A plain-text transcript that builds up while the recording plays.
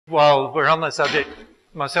while we're on the subject,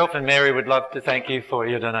 myself and Mary would love to thank you for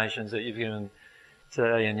your donations that you've given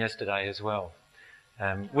today and yesterday as well.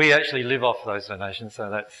 We actually live off those donations, so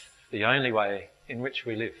that's the only way in which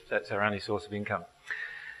we live. That's our only source of income.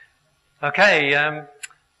 Okay,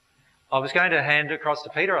 I was going to hand across to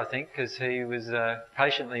Peter, I think, because he was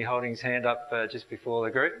patiently holding his hand up just before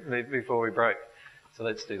the group, before we broke. So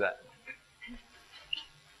let's do that.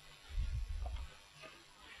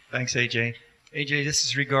 Thanks, AJ. AJ, this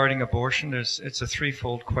is regarding abortion. It's a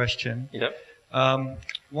threefold question. Yep.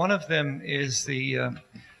 One of them is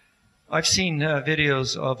I've seen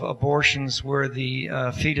videos of abortions where the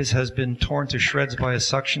fetus has been torn to shreds by a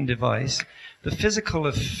suction device. The physical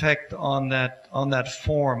effect on that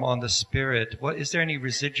form, on the spirit, is there any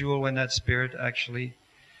residual when that spirit actually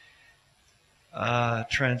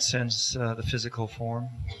transcends the physical form?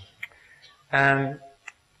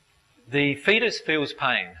 The fetus feels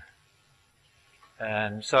pain.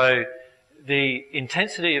 So the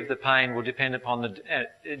intensity of the pain will depend upon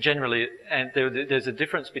generally, and there's a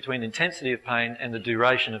difference between intensity of pain and the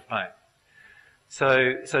duration of pain.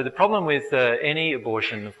 So the problem with any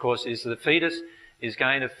abortion, of course, is the fetus is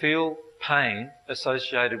going to feel pain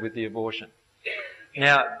associated with the abortion.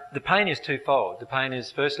 Now, the pain is twofold. The pain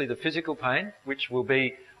is firstly the physical pain, which will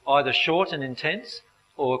be either short and intense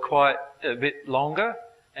or quite a bit longer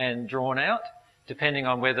and drawn out, depending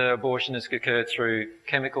on whether abortion has occurred through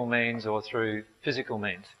chemical means or through physical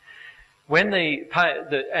means. When there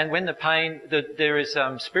is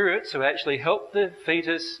spirits who actually help the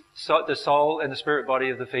fetus, the soul and the spirit body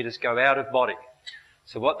of the fetus go out of body.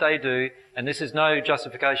 So what they do, and this is no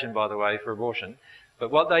justification, by the way, for abortion, but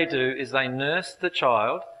what they do is they nurse the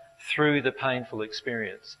child through the painful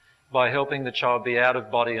experience by helping the child be out of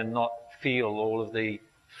body and not feel all of the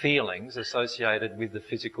feelings associated with the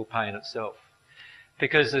physical pain itself.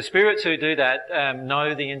 Because the spirits who do that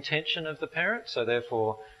know the intention of the parent, so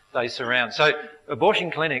therefore they surround. So abortion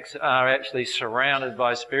clinics are actually surrounded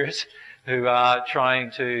by spirits who are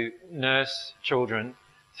trying to nurse children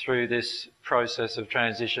through this process of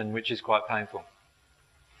transition, which is quite painful.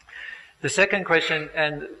 The second question,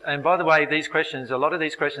 and by the way, these questions, a lot of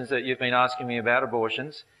these questions that you've been asking me about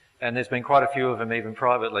abortions, and there's been quite a few of them even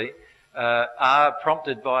privately, are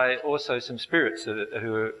prompted by also some spirits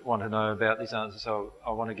who want to know about these answers, so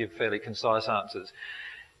I want to give fairly concise answers.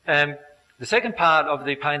 The second part of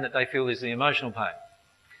the pain that they feel is the emotional pain.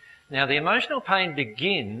 Now, the emotional pain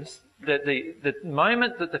begins that the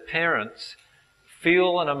moment that the parents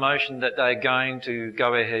feel an emotion that they're going to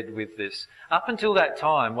go ahead with this. Up until that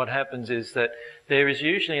time, what happens is that there is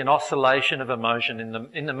usually an oscillation of emotion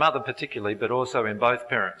in the mother particularly, but also in both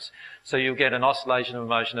parents. So you'll get an oscillation of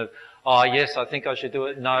emotion of, oh, yes, I think I should do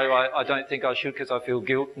it. No, I don't think I should because I feel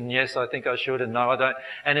guilt. And yes, I think I should. And no, I don't.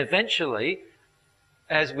 And eventually,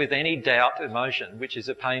 as with any doubt emotion, which is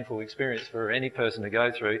a painful experience for any person to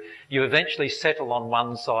go through, you eventually settle on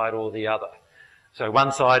one side or the other. So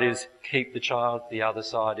one side is keep the child, the other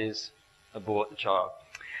side is abort the child.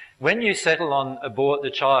 When you settle on abort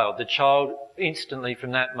the child instantly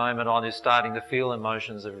from that moment on is starting to feel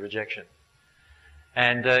emotions of rejection.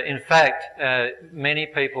 And in fact, many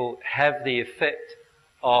people have the effect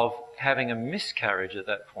of having a miscarriage at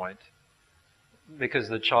that point because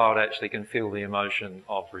the child actually can feel the emotion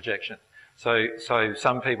of rejection. So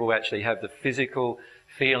some people actually have the physical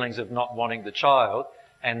feelings of not wanting the child,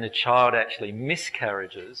 and the child actually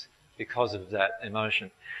miscarriages because of that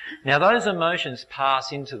emotion. Now, those emotions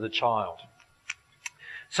pass into the child.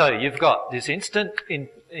 So you've got this instant,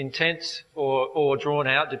 intense or drawn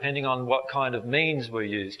out, depending on what kind of means were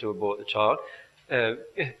used to abort the child,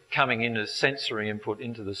 coming in as sensory input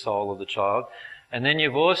into the soul of the child. And then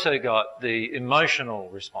you've also got the emotional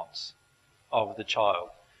response of the child,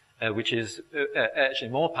 which is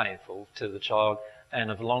actually more painful to the child and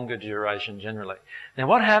of longer duration generally. Now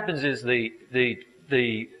what happens is the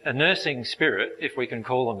nursing spirit, if we can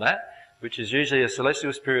call them that, which is usually a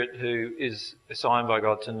celestial spirit who is assigned by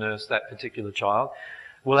God to nurse that particular child,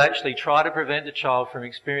 will actually try to prevent the child from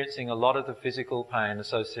experiencing a lot of the physical pain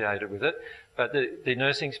associated with it, but the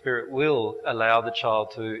nursing spirit will allow the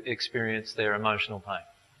child to experience their emotional pain.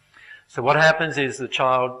 So what happens is the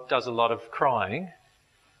child does a lot of crying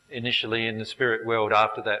initially in the spirit world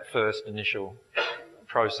after that first initial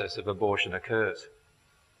process of abortion occurs.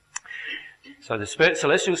 So the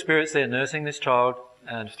celestial spirits, they're nursing this child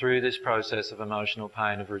and through this process of emotional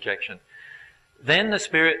pain of rejection. Then the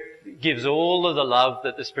spirit gives all of the love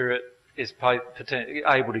that the spirit is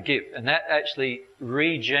able to give, and that actually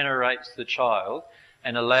regenerates the child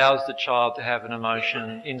and allows the child to have an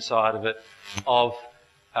emotion inside of it of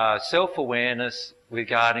self-awareness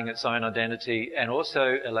regarding its own identity, and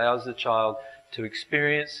also allows the child to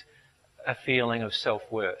experience a feeling of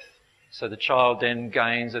self-worth. So the child then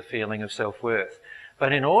gains a feeling of self-worth.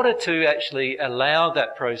 But in order to actually allow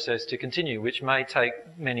that process to continue, which may take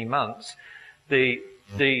many months, the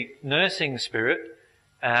nursing spirit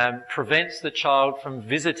prevents the child from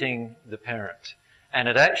visiting the parent. And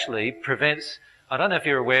it actually prevents, I don't know if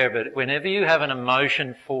you're aware, but whenever you have an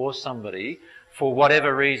emotion for somebody, for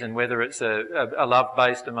whatever reason, whether it's a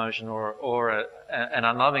love-based emotion or an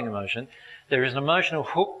unloving emotion, there is an emotional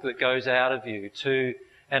hook that goes out of you to,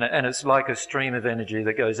 and it's like a stream of energy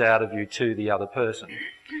that goes out of you to the other person.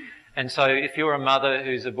 And so if you're a mother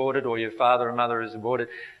who's aborted, or your father or mother is aborted,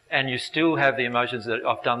 and you still have the emotions that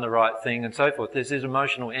I've done the right thing and so forth, there's this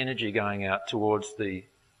emotional energy going out towards the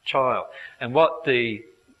child. And what the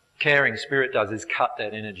caring spirit does is cut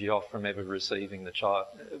that energy off from ever receiving the child,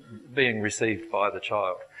 being received by the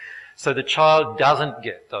child. So the child doesn't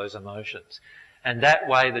get those emotions. And that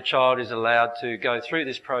way the child is allowed to go through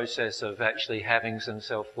this process of actually having some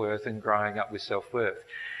self-worth and growing up with self-worth.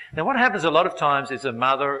 Now what happens a lot of times is a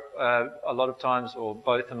mother, or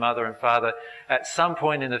both the mother and father, at some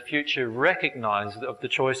point in the future recognise of the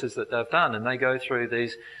choices that they've done, and they go through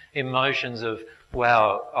these emotions of,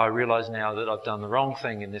 wow, I realise now that I've done the wrong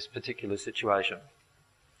thing in this particular situation.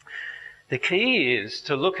 The key is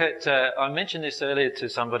to look at, I mentioned this earlier to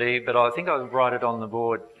somebody, but I think I'll write it on the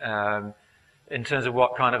board, in terms of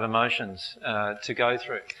what kind of emotions to go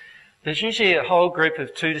through. There's usually a whole group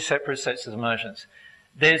of two separate sets of emotions.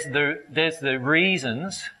 There's the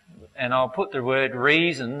reasons, and I'll put the word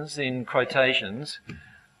reasons in quotations,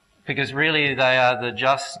 because really they are the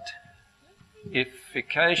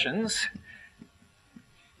justifications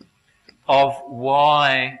of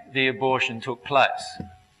why the abortion took place.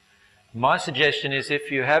 My suggestion is,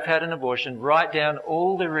 if you have had an abortion, write down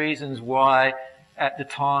all the reasons why at the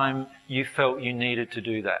time you felt you needed to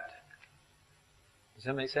do that. Does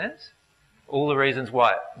that make sense? All the reasons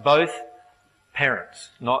why. Both parents,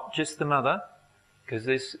 not just the mother, because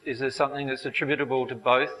is there something that's attributable to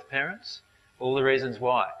both parents? All the reasons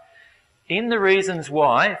why. In the reasons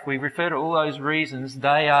why, if we refer to all those reasons,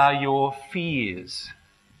 they are your fears.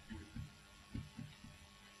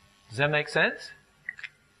 Does that make sense?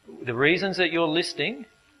 The reasons that you're listing,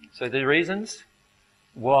 so the reasons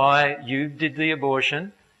why you did the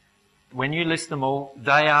abortion, when you list them all,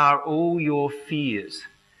 they are all your fears.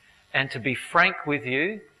 And to be frank with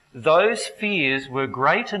you, those fears were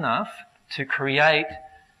great enough to create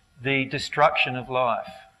the destruction of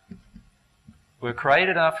life. Were great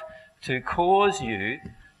enough to cause you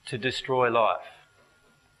to destroy life.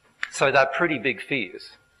 So they're pretty big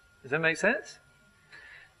fears. Does that make sense?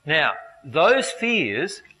 Now, those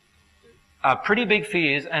fears are pretty big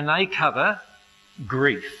fears, and they cover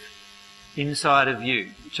grief inside of you.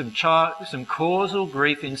 Some causal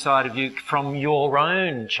grief inside of you from your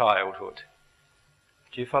own childhood.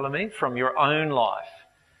 Do you follow me? From your own life.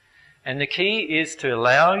 And the key is to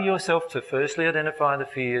allow yourself to firstly identify the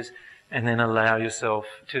fears, and then allow yourself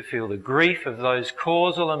to feel the grief of those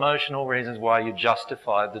causal emotional reasons why you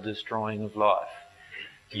justified the destroying of life.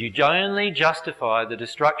 You only justify the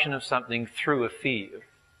destruction of something through a fear.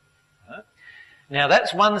 Now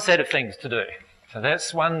that's one set of things to do. So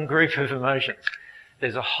that's one group of emotions.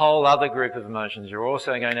 There's a whole other group of emotions you're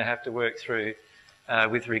also going to have to work through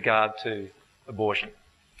with regard to abortion.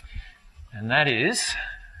 And that is,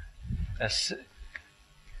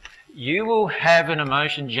 you will have an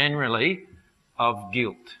emotion generally of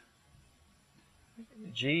guilt.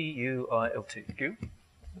 G-U-I-L-T. Guilt.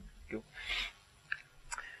 Guilt.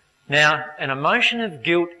 Now, an emotion of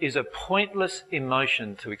guilt is a pointless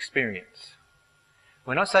emotion to experience.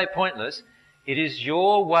 When I say pointless, it is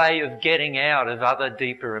your way of getting out of other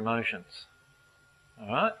deeper emotions.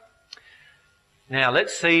 Alright? Now,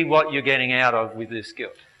 let's see what you're getting out of with this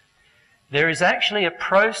guilt. There is actually a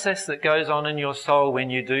process that goes on in your soul when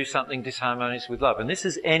you do something disharmonious with love. And this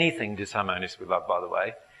is anything disharmonious with love, by the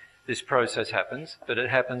way. This process happens, but it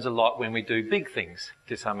happens a lot when we do big things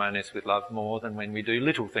disharmonious with love more than when we do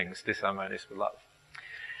little things disharmonious with love.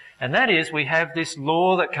 And that is, we have this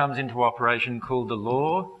law that comes into operation called the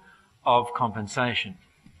law of compensation.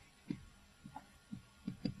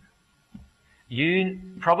 You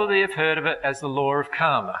probably have heard of it as the law of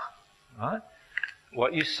karma, right?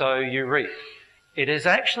 What you sow, you reap. It is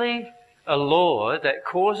actually a law that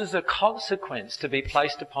causes a consequence to be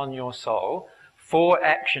placed upon your soul for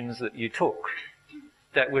actions that you took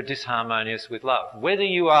that were disharmonious with love. Whether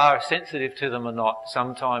you are sensitive to them or not,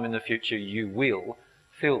 sometime in the future you will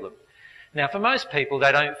feel them. Now, for most people,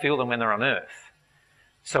 they don't feel them when they're on earth.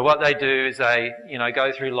 So what they do is they,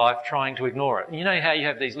 go through life trying to ignore it. And you know how you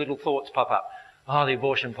have these little thoughts pop up? Oh, the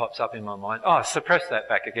abortion pops up in my mind. Oh, suppress that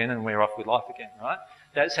back again and we're off with life again, right?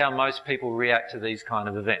 That's how most people react to these kind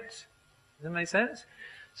of events. Does that make sense?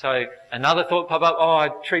 So another thought pop up, oh, I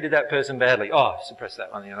treated that person badly. Oh, suppress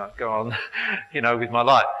that one, go on, with my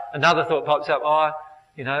life. Another thought pops up, oh,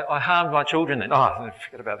 I harmed my children then. Oh,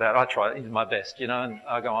 forget about that. I tried my best, and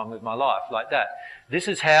I go on with my life like that. This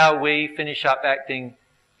is how we finish up acting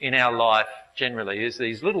in our life generally, is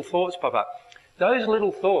these little thoughts pop up. Those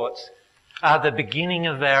little thoughts are the beginning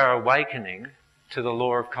of our awakening to the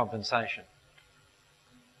law of compensation.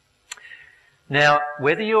 Now,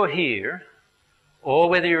 whether you're here or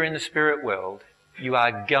whether you're in the spirit world, you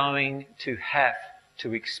are going to have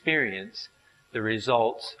to experience the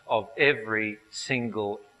results of every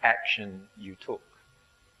single action you took.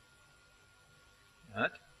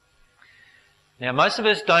 Right? Now, most of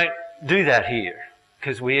us don't do that here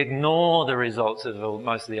because we ignore the results of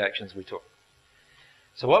most of the actions we took.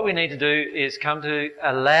 So what we need to do is come to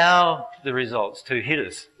allow the results to hit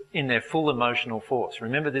us in their full emotional force.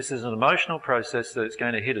 Remember, this is an emotional process that's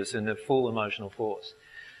going to hit us in their full emotional force.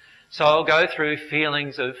 So I'll go through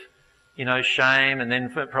feelings of, shame and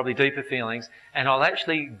then probably deeper feelings, and I'll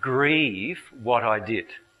actually grieve what I did.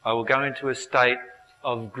 I will go into a state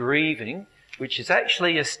of grieving, which is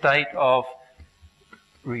actually a state of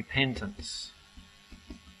repentance.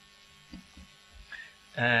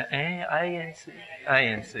 A-N-C.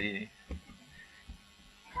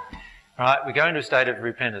 Right, we go into a state of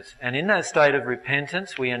repentance. And in that state of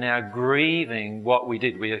repentance, we are now grieving what we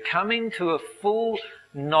did. We are coming to a full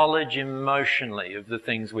knowledge emotionally of the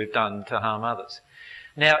things we've done to harm others.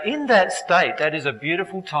 Now, in that state, that is a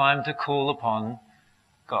beautiful time to call upon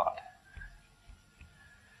God.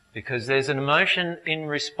 Because there's an emotion in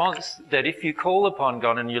response that if you call upon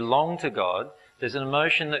God and you long to God, there's an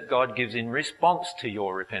emotion that God gives in response to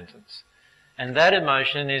your repentance. And that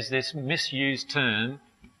emotion is this misused term,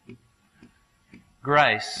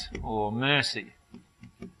 grace or mercy.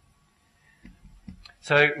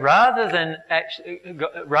 So rather than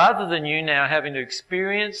you now having to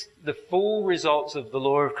experience the full results of the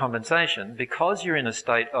law of compensation, because you're in a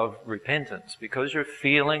state of repentance, because you're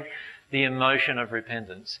feeling the emotion of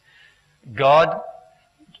repentance, God,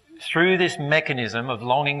 through this mechanism of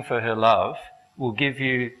longing for her love, will give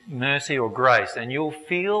you mercy or grace, and you'll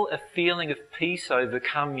feel a feeling of peace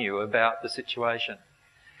overcome you about the situation.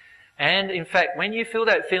 And in fact, when you feel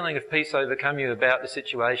that feeling of peace overcome you about the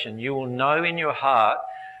situation, you will know in your heart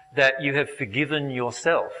that you have forgiven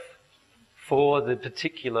yourself for the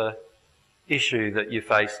particular issue that you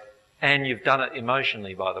faced. And you've done it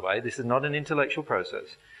emotionally, by the way. This is not an intellectual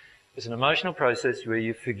process. It's an emotional process where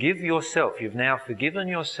you forgive yourself. You've now forgiven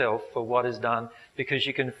yourself for what is done because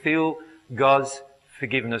you can feel God's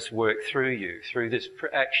forgiveness work through you, through this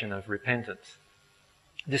action of repentance.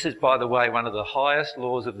 This is, by the way, one of the highest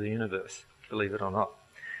laws of the universe, believe it or not.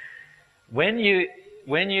 When you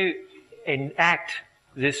enact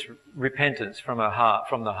this repentance from the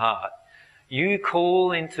heart, you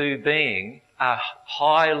call into being a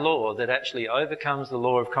high law that actually overcomes the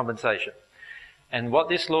law of compensation. And what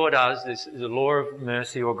this law does, this is the law of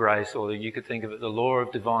mercy or grace, or you could think of it the law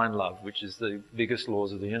of divine love, which is the biggest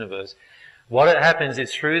laws of the universe. What it happens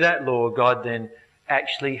is through that law, God then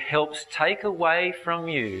actually helps take away from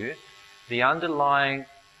you the underlying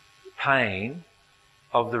pain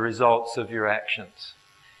of the results of your actions.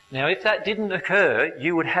 Now, if that didn't occur,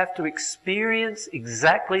 you would have to experience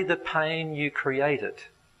exactly the pain you created.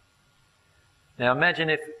 Now, imagine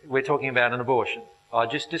if we're talking about an abortion. I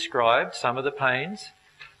just described some of the pains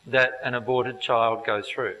that an aborted child goes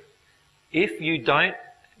through. If you don't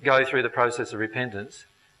go through the process of repentance,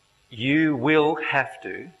 you will have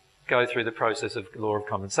to go through the process of the law of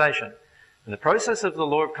compensation. And the process of the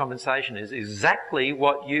law of compensation is exactly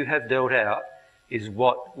what you have dealt out is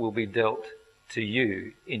what will be dealt to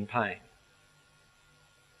you in pain.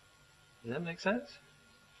 Does that make sense?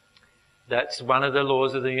 That's one of the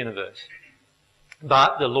laws of the universe.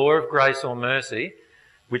 But the law of grace or mercy,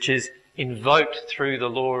 which is invoked through the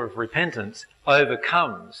law of repentance,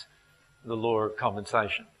 overcomes the law of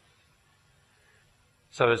compensation.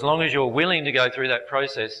 So as long as you're willing to go through that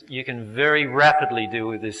process, you can very rapidly deal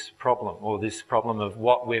with this problem, or this problem of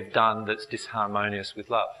what we've done that's disharmonious with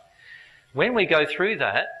love. When we go through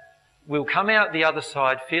that, we'll come out the other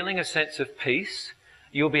side feeling a sense of peace.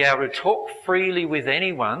 You'll be able to talk freely with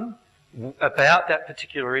anyone about that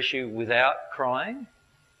particular issue without crying,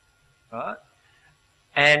 right?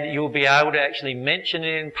 And you'll be able to actually mention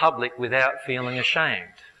it in public without feeling ashamed.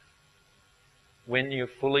 when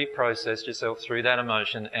you've fully processed yourself through that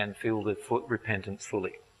emotion and feel the repentance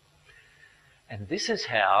fully. And this is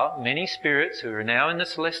how many spirits who are now in the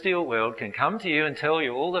celestial world can come to you and tell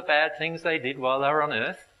you all the bad things they did while they were on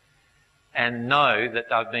earth and know that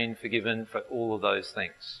they've been forgiven for all of those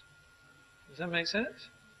things. Does that make sense?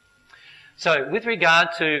 So with regard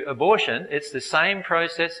to abortion, it's the same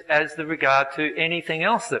process as the regard to anything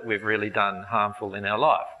else that we've really done harmful in our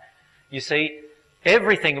life. You see,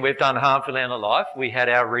 everything we've done harmful in our life, we had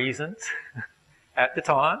our reasons at the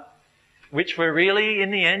time, which were really,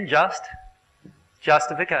 in the end, just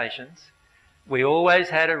justifications. We always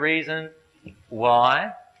had a reason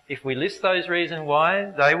why. If we list those reasons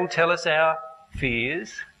why, they will tell us our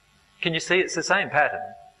fears. Can you see it's the same pattern?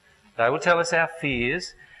 They will tell us our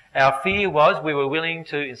fears. Our fear was we were willing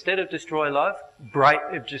to, instead of destroy life,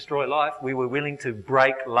 we were willing to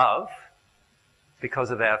break love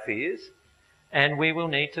because of our fears. And we will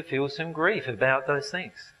need to feel some grief about those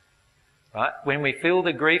things. Right? When we feel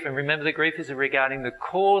the grief, and remember the grief is regarding the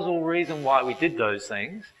causal reason why we did those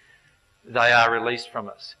things, they are released from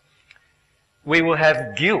us. We will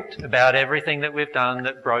have guilt about everything that we've done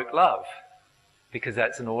that broke love, because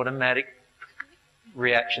that's an automatic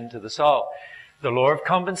reaction to the soul. The law of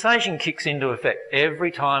compensation kicks into effect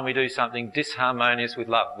every time we do something disharmonious with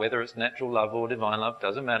love, whether it's natural love or divine love,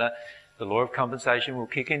 doesn't matter. The law of compensation will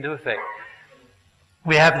kick into effect.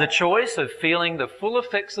 We have the choice of feeling the full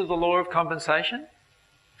effects of the law of compensation,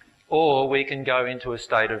 or we can go into a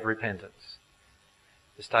state of repentance.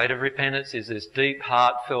 The state of repentance is this deep,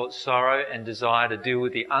 heartfelt sorrow and desire to deal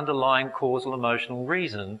with the underlying causal emotional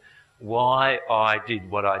reason why I did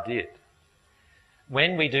what I did.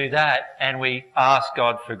 When we do that and we ask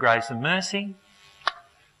God for grace and mercy,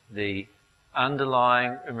 the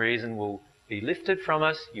underlying reason will be lifted from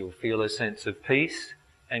us. You'll feel a sense of peace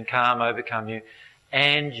and calm overcome you.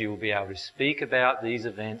 And you'll be able to speak about these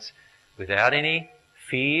events without any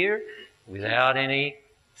fear, without any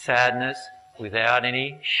sadness, without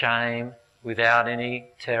any shame, without any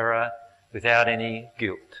terror, without any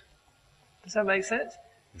guilt. Does that make sense?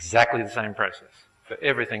 Exactly the same process for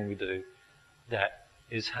everything we do that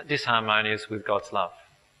is disharmonious with God's love.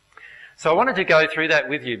 So I wanted to go through that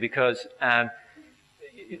with you because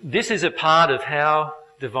this is a part of how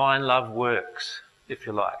divine love works, if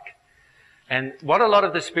you like. And what a lot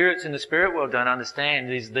of the spirits in the spirit world don't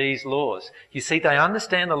understand is these laws. You see, they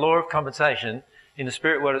understand the law of compensation. In the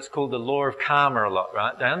spirit world, it's called the law of karma a lot,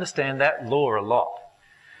 right? They understand that law a lot.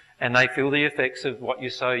 And they feel the effects of what you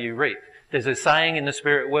sow, you reap. There's a saying in the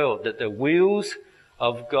spirit world that the wheels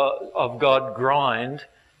of God grind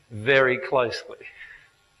very closely.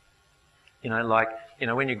 You know, like,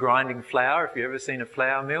 when you're grinding flour, if you've ever seen a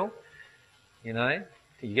flour mill, you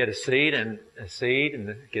get a seed and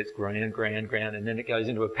it gets ground, and then it goes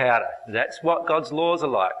into a powder. That's what God's laws are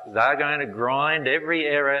like. They're going to grind every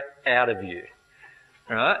error out of you.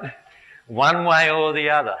 Right? One way or the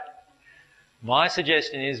other. My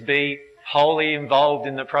suggestion is be wholly involved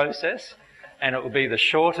in the process, and it will be the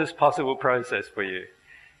shortest possible process for you.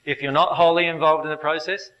 If you're not wholly involved in the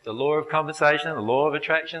process, the law of compensation, the law of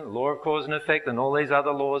attraction, the law of cause and effect, and all these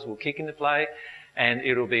other laws will kick into play, and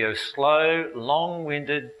it'll be a slow,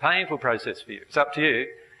 long-winded, painful process for you. It's up to you.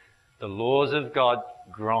 The laws of God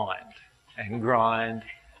grind and grind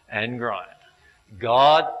and grind.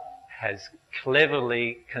 God has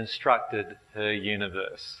cleverly constructed her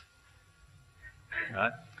universe.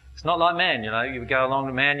 Right? It's not like man, you go along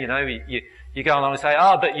to man, you go along and say,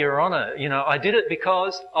 but Your Honour, I did it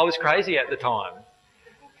because I was crazy at the time.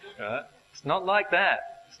 Right? It's not like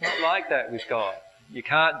that. It's not like that with God. You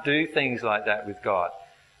can't do things like that with God.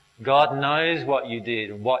 God knows what you did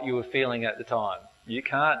and what you were feeling at the time. You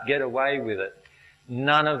can't get away with it.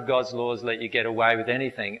 None of God's laws let you get away with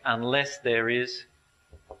anything unless there is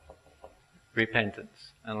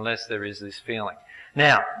repentance, unless there is this feeling.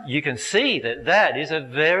 Now, you can see that that is a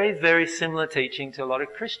very, very similar teaching to a lot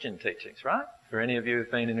of Christian teachings, right? For any of you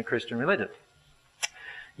who've been in a Christian religion.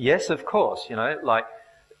 Yes, of course,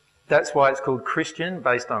 that's why it's called Christian,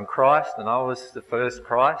 based on Christ, and I was the first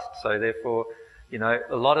Christ, so therefore,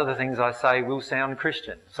 a lot of the things I say will sound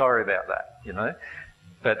Christian. Sorry about that,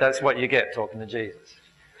 but that's what you get talking to Jesus.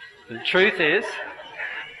 The truth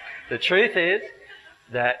is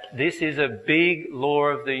that this is a big law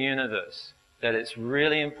of the universe, that it's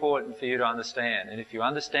really important for you to understand. And if you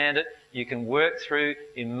understand it, you can work through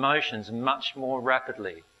emotions much more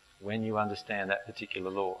rapidly when you understand that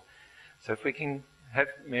particular law. So if we can have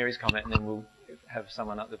Mary's comment, and then we'll have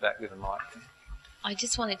someone up the back with a mic. I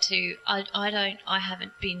just wanted to, I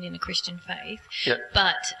haven't been in a Christian faith, Yep.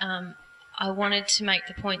 but I wanted to make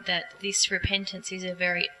the point that this repentance is a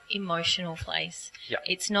very emotional place. Yeah.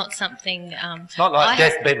 It's not something... it's not like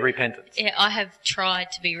deathbed repentance. Yeah, I have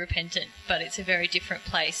tried to be repentant, but it's a very different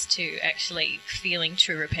place to actually feeling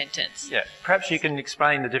true repentance. Yeah. Perhaps you can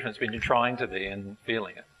explain the difference between trying to be and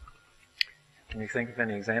feeling it. Can you think of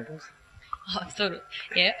any examples? I've thought,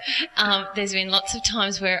 yeah. There's been lots of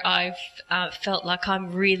times where I've felt like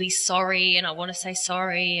I'm really sorry and I want to say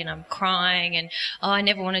sorry and I'm crying and, I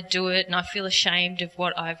never want to do it and I feel ashamed of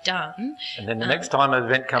what I've done. And then the next time an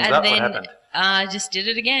event comes up, what happened? I just did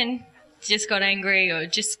it again. Just got angry or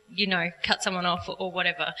just, cut someone off or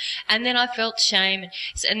whatever. And then I felt shame.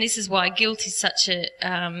 And this is why guilt is such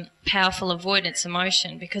a powerful avoidance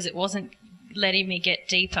emotion, because it wasn't letting me get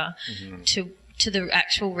deeper to the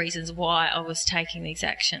actual reasons why I was taking these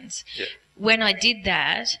actions. Yeah. When I did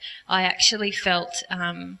that, I actually felt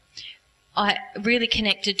I really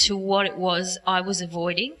connected to what it was I was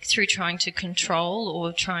avoiding through trying to control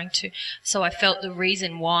or so I felt the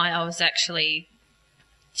reason why I was actually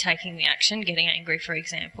taking the action, getting angry, for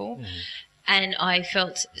example. And I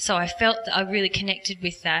felt that I really connected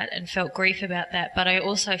with that and felt grief about that, but I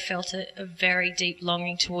also felt a very deep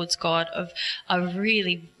longing towards God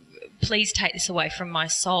please take this away from my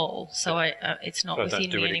soul, so it's not within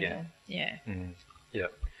me anymore. Yeah. Yeah.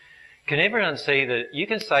 Can everyone see that you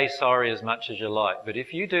can say sorry as much as you like, but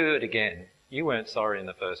if you do it again, you weren't sorry in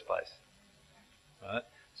the first place, right?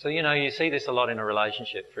 So, you see this a lot in a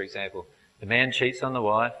relationship, for example. The man cheats on the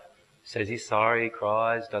wife, says he's sorry,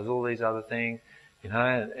 cries, does all these other things,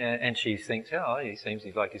 and she thinks, he seems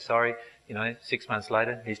like he's sorry. 6 months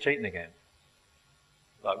later, he's cheating again.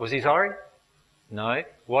 Like, was he sorry? No.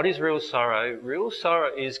 What is real sorrow? Real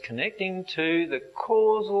sorrow is connecting to the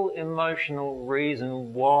causal emotional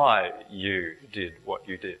reason why you did what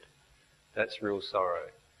you did. That's real sorrow.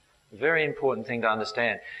 A very important thing to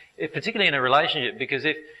understand, particularly in a relationship, because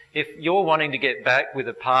if you're wanting to get back with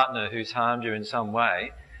a partner who's harmed you in some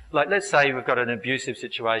way, like let's say we've got an abusive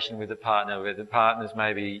situation with a partner where the partner's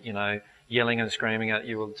maybe, yelling and screaming at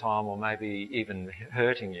you all the time, or maybe even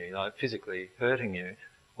hurting you, physically hurting you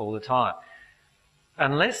all the time.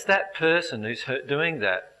 Unless that person who's doing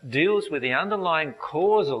that deals with the underlying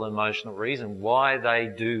causal emotional reason why they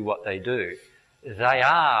do what they do, they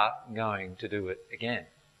are going to do it again.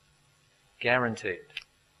 Guaranteed.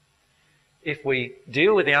 If we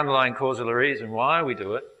deal with the underlying causal reason why we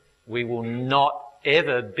do it, we will not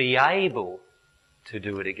ever be able to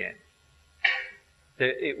do it again.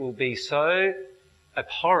 It will be so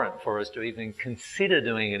abhorrent for us to even consider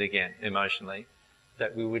doing it again emotionally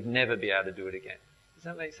that we would never be able to do it again. Does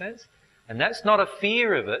that make sense? And that's not a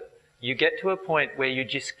fear of it. You get to a point where you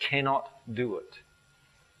just cannot do it.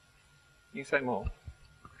 You say more.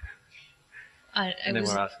 And then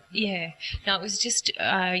we're asking. Yeah. No, it was just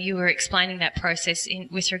you were explaining that process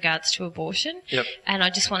with regards to abortion. Yep. And I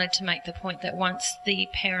just wanted to make the point that once the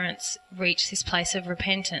parents reach this place of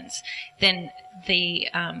repentance, then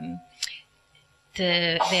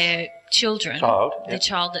their children, the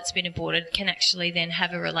child that's been aborted, can actually then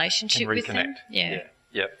have a relationship with them. Yeah.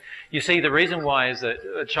 You see, the reason why is that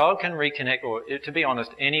a child can reconnect, or to be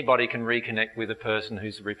honest, anybody can reconnect with a person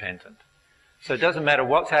who's repentant. So it doesn't matter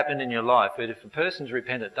what's happened in your life, but if a person's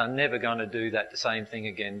repentant, they're never going to do the same thing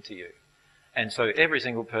again to you. And so every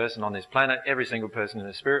single person on this planet, every single person in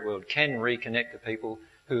the spirit world can reconnect to people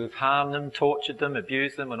who have harmed them, tortured them,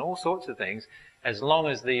 abused them, and all sorts of things, as long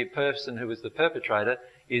as the person who was the perpetrator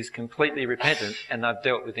is completely repentant and they've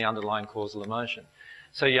dealt with the underlying causal emotion.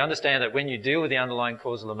 So you understand that when you deal with the underlying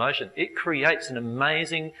causal emotion, it creates an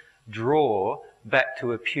amazing draw back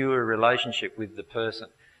to a pure relationship with the person.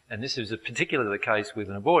 And this is particularly the case with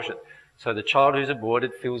an abortion. So the child who's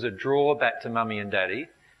aborted feels a draw back to mummy and daddy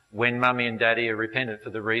when mummy and daddy are repentant for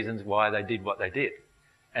the reasons why they did what they did.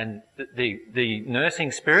 And the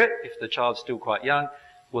nursing spirit, if the child's still quite young,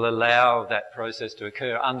 will allow that process to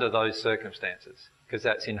occur under those circumstances, because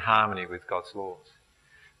that's in harmony with God's laws.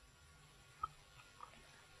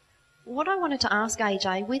 What I wanted to ask,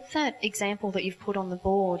 AJ, with that example that you've put on the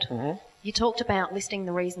board, you talked about listing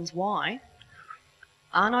the reasons why.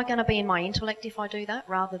 Aren't I going to be in my intellect if I do that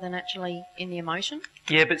rather than actually in the emotion?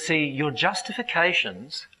 Yeah, but see, your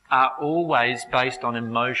justifications are always based on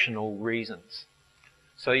emotional reasons.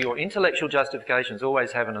 So your intellectual justifications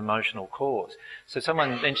always have an emotional cause. So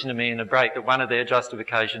someone mentioned to me in a break that one of their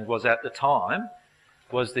justifications was at the time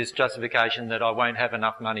was this justification that I won't have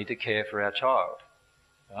enough money to care for our child.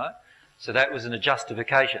 Right? So that was a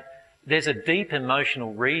justification. There's a deep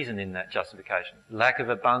emotional reason in that justification. Lack of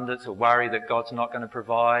abundance, or worry that God's not going to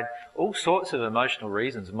provide. All sorts of emotional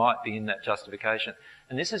reasons might be in that justification.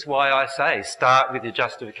 And this is why I say start with your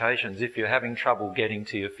justifications if you're having trouble getting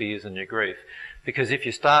to your fears and your grief. Because if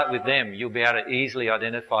you start with them, you'll be able to easily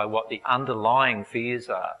identify what the underlying fears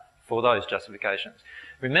are for those justifications.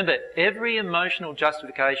 Remember, every emotional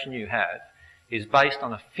justification you have is based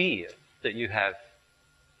on a fear that you have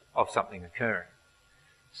of something occurring.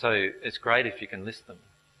 So it's great if you can list them.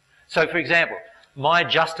 So, for example, my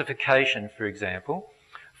justification, for example,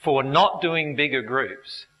 for not doing bigger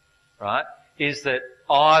groups, right, is that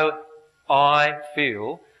I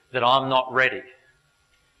feel that I'm not ready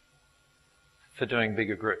for doing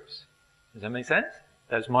bigger groups. Does that make sense?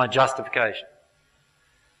 That's my justification.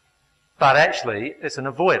 But actually, it's an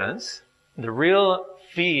avoidance. The real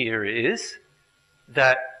fear is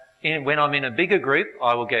that when I'm in a bigger group,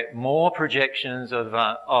 I will get more projections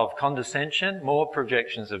of condescension, more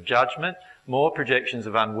projections of judgment, more projections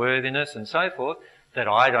of unworthiness and so forth that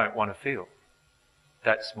I don't want to feel.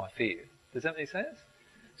 That's my fear. Does that make sense?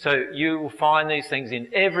 So you will find these things in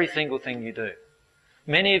every single thing you do.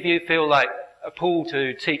 Many of you feel like a pull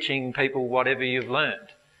to teaching people whatever you've learned.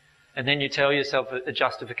 And then you tell yourself a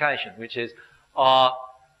justification, which is, I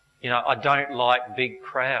don't like big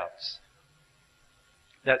crowds.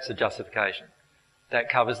 That's a justification. That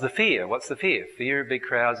covers the fear. What's the fear? Fear of big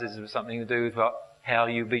crowds is something to do with how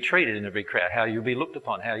you'll be treated in a big crowd, how you'll be looked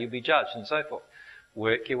upon, how you'll be judged, and so forth.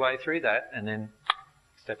 Work your way through that and then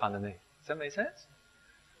step underneath. Does that make sense?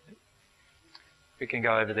 We can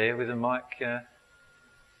go over there with a mic.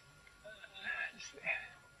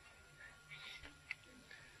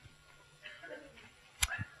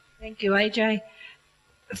 Thank you, AJ.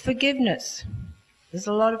 Forgiveness. There's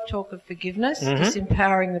a lot of talk of forgiveness,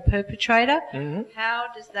 disempowering the perpetrator. How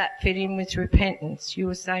does that fit in with repentance? You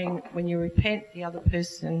were saying when you repent, the other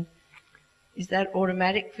person, is that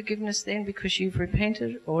automatic forgiveness then because you've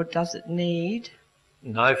repented, or does it need?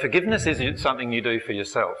 No, forgiveness is something you do for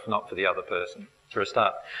yourself, not for the other person, for a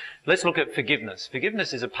start. Let's look at forgiveness.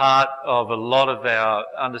 Forgiveness is a part of a lot of our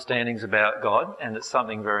understandings about God, and it's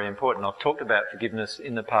something very important. I've talked about forgiveness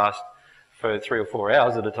in the past for 3 or 4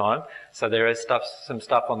 hours at a time, so there is some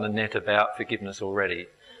stuff on the net about forgiveness already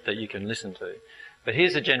that you can listen to. But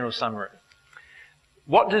here's a general summary.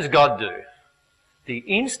 What does God do? The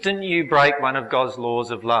instant you break one of God's laws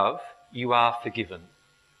of love, you are forgiven.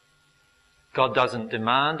 God doesn't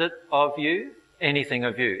demand it of you, anything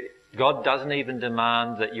of you. God doesn't even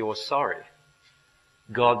demand that you're sorry.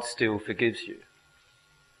 God still forgives you.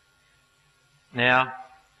 Now,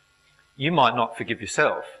 you might not forgive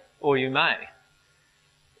yourself, or you may.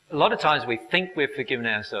 A lot of times we think we've forgiven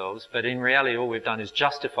ourselves, but in reality all we've done is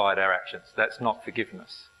justified our actions. That's not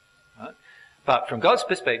forgiveness. Right? But from God's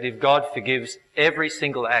perspective, God forgives every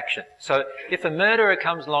single action. So if a murderer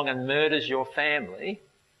comes along and murders your family,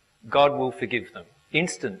 God will forgive them. The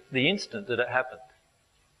instant that it happened.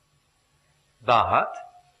 But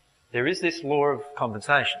there is this law of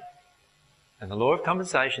compensation. And the law of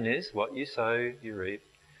compensation is what you sow, you reap.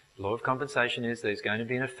 The law of compensation is there's going to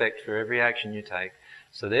be an effect for every action you take.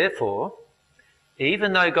 So therefore,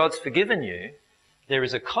 even though God's forgiven you, there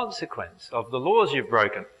is a consequence of the laws you've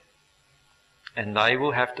broken. And they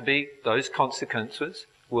will have to be, those consequences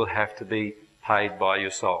will have to be paid by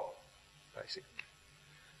your soul, basically.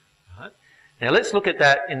 Right? Now let's look at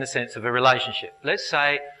that in the sense of a relationship. Let's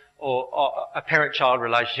say, or a parent-child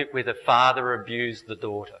relationship where the father abused the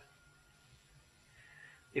daughter.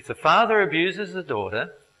 If the father abuses the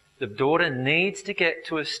daughter needs to get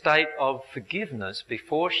to a state of forgiveness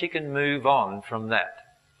before she can move on from that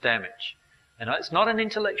damage. And it's not an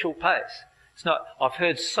intellectual pace. It's not. I've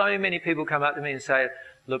heard so many people come up to me and say,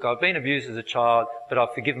 look, I've been abused as a child, but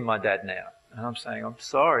I've forgiven my dad now. And I'm saying, I'm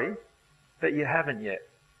sorry, but you haven't yet,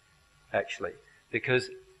 actually. Because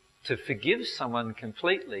to forgive someone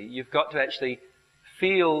completely, you've got to actually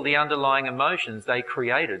feel the underlying emotions they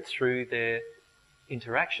created through their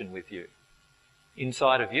interaction with you,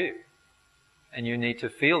 inside of you. And you need to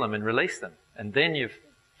feel them and release them. And then you've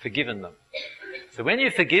forgiven them. So when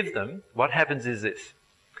you forgive them, what happens is this.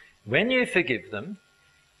 When you forgive them,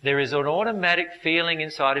 there is an automatic feeling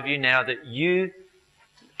inside of you now that you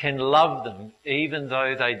can love them even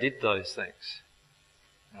though they did those things.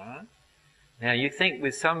 Right? Now you think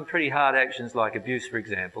with some pretty hard actions like abuse, for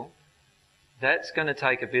example, that's going to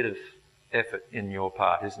take a bit of effort in your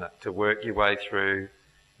part, isn't it? To work your way through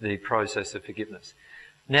the process of forgiveness.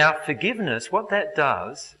 Now forgiveness, what that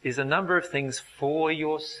does is a number of things for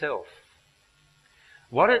yourself.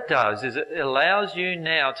 What it does is it allows you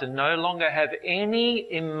now to no longer have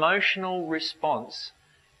any emotional response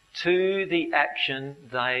to the action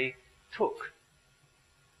they took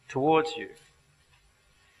towards you.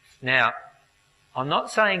 Now, I'm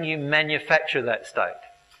not saying you manufacture that state.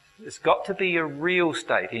 It's got to be a real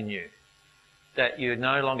state in you, that you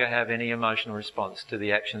no longer have any emotional response to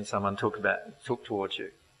the action someone took towards you.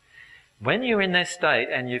 When you're in that state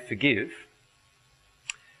and you forgive,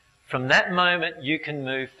 from that moment you can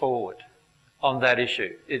move forward on that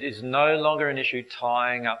issue. It is no longer an issue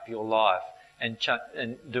tying up your life and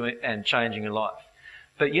changing your life.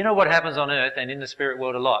 But you know what happens on earth and in the spirit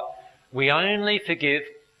world a lot? We only forgive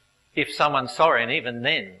if someone's sorry, and even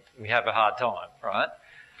then we have a hard time, right?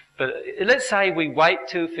 But let's say we wait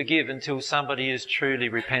to forgive until somebody is truly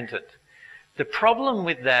repentant. The problem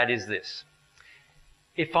with that is this.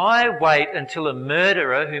 If I wait until a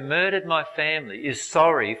murderer who murdered my family is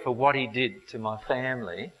sorry for what he did to my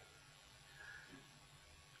family,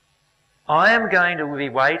 I am going to be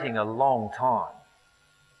waiting a long time,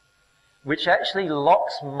 which actually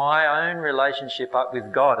locks my own relationship up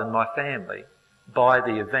with God and my family by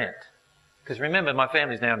the event. Because remember, my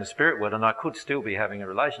family's now in the spirit world and I could still be having a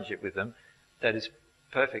relationship with them that is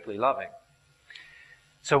perfectly loving.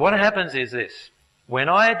 So what happens is this. When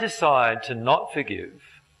I decide to not forgive,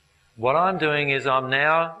 what I'm doing is I'm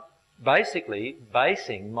now basically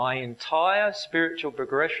basing my entire spiritual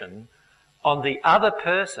progression on the other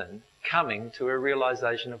person coming to a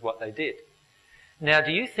realization of what they did. Now,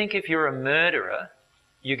 do you think if you're a murderer,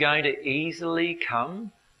 you're going to easily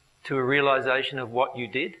come to a realization of what you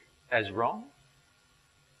did as wrong?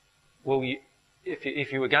 Well,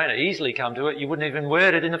 if you were going to easily come to it, you wouldn't even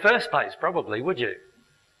word it in the first place, probably, would you?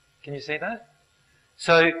 Can you see that?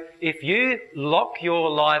 So if you lock your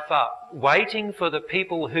life up waiting for the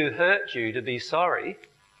people who hurt you to be sorry,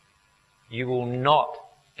 you will not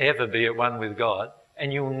ever be at one with God,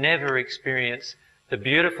 and you'll never experience the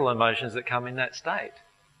beautiful emotions that come in that state.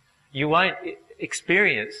 You won't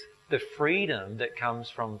experience the freedom that comes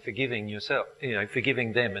from forgiving yourself,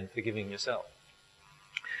 forgiving them and forgiving yourself.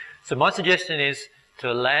 So my suggestion is to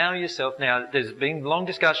allow yourself. Now, there's been long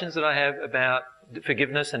discussions that I have about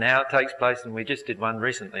forgiveness and how it takes place, and we just did one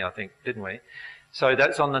recently, I think, didn't we? So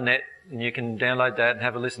that's on the net, and you can download that and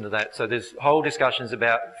have a listen to that. So there's whole discussions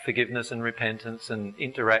about forgiveness and repentance and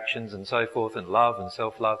interactions and so forth, and love and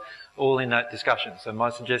self-love, all in that discussion. So my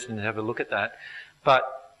suggestion is to have a look at that. But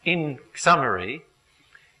in summary,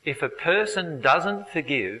 if a person doesn't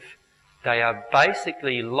forgive, they are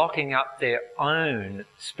basically locking up their own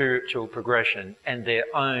spiritual progression and their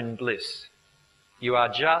own bliss. You are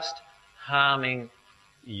just harming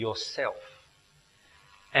yourself.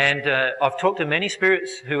 And I've talked to many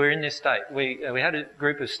spirits who are in this state. We had a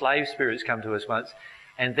group of slave spirits come to us once,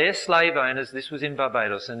 and their slave owners, this was in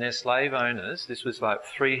Barbados, and their slave owners, this was like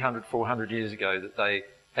 300, 400 years ago that they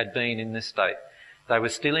had been in this state. They were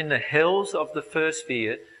still in the hells of the first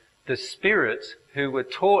sphere. The spirits who were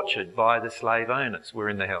tortured by the slave owners were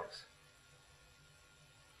in the hells.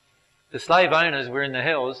 The slave owners were in the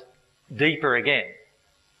hells deeper again.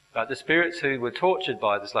 But the spirits who were tortured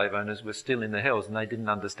by the slave owners were still in the hells, and they didn't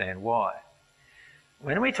understand why.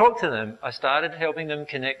 When we talked to them, I started helping them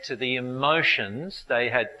connect to the emotions they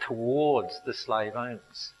had towards the slave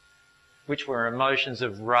owners, which were emotions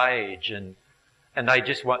of rage, and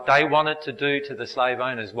they wanted to do to the slave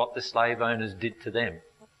owners what the slave owners did to them.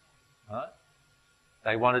 Right?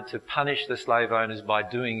 They wanted to punish the slave owners by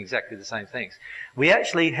doing exactly the same things. We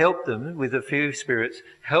actually helped them, with a few spirits,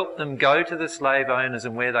 helped them go to the slave owners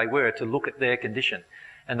and where they were to look at their condition.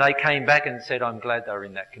 And they came back and said, I'm glad they were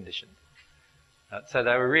in that condition. So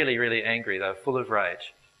they were really, really angry. They were full of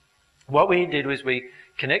rage. What we did was we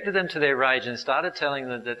connected them to their rage and started telling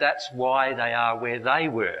them that that's why they are where they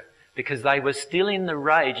were, because they were still in the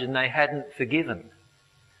rage and they hadn't forgiven.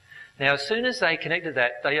 Now, as soon as they connected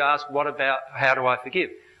that, they asked, what about, how do I forgive?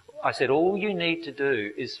 I said, all you need to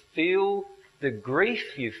do is feel the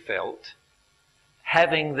grief you felt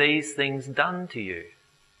having these things done to you.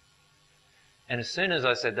 And as soon as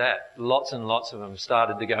I said that, lots and lots of them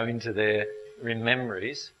started to go into their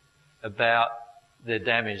memories about the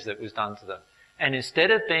damage that was done to them. And instead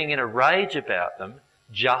of being in a rage about them,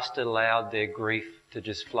 just allowed their grief to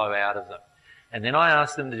just flow out of them. And then I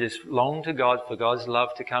asked them to just long to God for God's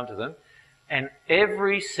love to come to them. And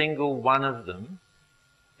every single one of them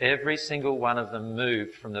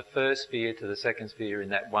moved from the first sphere to the second sphere in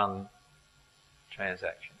that one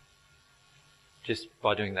transaction. Just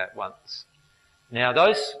by doing that once. Now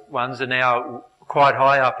those ones are now quite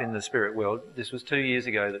high up in the spirit world. This was 2 years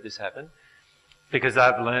ago that this happened, because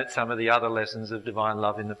they've learnt some of the other lessons of divine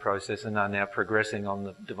love in the process and are now progressing on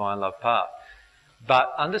the divine love path.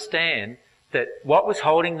 But understand that what was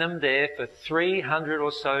holding them there for 300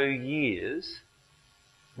 or so years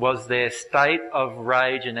was their state of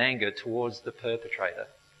rage and anger towards the perpetrator.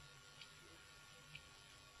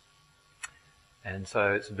 And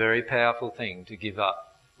so it's a very powerful thing to give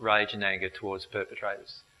up rage and anger towards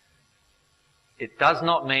perpetrators. It does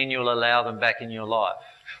not mean you'll allow them back in your life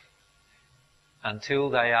until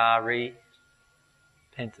they are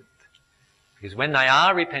repentant. Because when they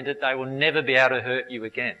are repentant, they will never be able to hurt you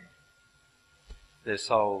again. Their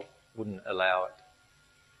soul wouldn't allow it.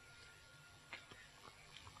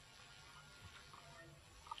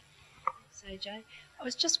 So, Jay, I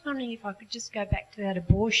was just wondering if I could just go back to that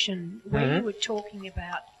abortion where you were talking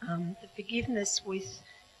about the forgiveness with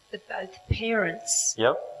both parents.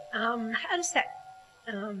 Yep. How's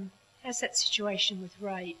that situation with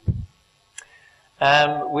rape?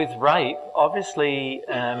 With rape, obviously,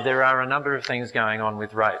 there are a number of things going on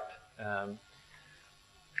with rape.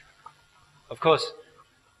 Of course,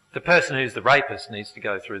 the person who's the rapist needs to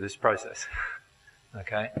go through this process.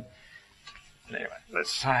 Okay? Anyway,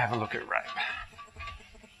 let's have a look at rape.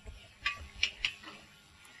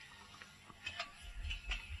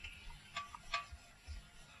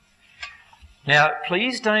 Now,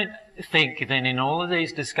 please don't think then in all of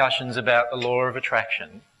these discussions about the law of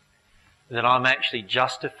attraction that I'm actually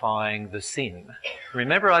justifying the sin.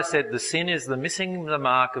 Remember I said the sin is the missing the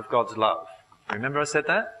mark of God's love. Remember I said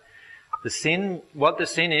that? The sin, what the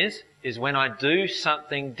sin is when I do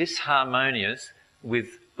something disharmonious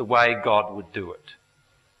with the way God would do it.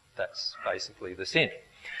 That's basically the sin.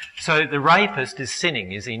 So the rapist is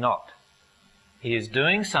sinning, is he not? He is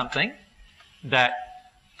doing something that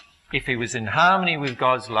if he was in harmony with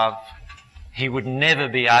God's love, he would never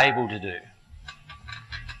be able to do.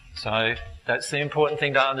 So that's the important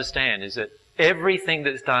thing to understand, is that everything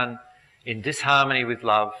that's done in disharmony with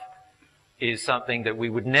love is something that we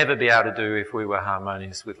would never be able to do if we were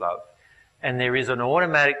harmonious with love. And there is an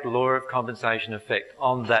automatic law of compensation effect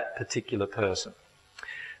on that particular person.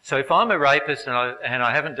 So if I'm a rapist and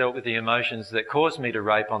I haven't dealt with the emotions that caused me to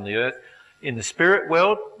rape on the earth, in the spirit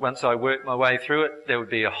world, once I work my way through it, there would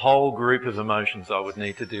be a whole group of emotions I would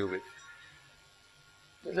need to deal with.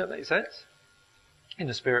 Does that make sense? In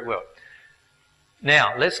the spirit world.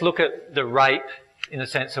 Now, let's look at the rape in the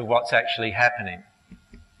sense of what's actually happening.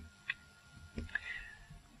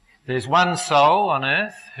 There's one soul on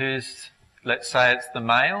earth who's, let's say it's the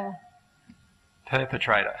male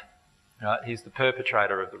perpetrator. Right? He's the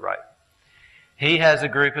perpetrator of the rape. He has a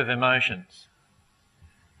group of emotions.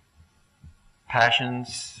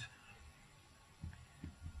 Passions,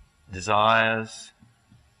 desires,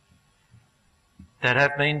 that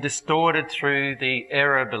have been distorted through the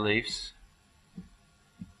error beliefs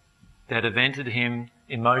that have entered him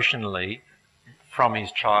emotionally from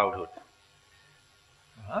his childhood.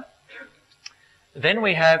 Right? Then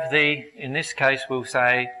we have in this case we'll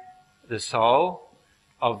say, the soul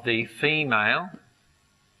of the female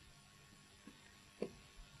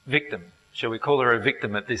victim. Shall we call her a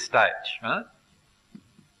victim at this stage, right?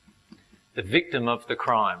 The victim of the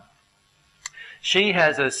crime. She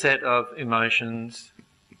has a set of emotions,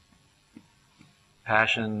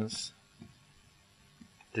 passions,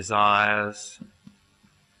 desires,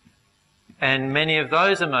 and many of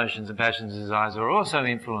those emotions and passions and desires are also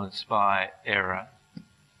influenced by error,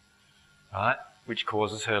 right? Which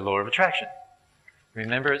causes her law of attraction.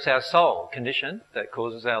 Remember, it's our soul condition that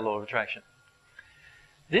causes our law of attraction.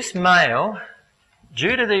 This male,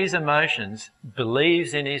 due to these emotions,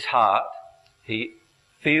 believes in his heart, he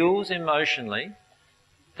feels emotionally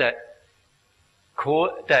that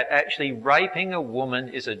actually raping a woman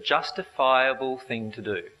is a justifiable thing to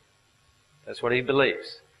do. That's what he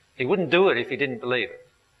believes. He wouldn't do it if he didn't believe it.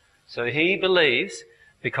 So he believes,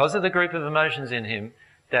 because of the group of emotions in him,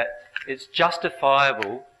 that it's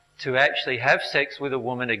justifiable to actually have sex with a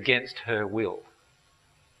woman against her will.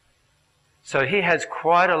 So he has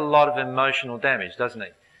quite a lot of emotional damage, doesn't he?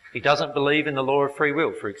 He doesn't believe in the law of free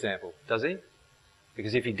will, for example, does he?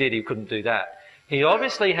 Because if he did, he couldn't do that. He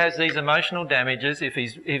obviously has these emotional damages. If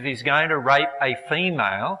he's going to rape a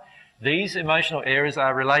female, these emotional errors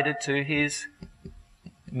are related to his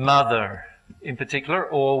mother in particular,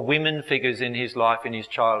 or women figures in his life in his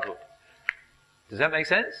childhood. Does that make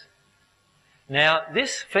sense? Now,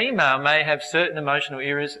 this female may have certain emotional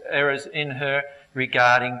errors in her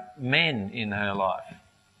regarding men in her life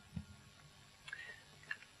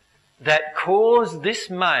that cause this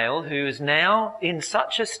male, who is now in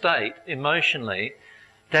such a state emotionally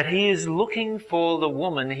that he is looking for the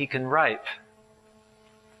woman he can rape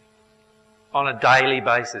on a daily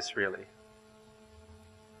basis, really.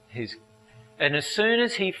 And as soon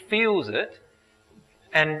as he feels it,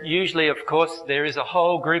 and usually, of course, there is a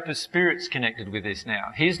whole group of spirits connected with this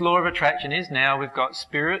now. His law of attraction is now we've got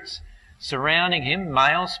spirits surrounding him,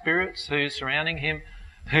 male spirits who are surrounding him,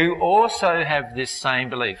 who also have this same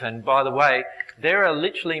belief. And by the way, There are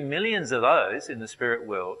literally millions of those in the spirit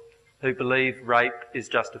world who believe rape is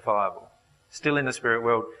justifiable. Still in the spirit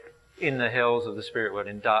world, in the hells of the spirit world,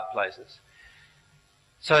 in dark places.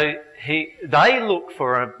 So they look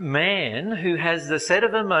for a man who has the set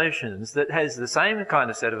of emotions that has the same kind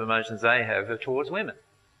of set of emotions they have towards women.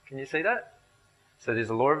 Can you see that? So there's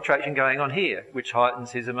a law of attraction going on here, which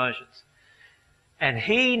heightens his emotions. And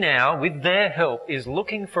he now, with their help, is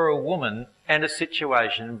looking for a woman and a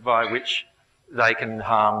situation by which they can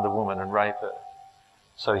harm the woman and rape her.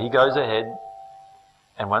 So he goes ahead,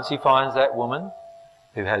 and once he finds that woman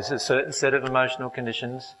who has a certain set of emotional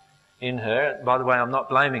conditions in her, by the way, I'm not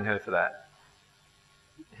blaming her for that.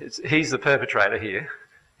 He's the perpetrator here.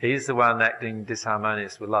 He's the one acting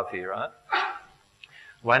disharmonious with love here, right?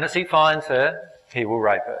 Once he finds her, he will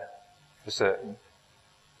rape her, for certain.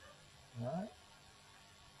 Right?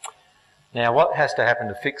 Now, what has to happen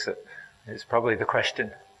to fix it is probably the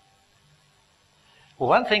question. Well,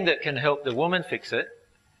 one thing that can help the woman fix it,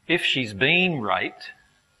 if she's been raped,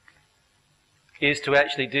 is to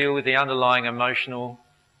actually deal with the underlying emotional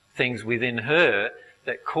things within her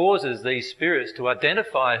that causes these spirits to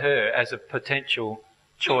identify her as a potential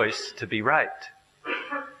choice to be raped.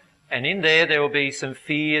 And in there will be some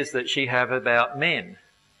fears that she have about men.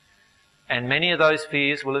 And many of those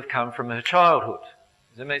fears will have come from her childhood.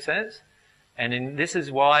 Does that make sense? And this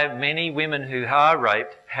is why many women who are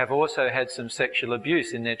raped have also had some sexual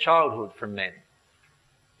abuse in their childhood from men.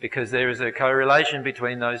 Because there is a correlation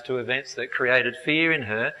between those two events that created fear in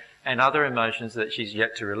her and other emotions that she's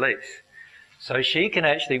yet to release. So she can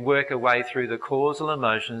actually work her way through the causal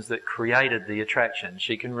emotions that created the attraction.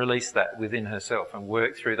 She can release that within herself and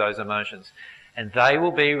work through those emotions. And they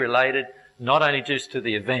will be related not only just to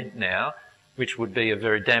the event now, which would be a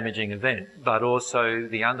very damaging event, but also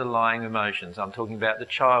the underlying emotions. I'm talking about the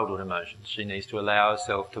childhood emotions. She needs to allow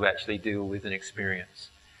herself to actually deal with an experience.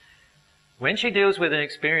 When she deals with an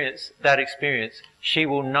experience, she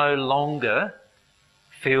will no longer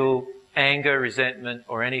feel anger, resentment,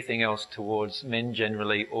 or anything else towards men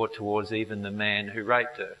generally, or towards even the man who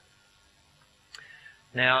raped her.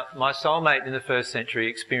 Now, my soulmate in the 1st century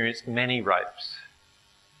experienced many rapes.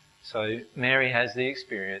 So Mary has the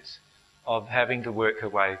experience of having to work her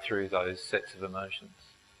way through those sets of emotions.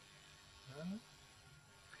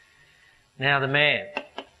 Now the man,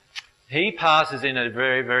 he passes in a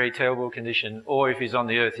very, very terrible condition, or if he's on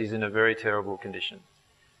the earth, he's in a very terrible condition.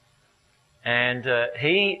 And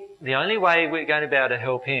the only way we're going to be able to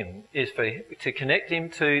help him is to connect him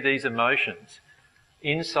to these emotions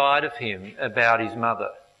inside of him about his mother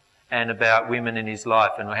and about women in his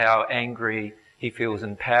life and how angry he feels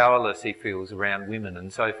and powerless he feels around women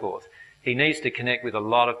and so forth. He needs to connect with a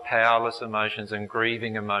lot of powerless emotions and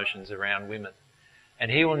grieving emotions around women.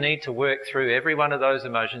 And he will need to work through every one of those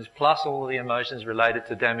emotions, plus all of the emotions related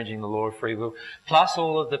to damaging the law of free will, plus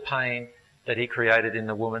all of the pain that he created in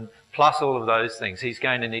the woman, plus all of those things. He's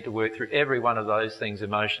going to need to work through every one of those things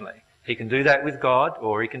emotionally. He can do that with God,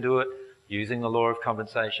 or he can do it using the law of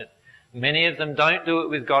compensation. Many of them don't do it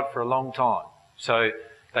with God for a long time. So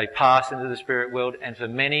they pass into the spirit world, and for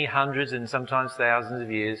many hundreds and sometimes thousands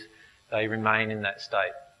of years, they remain in that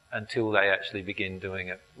state until they actually begin doing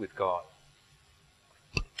it with God.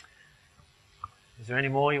 Is there any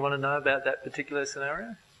more you want to know about that particular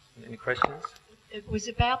scenario? Any questions? It was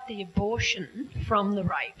about the abortion from the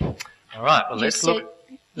rape. All right, well,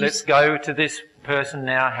 let's go to this person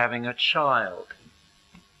now having a child.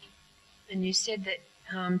 And you said that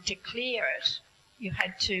to clear it, you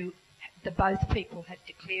had to, both people had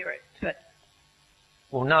to clear it, but...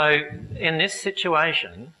 Well, no, in this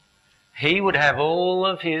situation, he would have all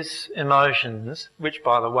of his emotions, which,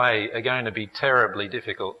 by the way, are going to be terribly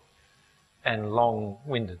difficult and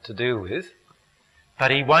long-winded to deal with,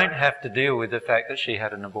 but he won't have to deal with the fact that she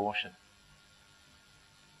had an abortion,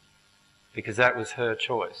 because that was her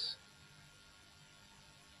choice.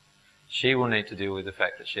 She will need to deal with the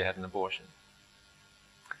fact that she had an abortion.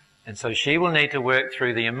 And so she will need to work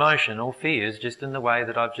through the emotional fears just in the way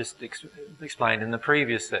that I've just explained in the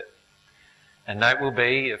previous set. And that will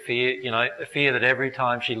be a fear, a fear that every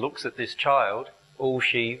time she looks at this child, all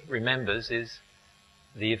she remembers is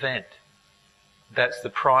the event. That's the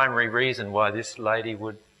primary reason why this lady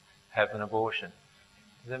would have an abortion.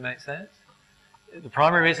 Does that make sense? The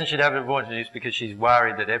primary reason she'd have an abortion is because she's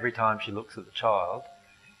worried that every time she looks at the child,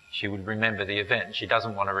 she would remember the event. She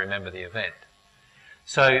doesn't want to remember the event.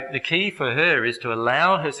 So the key for her is to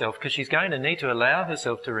allow herself, because she's going to need to allow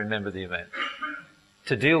herself to remember the event,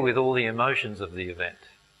 to deal with all the emotions of the event,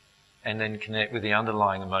 and then connect with the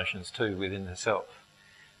underlying emotions too within herself,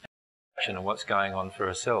 and what's going on for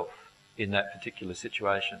herself in that particular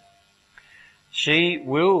situation. she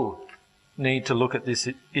will need to look at this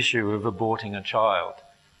issue of aborting a child.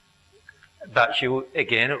 But she will,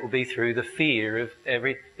 again, it will be through the fear of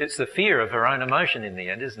it's the fear of her own emotion in the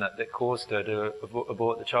end, isn't it, that caused her to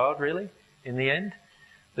abort the child, really, in the end?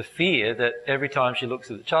 The fear that every time she looks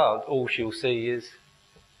at the child, all she'll see is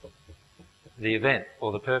the event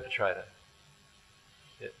or the perpetrator.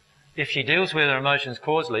 If she deals with her emotions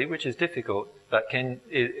causally, which is difficult, but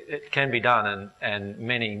it can be done, and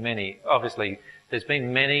many, obviously, there's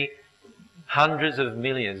been many hundreds of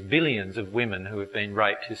millions, billions of women who have been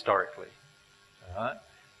raped historically. Right?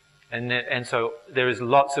 And so there is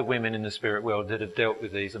lots of women in the spirit world that have dealt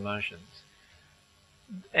with these emotions.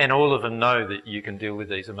 And all of them know that you can deal with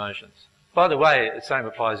these emotions. By the way, the same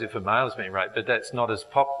applies if a male's been raped, but that's not as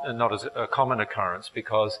a common occurrence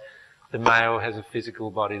because the male has a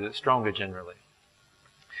physical body that's stronger generally.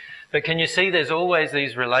 But can you see there's always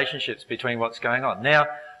these relationships between what's going on? Now,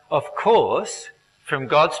 of course, from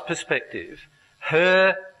God's perspective,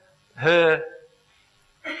 her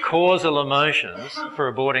causal emotions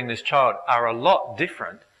for aborting this child are a lot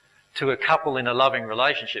different to a couple in a loving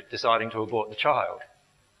relationship deciding to abort the child.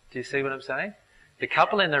 Do you see what I'm saying? The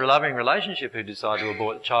couple in their loving relationship who decide to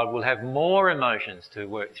abort the child will have more emotions to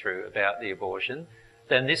work through about the abortion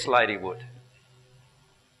than this lady would.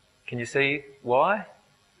 Can you see why?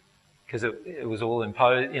 Because it was all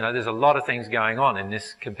imposed. You know, there's a lot of things going on in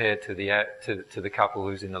this compared to the couple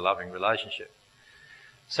who's in the loving relationship.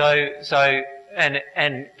 And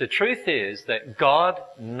the truth is that God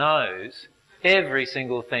knows every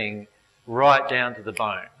single thing right down to the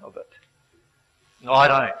bone of it. I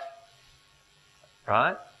don't.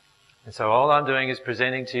 Right? And so all I'm doing is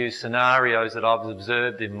presenting to you scenarios that I've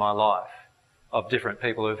observed in my life of different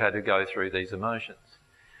people who've had to go through these emotions.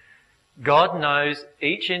 God knows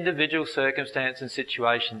each individual circumstance and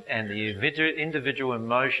situation and the individual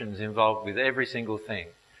emotions involved with every single thing.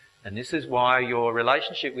 And this is why your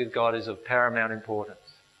relationship with God is of paramount importance.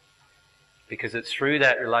 Because it's through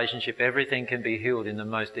that relationship everything can be healed in the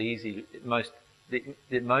most easy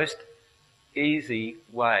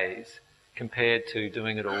ways compared to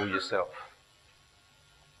doing it all yourself.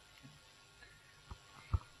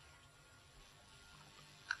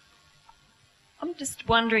 I'm just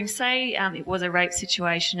wondering, say it was a rape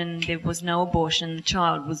situation and there was no abortion, the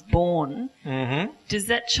child was born. Mm-hmm. Does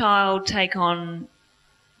that child take on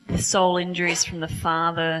the soul injuries from the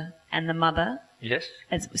father and the mother? Yes.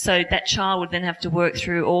 So that child would then have to work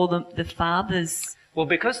through all the father's... Well,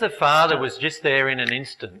 because the father was just there in an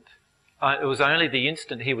instant, it was only the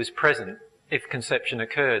instant he was present, if conception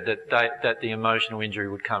occurred, that the emotional injury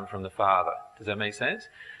would come from the father. Does that make sense?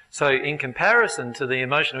 So in comparison to the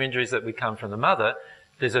emotional injuries that would come from the mother,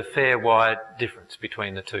 there's a fair wide difference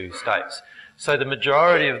between the two states. So the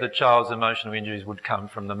majority of the child's emotional injuries would come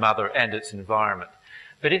from the mother and its environment.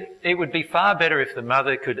 But it would be far better if the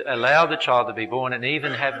mother could allow the child to be born and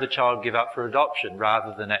even have the child give up for adoption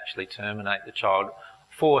rather than actually terminate the child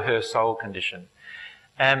for her soul condition.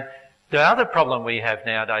 The other problem we have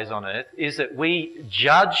nowadays on earth is that we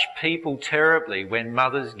judge people terribly when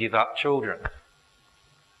mothers give up children.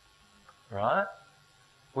 Right?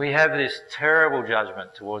 We have this terrible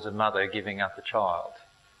judgment towards a mother giving up a child.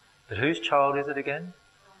 But whose child is it again?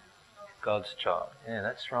 God's child. Yeah,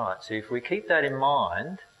 that's right. So if we keep that in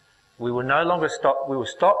mind, we will no longer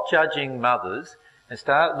stop judging mothers and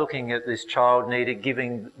start looking at this child needed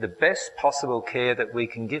giving the best possible care that we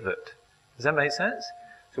can give it. Does that make sense?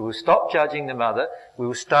 So we'll stop judging the mother. We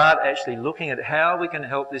will start actually looking at how we can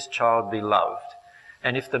help this child be loved.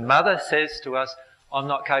 And if the mother says to us, I'm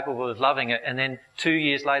not capable of loving it, and then 2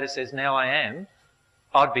 years later says, now I am,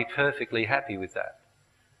 I'd be perfectly happy with that.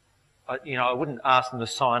 I wouldn't ask them to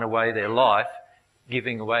sign away their life,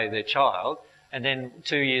 giving away their child, and then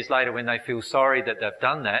 2 years later when they feel sorry that they've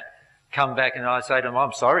done that, come back and I say to them,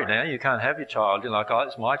 I'm sorry now, you can't have your child. You're like, oh,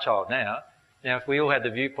 it's my child now. Now, if we all had the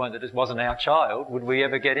viewpoint that it wasn't our child, would we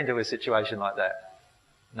ever get into a situation like that?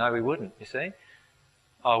 No, we wouldn't, you see.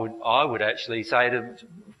 I would actually say to them,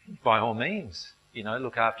 by all means,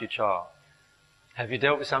 look after your child. Have you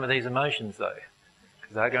dealt with some of these emotions, though?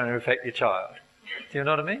 Because they're going to affect your child. Do you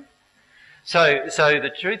know what I mean? So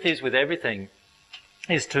the truth is with everything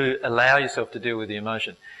is to allow yourself to deal with the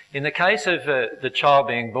emotion. In the case of the child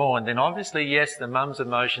being born, then obviously, yes, the mum's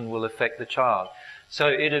emotion will affect the child. So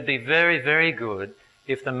it'd be very, very good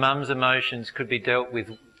if the mum's emotions could be dealt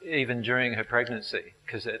with even during her pregnancy,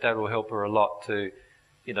 because that will help her a lot to,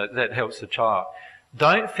 that helps the child.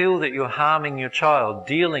 Don't feel that you're harming your child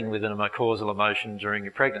dealing with a causal emotion during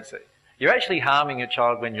your pregnancy. You're actually harming your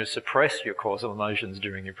child when you suppress your causal emotions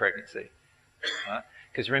during your pregnancy. Right?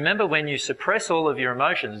 Because remember, when you suppress all of your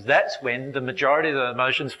emotions, that's when the majority of the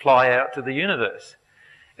emotions fly out to the universe.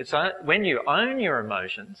 It's when you own your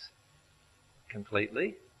emotions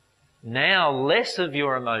completely, now less of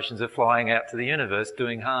your emotions are flying out to the universe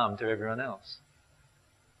doing harm to everyone else.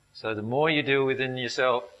 So the more you deal within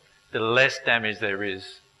yourself, the less damage there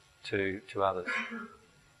is to others.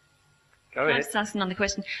 Go ahead. Can I just ask another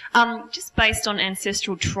question? Just based on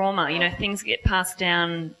ancestral trauma, you know, things get passed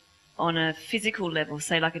down on a physical level,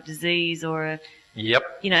 say like a disease or a... Yep.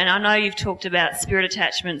 You know, and I know you've talked about spirit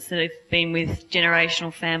attachments that have been with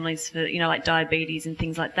generational families for, you know, like diabetes and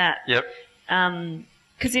things like that. Yep.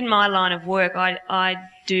 Because in my line of work, I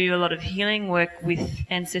do a lot of healing work with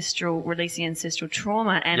releasing ancestral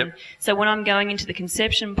trauma. And so when I'm going into the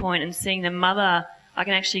conception point and seeing the mother, I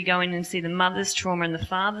can actually go in and see the mother's trauma and the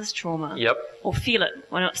father's trauma. Yep. Or feel it.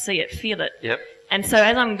 Or not see it, feel it. Yep. And so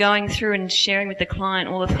as I'm going through and sharing with the client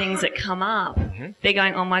all the things that come up, they're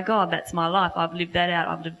going, oh my God, that's my life. I've lived that out,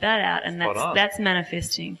 and that's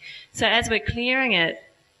manifesting. So as we're clearing it,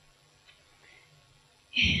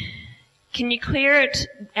 can you clear it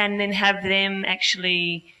and then have them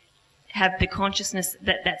actually have the consciousness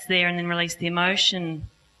that that's there and then release the emotion,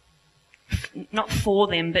 not for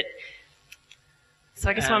them, but... So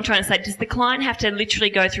I guess what I'm trying to say, does the client have to literally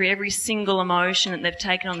go through every single emotion that they've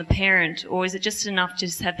taken on the parent, or is it just enough to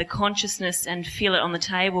just have the consciousness and feel it on the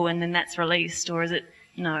table and then that's released, or is it...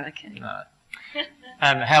 No, okay. No.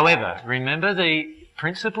 However, remember the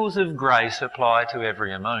principles of grace apply to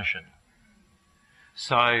every emotion.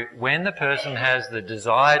 So when the person has the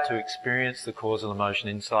desire to experience the causal emotion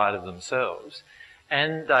inside of themselves,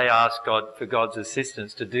 and they ask God for God's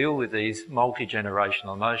assistance to deal with these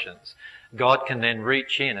multi-generational emotions, God can then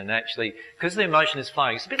reach in and actually, because the emotion is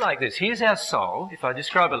flowing, it's a bit like this. Here's our soul, if I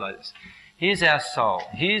describe it like this. Here's our soul.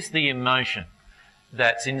 Here's the emotion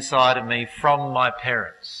that's inside of me from my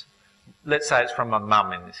parents. Let's say it's from my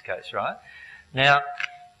mum in this case, right? Now,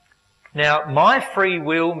 my free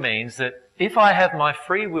will means that if I have my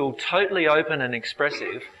free will totally open and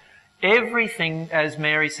expressive, everything, as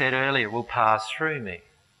Mary said earlier, will pass through me.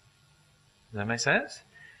 Does that make sense?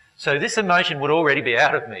 So this emotion would already be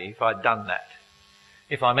out of me if I'd done that,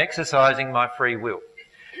 if I'm exercising my free will.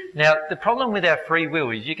 Now, the problem with our free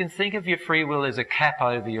will is you can think of your free will as a cap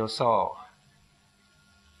over your soul,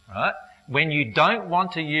 right? When you don't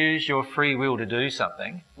want to use your free will to do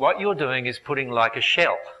something, what you're doing is putting like a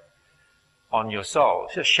shell on your soul,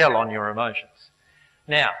 a shell on your emotions.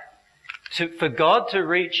 Now, for God to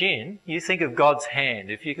reach in, you think of God's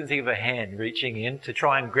hand. If you can think of a hand reaching in to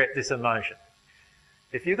try and grab this emotion.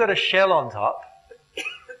 If you've got a shell on top,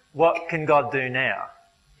 what can God do now?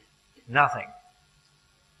 Nothing.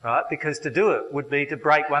 Right? Because to do it would be to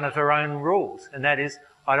break one of her own rules, and that is,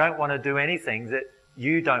 I don't want to do anything that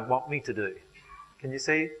you don't want me to do. Can you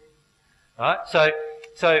see? Right?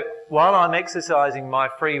 So while I'm exercising my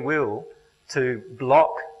free will to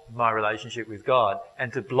block my relationship with God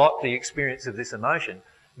and to block the experience of this emotion,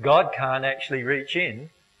 God can't actually reach in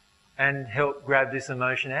and help grab this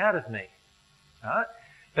emotion out of me. Right?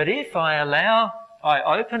 But if I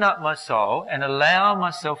open up my soul and allow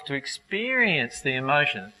myself to experience the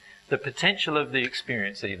emotion, the potential of the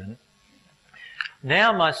experience even,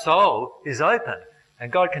 now my soul is open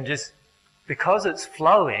and God can just, because it's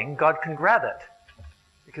flowing, God can grab it.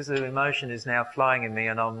 Because the emotion is now flowing in me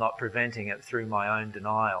and I'm not preventing it through my own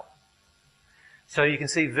denial. So you can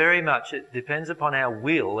see very much it depends upon our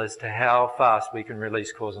will as to how fast we can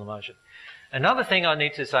release causal emotion. Another thing I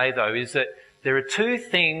need to say though is that there are two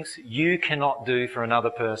things you cannot do for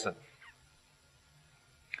another person.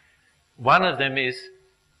 One of them is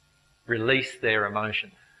release their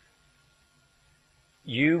emotion.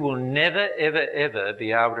 You will never, ever, ever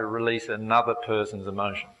be able to release another person's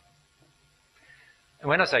emotion. And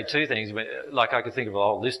when I say two things, like I could think of a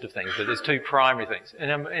whole list of things, but there's two primary things.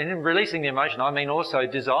 And in releasing the emotion, I mean also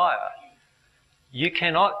desire. You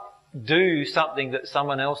cannot do something that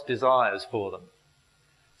someone else desires for them.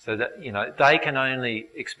 So that, you know, they can only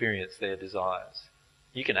experience their desires.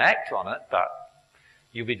 You can act on it, but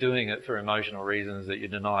you'll be doing it for emotional reasons that you're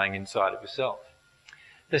denying inside of yourself.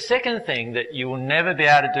 The second thing that you will never be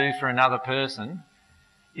able to do for another person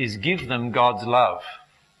is give them God's love.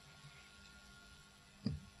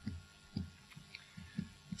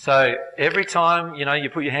 So every time, you know, you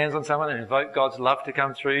put your hands on someone and invoke God's love to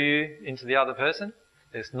come through you into the other person,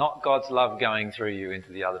 there's not God's love going through you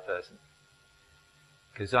into the other person.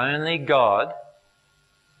 Because only God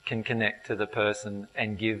can connect to the person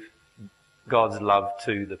and give God's love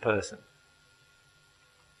to the person.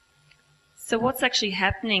 So what's actually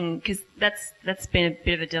happening? Because that's been a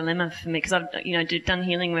bit of a dilemma for me. Because I've done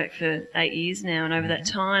healing work for 8 years now, and over that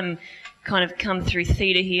time, kind of come through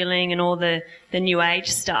theta healing and all the new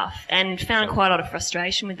age stuff, and found quite a lot of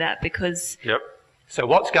frustration with that because. Yep. So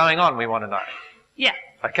what's going on? We want to know. Yeah.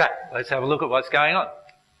 Okay. Let's have a look at what's going on.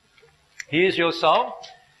 Here's your soul.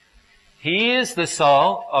 Here's the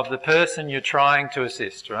soul of the person you're trying to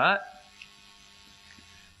assist, right?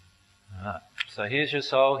 Alright. So here's your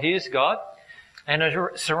soul. Here's God. And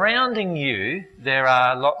surrounding you, there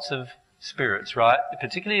are lots of spirits, right?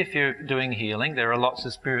 Particularly if you're doing healing, there are lots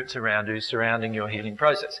of spirits around you surrounding your healing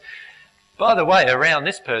process. By the way, around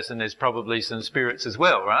this person, there's probably some spirits as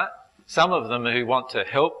well, right? Some of them who want to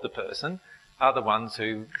help the person, other ones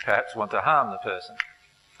who perhaps want to harm the person.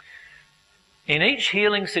 In each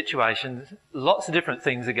healing situation, lots of different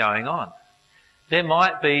things are going on. There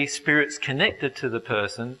might be spirits connected to the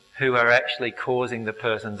person who are actually causing the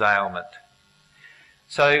person's ailment.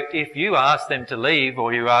 So if you ask them to leave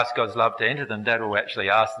or you ask God's love to enter them, that will actually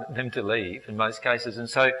ask them to leave in most cases. And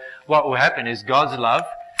so what will happen is God's love,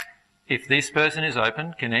 if this person is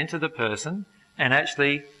open, can enter the person and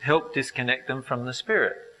actually help disconnect them from the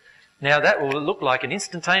spirit. Now that will look like an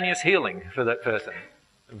instantaneous healing for that person.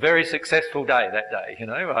 A very successful day that day,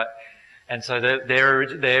 right? And so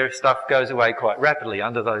their stuff goes away quite rapidly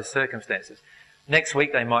under those circumstances. Next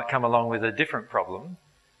week they might come along with a different problem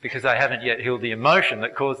because they haven't yet healed the emotion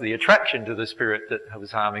that caused the attraction to the spirit that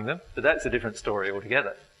was harming them. But that's a different story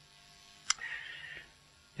altogether.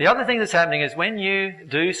 The other thing that's happening is when you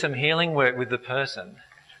do some healing work with the person,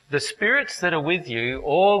 the spirits that are with you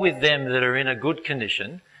or with them that are in a good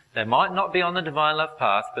condition, they might not be on the divine love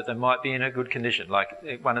path, but they might be in a good condition,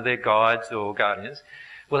 like one of their guides or guardians,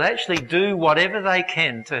 will actually do whatever they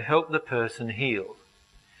can to help the person heal.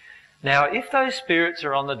 Now, if those spirits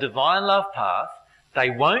are on the divine love path, they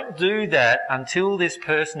won't do that until this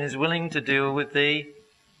person is willing to deal with the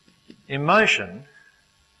emotion.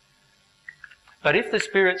 But if the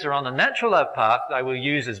spirits are on the natural love path, they will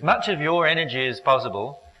use as much of your energy as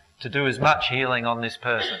possible to do as much healing on this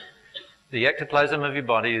person. The ectoplasm of your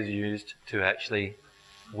body is used to actually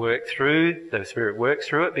work through, the spirit works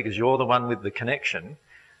through it because you're the one with the connection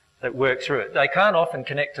that works through it. They can't often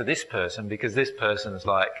connect to this person because this person's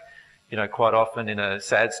quite often in a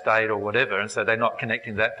sad state or whatever, and so they're not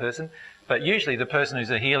connecting to that person. But usually the person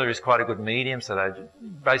who's a healer is quite a good medium, so they're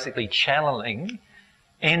basically channeling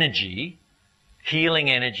energy, healing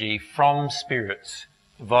energy from spirits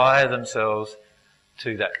via themselves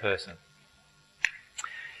to that person.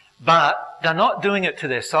 But they're not doing it to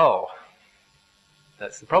their soul.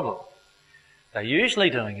 That's the problem. They're usually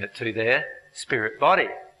doing it to their spirit body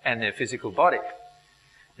and their physical body.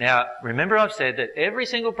 Now, remember I've said that every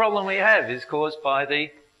single problem we have is caused by the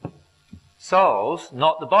souls,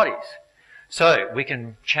 not the bodies. So we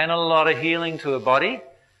can channel a lot of healing to a body,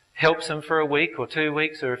 helps them for a week or 2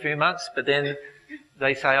 weeks or a few months, but then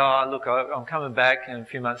they say, oh, look, I'm coming back, and a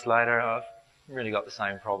few months later I've really got the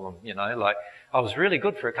same problem, like I was really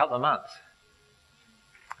good for a couple of months.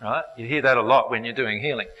 Right? You hear that a lot when you're doing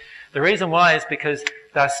healing. The reason why is because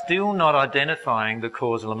they're still not identifying the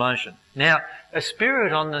causal emotion. Now, a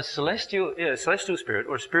spirit on the celestial spirit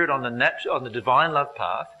or a spirit on the divine love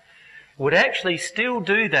path would actually still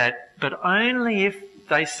do that, but only if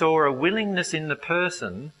they saw a willingness in the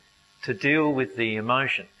person to deal with the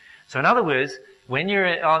emotion. So in other words, when you're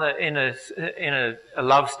in a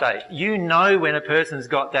love state, you know when a person's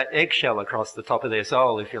got that eggshell across the top of their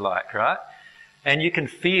soul, if you like, right? And you can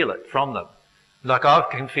feel it from them. Like I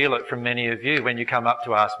can feel it from many of you when you come up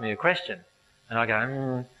to ask me a question. And I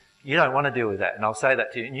go, you don't want to deal with that. And I'll say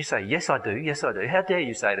that to you. And you say, yes, I do. Yes, I do. How dare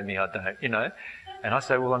you say to me I don't, And I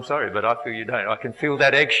say, well, I'm sorry, but I feel you don't. I can feel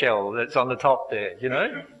that eggshell that's on the top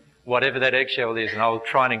there, whatever that eggshell is. And I'll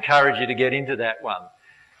try and encourage you to get into that one.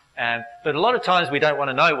 But a lot of times we don't want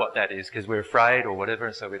to know what that is because we're afraid or whatever,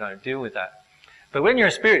 and so we don't deal with that. But when you're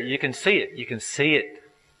a spirit, you can see it. You can see it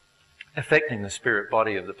affecting the spirit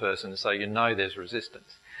body of the person, so you know there's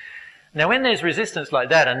resistance. Now, when there's resistance like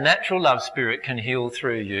that, a natural love spirit can heal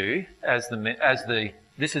through you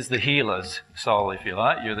this is the healer's soul, if you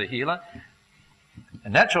like. You're the healer. A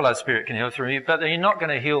natural love spirit can heal through you, but you're not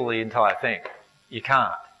going to heal the entire thing. You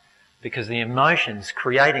can't, because the emotion's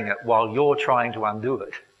creating it while you're trying to undo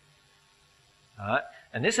it. Right?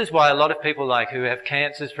 And this is why a lot of people who have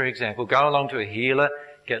cancers, for example, go along to a healer,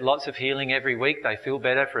 get lots of healing every week, they feel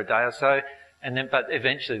better for a day or so, but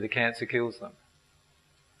eventually the cancer kills them.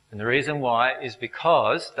 And the reason why is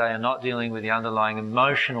because they are not dealing with the underlying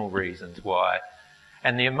emotional reasons why.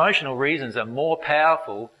 And the emotional reasons are more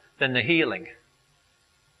powerful than the healing.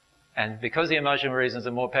 And because the emotional reasons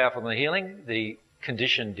are more powerful than the healing, the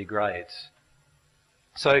condition degrades.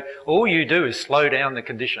 So all you do is slow down the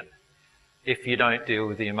condition if you don't deal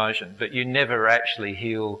with the emotion, but you never actually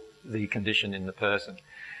heal the condition in the person.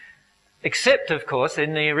 Except, of course,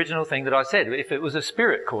 in the original thing that I said, if it was a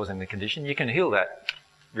spirit causing the condition, you can heal that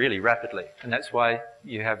really rapidly. And that's why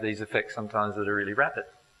you have these effects sometimes that are really rapid.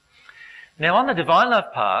 Now, on the divine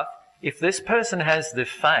love path, if this person has the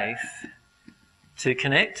faith to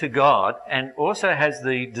connect to God and also has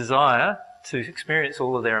the desire to experience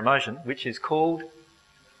all of their emotion, which is called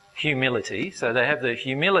humility, so they have the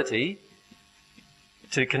humility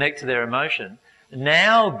to connect to their emotion,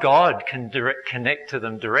 now God can connect to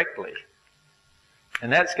them directly.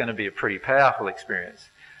 And that's going to be a pretty powerful experience.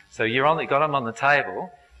 So got them on the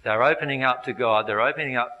table, they're opening up to God, they're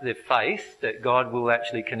opening up their faith that God will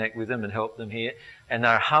actually connect with them and help them here, and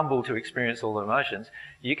they're humble to experience all the emotions.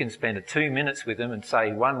 You can spend 2 minutes with them and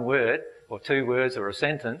say one word or 2 words or a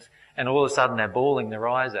sentence, and all of a sudden they're bawling their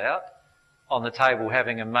eyes out on the table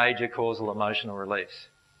having a major causal emotional release.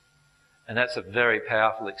 And that's a very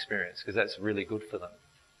powerful experience because that's really good for them.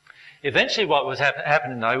 Eventually what was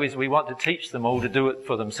happening though is we want to teach them all to do it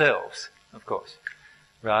for themselves, of course,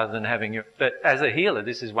 rather than having your... But as a healer,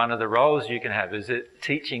 this is one of the roles you can have, is it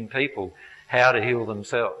teaching people how to heal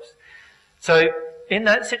themselves. So in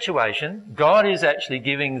that situation, God is actually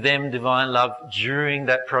giving them divine love during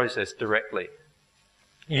that process directly.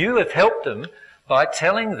 You have helped them by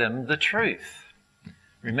telling them the truth.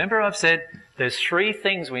 Remember I've said there's 3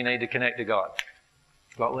 things we need to connect to God.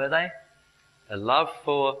 What were they? A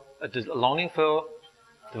longing for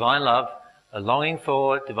divine love, a longing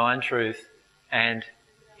for divine truth, and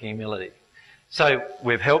humility. So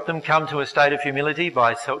we've helped them come to a state of humility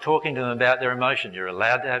by talking to them about their emotion. You're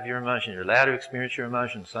allowed to have your emotion. You're allowed to experience your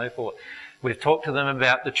emotion, so forth. We've talked to them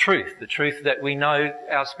about the truth that we know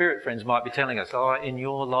our spirit friends might be telling us. Oh, in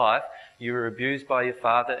your life, you were abused by your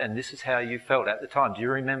father and this is how you felt at the time. Do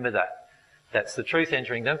you remember that? That's the truth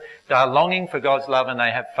entering them. They are longing for God's love and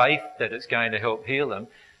they have faith that it's going to help heal them.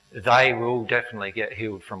 They will definitely get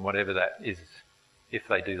healed from whatever that is if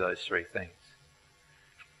they do those 3 things.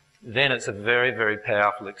 Then it's a very, very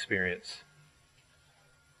powerful experience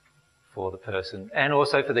for the person and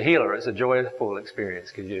also for the healer. It's a joyful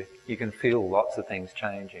experience because you can feel lots of things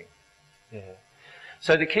changing. Yeah.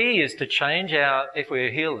 So the key is to change if we're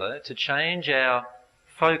a healer, to change our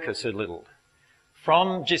focus a little.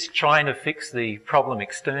 From just trying to fix the problem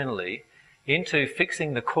externally into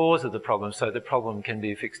fixing the cause of the problem so the problem can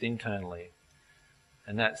be fixed internally.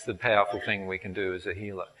 And that's the powerful thing we can do as a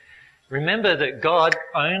healer. Remember that God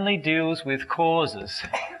only deals with causes.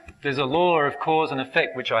 There's a law of cause and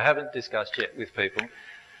effect which I haven't discussed yet with people.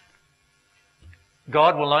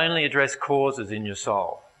 God will only address causes in your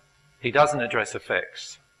soul. He doesn't address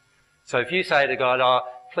effects. So if you say to God, oh,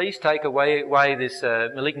 please take away this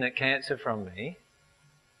malignant cancer from me,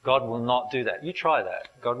 God will not do that. You try that.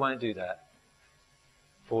 God won't do that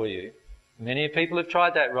for you. Many people have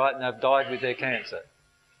tried that, right, and they've died with their cancer.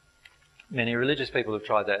 Many religious people have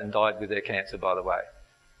tried that and died with their cancer, by the way.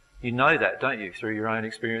 You know that, don't you, through your own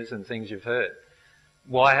experience and things you've heard.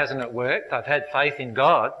 Why hasn't it worked? They've had faith in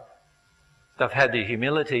God. They've had the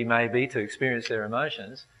humility, maybe, to experience their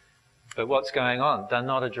emotions. But what's going on? They're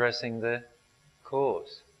not addressing the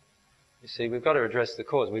cause. You see, we've got to address the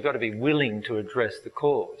cause. We've got to be willing to address the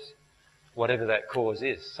cause, whatever that cause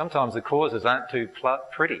is. Sometimes the causes aren't too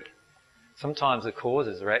pretty. Sometimes the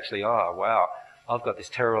causes are actually, oh, wow, I've got this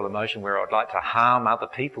terrible emotion where I'd like to harm other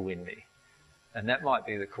people in me. And that might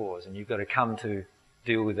be the cause, and you've got to come to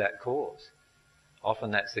deal with that cause.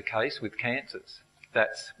 Often that's the case with cancers.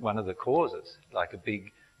 That's one of the causes, like a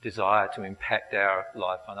big desire to impact our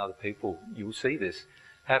life on other people. You'll see this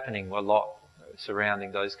happening a lot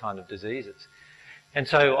surrounding those kind of diseases. And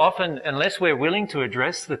so often, unless we're willing to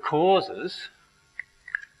address the causes,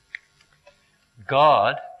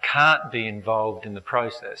 God can't be involved in the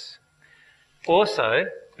process. Also,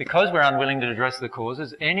 because we're unwilling to address the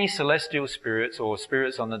causes, any celestial spirits or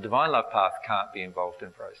spirits on the divine love path can't be involved in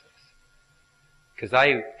the process. Because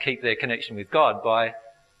they keep their connection with God by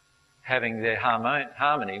having their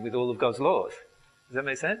harmony with all of God's laws. Does that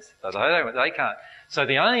make sense? They can't. So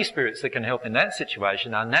the only spirits that can help in that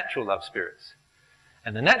situation are natural love spirits.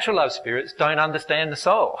 And the natural love spirits don't understand the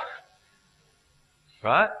soul.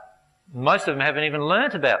 Right? Most of them haven't even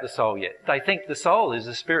learnt about the soul yet. They think the soul is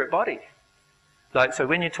a spirit body. So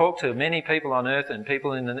when you talk to many people on earth and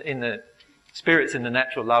people in the spirits in the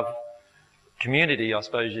natural love community, I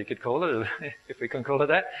suppose you could call it, if we can call it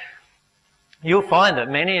that, you'll find that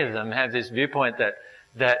many of them have this viewpoint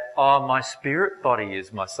that oh, my spirit body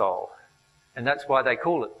is my soul. And that's why they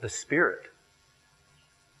call it the spirit.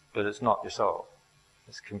 But it's not your soul.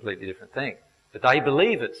 It's a completely different thing. But they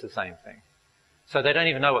believe it's the same thing. So they don't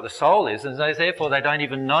even know what the soul is, and therefore they don't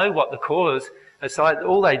even know what the cause, aside,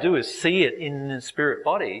 all they do is see it in the spirit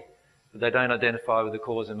body, but they don't identify with the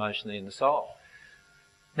cause emotionally in the soul.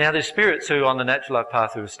 Now there's spirits who on the natural life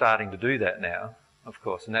path who are starting to do that now, of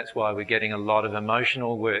course, and that's why we're getting a lot of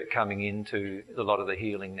emotional work coming into a lot of the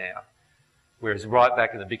healing now. Whereas right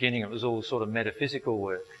back at the beginning it was all sort of metaphysical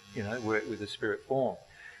work, you know, work with the spirit form.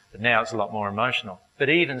 But now it's a lot more emotional. But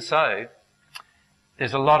even so,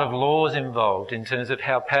 there's a lot of laws involved in terms of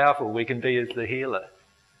how powerful we can be as the healer.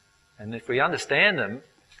 And if we understand them,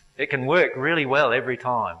 it can work really well every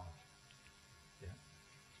time. Yeah.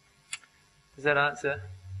 Does that answer?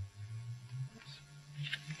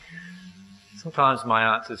 Sometimes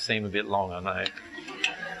my answers seem a bit long, I know.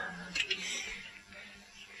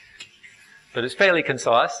 But it's fairly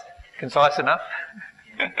concise. Concise enough?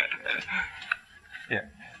 Yeah.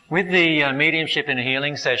 With the mediumship and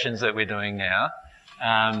healing sessions that we're doing now,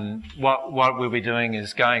 what we'll be doing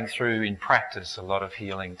is going through in practice a lot of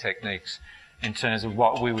healing techniques in terms of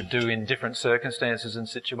what we would do in different circumstances and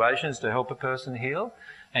situations to help a person heal,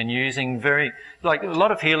 and using like a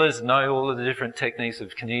lot of healers know all of the different techniques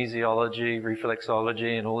of kinesiology,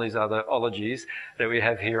 reflexology and all these other ologies that we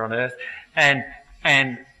have here on earth, and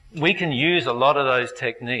we can use a lot of those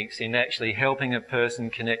techniques in actually helping a person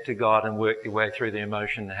connect to God and work their way through the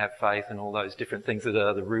emotion and have faith and all those different things that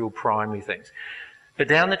are the real primary things. But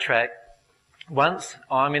down the track, once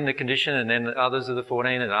I'm in the condition and then others of the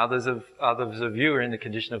 14 and others of you are in the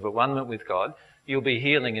condition of at-one-ment with God, you'll be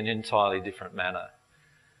healing in an entirely different manner.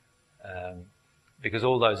 Because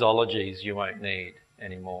all those ologies you won't need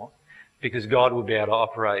anymore. Because God will be able to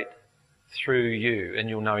operate through you and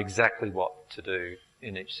you'll know exactly what to do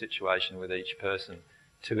in each situation with each person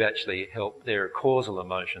to actually help their causal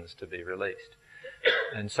emotions to be released.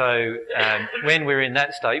 And so when we're in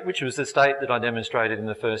that state, which was the state that I demonstrated in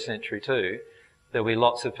the first century too, there'll be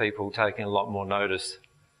lots of people taking a lot more notice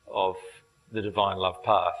of the divine love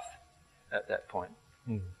path at that point.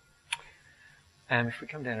 And if we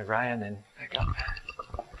come down to Ray and then back up.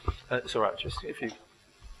 It's all right, just if you...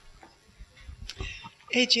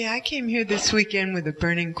 AJ, I came here this weekend with a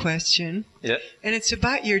burning question. Yeah. And it's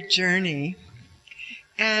about your journey.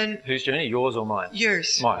 And whose journey? Yours or mine?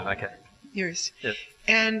 Yours. Mine, okay. Yours. Yep.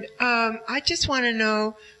 And I just want to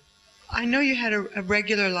know, I know you had a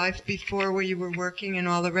regular life before where you were working and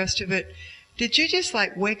all the rest of it. Did you just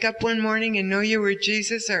like wake up one morning and know you were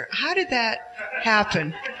Jesus, or how did that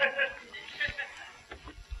happen?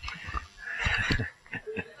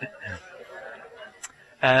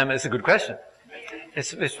 It's a good question.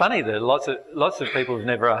 It's funny that lots of people have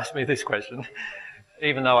never asked me this question,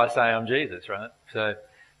 even though I say I'm Jesus, right? So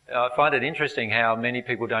I find it interesting how many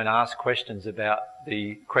people don't ask questions about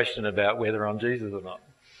the question about whether I'm Jesus or not.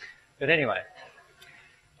 But anyway,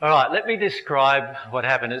 all right, let me describe what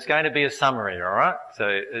happened. It's going to be a summary, all right? So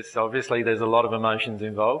it's obviously there's a lot of emotions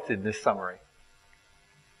involved in this summary.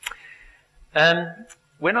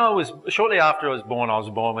 Shortly after I was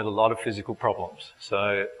born with a lot of physical problems.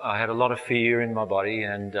 So I had a lot of fear in my body,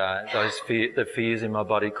 and the fears in my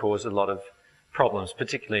body caused a lot of problems,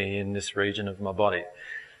 particularly in this region of my body.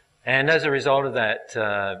 And as a result of that,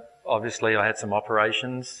 obviously I had some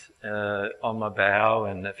operations on my bowel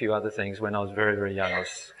and a few other things when I was very, very young. I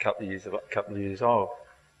was a couple of years old.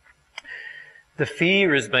 The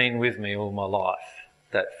fear has been with me all my life.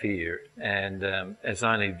 That fear, and it's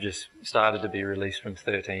only just started to be released from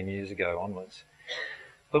 13 years ago onwards.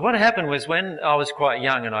 But what happened was when I was quite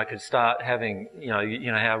young and I could start having, you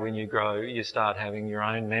know how when you grow you start having your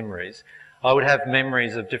own memories. I would have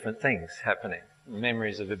memories of different things happening,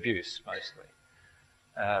 memories of abuse mostly,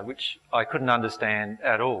 which I couldn't understand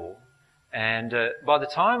at all. And by the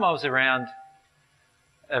time I was around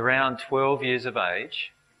 12 years of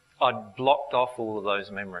age, I'd blocked off all of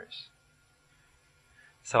those memories.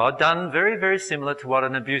 So I'd done very, very similar to what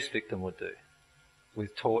an abuse victim would do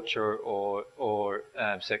with torture or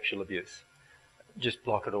sexual abuse. Just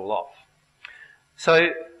block it all off.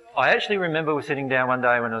 So I actually remember sitting down one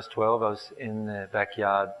day when I was 12. I was in the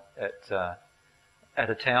backyard at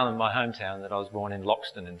a town in my hometown that I was born in,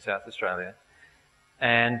 Loxton in South Australia.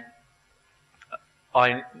 And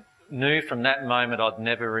I knew from that moment I'd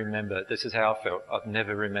never remember, this is how I felt, I'd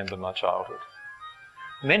never remember my childhood.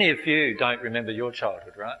 Many of you don't remember your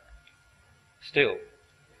childhood, right? Still.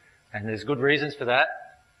 And there's good reasons for that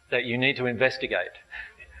you need to investigate,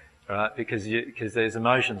 right? Because there's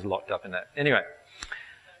emotions locked up in that. Anyway,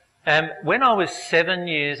 when I was 7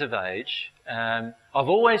 years of age, I've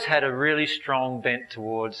always had a really strong bent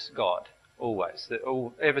towards God. always,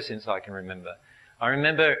 ever since I can remember. I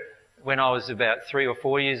remember when I was about 3 or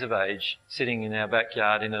 4 years of age, sitting in our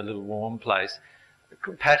backyard in a little warm place,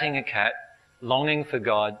 patting a cat, longing for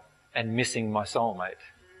God and missing my soulmate.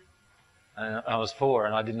 I was 4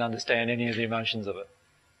 and I didn't understand any of the emotions of it,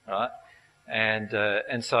 right?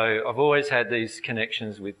 And so I've always had these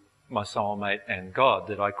connections with my soulmate and God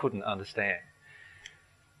that I couldn't understand.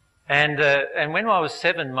 And when I was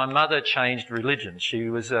 7, my mother changed religions. She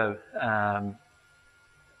was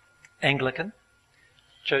Anglican,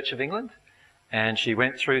 Church of England, and she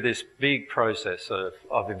went through this big process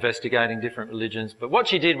of investigating different religions. But what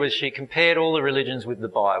she did was she compared all the religions with the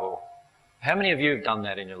Bible. How many of you have done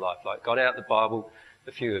that in your life? Like got out the Bible,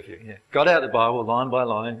 a few of you, yeah. Got out the Bible line by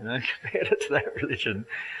line, compared it to that religion.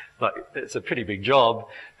 Like, it's a pretty big job,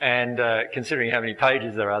 and considering how many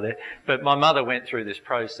pages there are there. But my mother went through this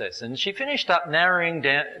process, and she finished up narrowing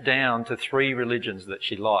down to 3 religions that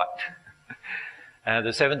she liked.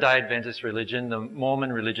 The Seventh-day Adventist religion, the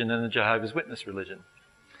Mormon religion, and the Jehovah's Witness religion.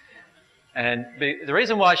 And the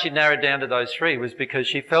reason why she narrowed down to those 3 was because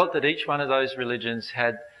she felt that each one of those religions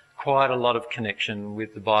had quite a lot of connection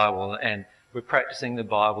with the Bible, and were practicing the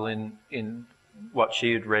Bible in what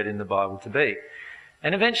she had read in the Bible to be.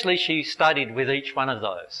 And eventually she studied with each one of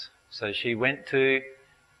those. So she went to,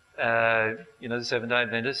 the Seventh-day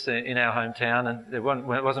Adventists in our hometown, and there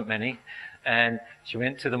wasn't many. And she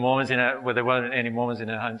went to the Mormons there weren't any Mormons in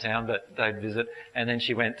her hometown, but they'd visit. And then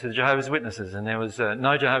she went to the Jehovah's Witnesses, and there was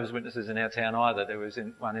no Jehovah's Witnesses in our town either. There was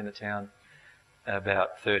one in a town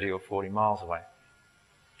about 30 or 40 miles away.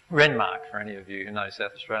 Renmark, for any of you who know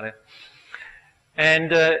South Australia.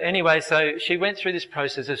 And anyway, so she went through this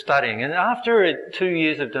process of studying, and after 2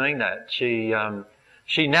 years of doing that, she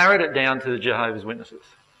narrowed it down to the Jehovah's Witnesses.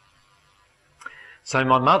 So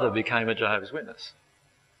my mother became a Jehovah's Witness,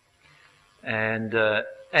 and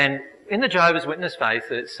in the Jehovah's Witness faith,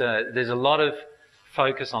 there's a lot of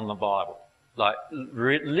focus on the Bible, like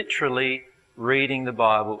literally reading the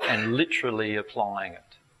Bible and literally applying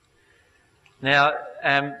it. Now,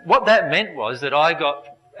 what that meant was that I got,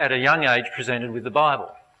 at a young age, presented with the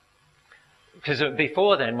Bible. Because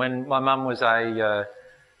before then, when my mum was a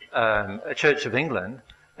Church of England,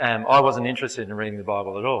 I wasn't interested in reading the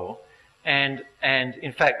Bible at all. And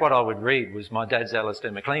in fact, what I would read was my dad's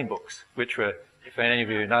Alistair MacLean books, which were, if any of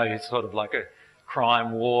you know, he's sort of like a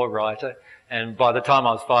crime war writer. And by the time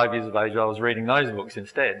I was 5 years of age, I was reading those books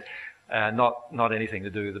instead, not anything to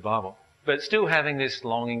do with the Bible. But still having this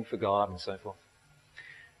longing for God and so forth.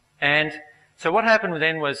 And so what happened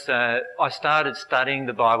then was I started studying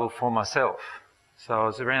the Bible for myself. So I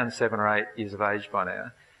was around 7 or 8 years of age by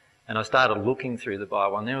now. And I started looking through the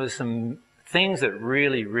Bible. And there were some things that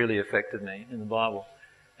really, really affected me in the Bible.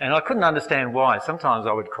 And I couldn't understand why. Sometimes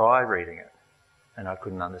I would cry reading it. And I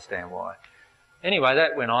couldn't understand why. Anyway,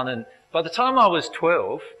 that went on. And by the time I was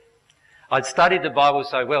 12, I'd studied the Bible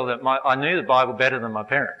so well that I knew the Bible better than my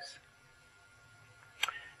parents.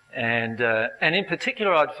 And in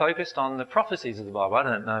particular, I'd focused on the prophecies of the Bible. I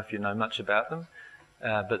don't know if you know much about them,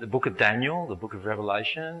 but the book of Daniel, the book of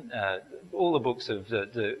Revelation, all the books of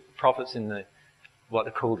the prophets in what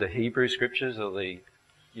are called the Hebrew Scriptures, or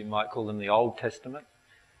you might call them the Old Testament.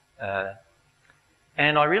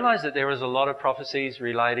 And I realised that there was a lot of prophecies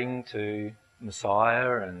relating to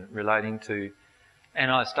Messiah and relating to... And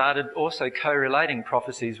I started also correlating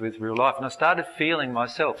prophecies with real life. And I started feeling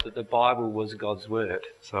myself that the Bible was God's Word.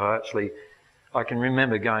 So I can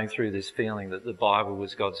remember going through this feeling that the Bible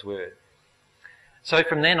was God's Word. So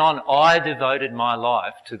from then on, I devoted my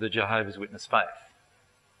life to the Jehovah's Witness faith.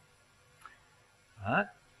 Right?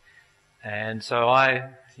 And so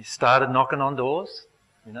I started knocking on doors,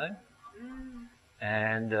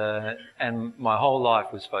 and my whole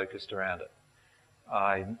life was focused around it.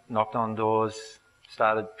 I knocked on doors,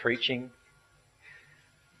 started preaching.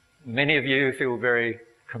 Many of you feel very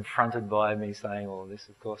confronted by me saying all of this,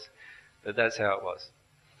 of course, but that's how it was.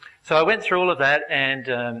 So I went through all of that, and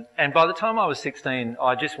by the time I was 16,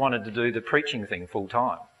 I just wanted to do the preaching thing full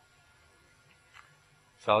time.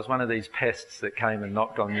 So I was one of these pests that came and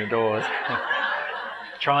knocked on your doors,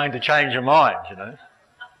 trying to change your mind,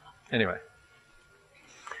 Anyway.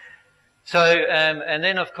 So, and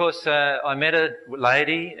then of course, I met a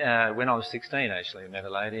lady, when I was 16 actually, I met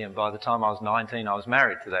a lady, and by the time I was 19, I was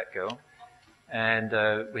married to that girl. And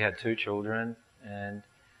we had 2 children, and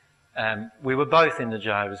we were both in the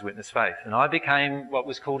Jehovah's Witness faith. And I became what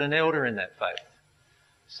was called an elder in that faith.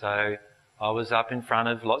 So I was up in front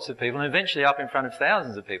of lots of people, and eventually up in front of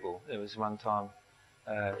thousands of people. There was one time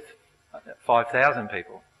 5,000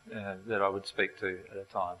 people that I would speak to at a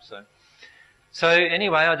time. So So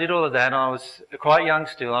anyway, I did all of that. I was quite young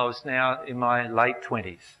still. I was now in my late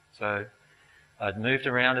 20s. So I'd moved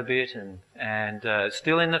around a bit and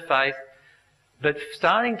still in the faith, but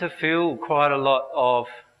starting to feel quite a lot of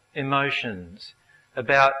emotions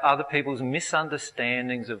about other people's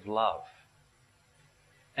misunderstandings of love.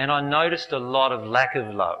 And I noticed a lot of lack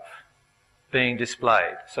of love being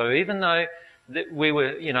displayed. So even though we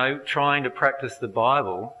were, trying to practice the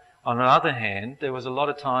Bible, on the other hand, there was a lot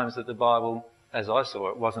of times that the Bible, as I saw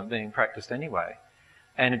it, wasn't being practiced anyway.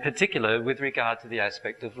 And in particular, with regard to the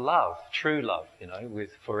aspect of love, true love,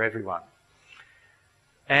 for everyone.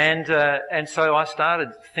 And so I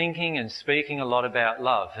started thinking and speaking a lot about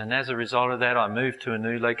love. And as a result of that, I moved to a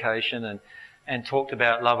new location and talked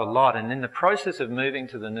about love a lot. And in the process of moving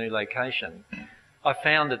to the new location, I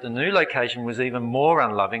found that the new location was even more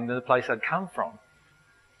unloving than the place I'd come from.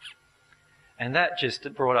 And that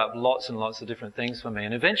just brought up lots and lots of different things for me.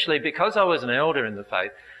 And eventually, because I was an elder in the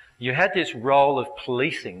faith, you had this role of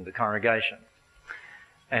policing the congregation.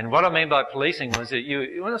 And what I mean by policing was that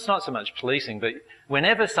it's not so much policing, but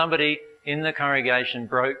whenever somebody in the congregation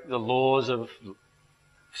broke the laws of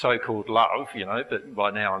so-called love, but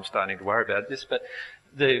by now I'm starting to worry about this, but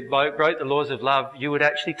broke the laws of love, you would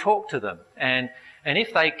actually talk to them. And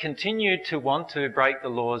if they continued to want to break the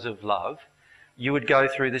laws of love, you would go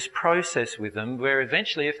through this process with them where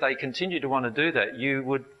eventually, if they continued to want to do that, you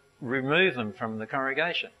would remove them from the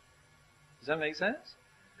congregation. Does that make sense?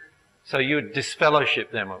 So you would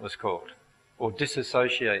disfellowship them, it was called, or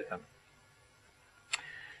disassociate them.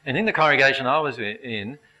 And in the congregation I was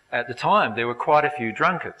in, at the time, there were quite a few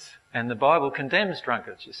drunkards, and the Bible condemns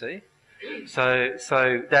drunkards, you see.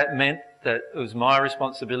 So that meant that it was my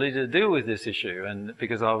responsibility to deal with this issue, and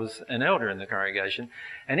because I was an elder in the congregation.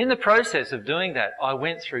 And in the process of doing that, I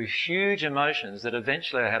went through huge emotions that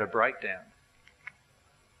eventually I had a breakdown.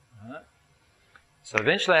 Right? So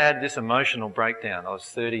eventually I had this emotional breakdown. I was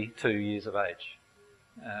 32 years of age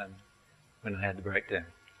when I had the breakdown.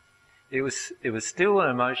 It was still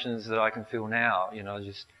emotions that I can feel now,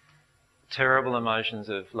 just terrible emotions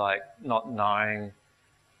of like not knowing,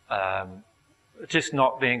 just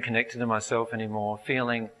not being connected to myself anymore,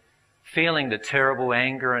 feeling the terrible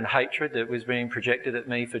anger and hatred that was being projected at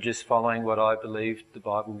me for just following what I believed the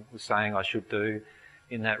Bible was saying I should do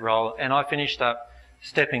in that role. And I finished up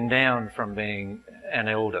stepping down from being an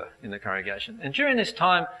elder in the congregation. And during this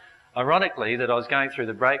time, ironically, that I was going through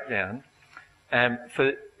the breakdown,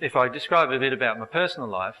 if I describe a bit about my personal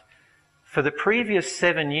life, for the previous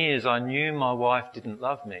 7 years I knew my wife didn't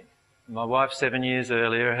love me. My wife 7 years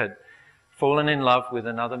earlier had fallen in love with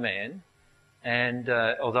another man, and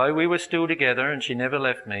although we were still together and she never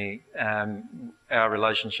left me, our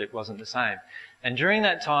relationship wasn't the same. And during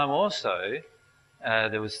that time also,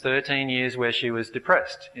 there was 13 years where she was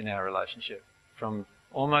depressed in our relationship, from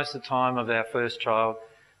almost the time of our first child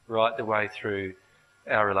right the way through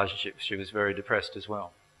our relationship. She was very depressed as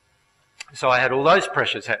well. So I had all those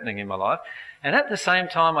pressures happening in my life, and at the same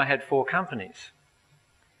time I had 4 companies.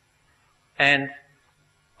 And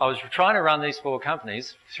I was trying to run these 4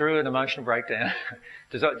 companies through an emotional breakdown.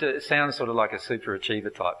 It sounds sort of like a super achiever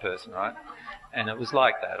type person, right? And it was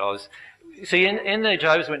like that. In the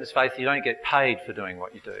Jehovah's Witness faith, you don't get paid for doing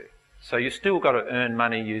what you do. So you've still got to earn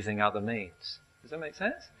money using other means. Does that make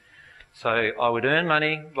sense? So I would earn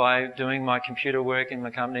money by doing my computer work in my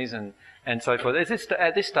companies and so forth.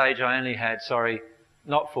 At this stage, I only had,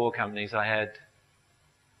 not 4 companies. I had,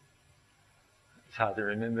 it's hard to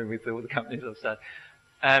remember with all the companies I've started.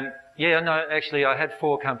 I had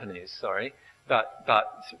 4 companies, but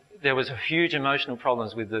there was huge emotional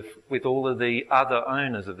problems with all of the other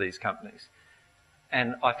owners of these companies.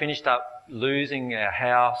 And I finished up losing our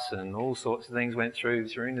house, and all sorts of things went through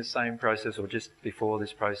during the same process or just before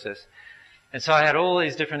this process. And so I had all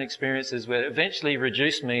these different experiences where it eventually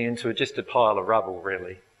reduced me into just a pile of rubble,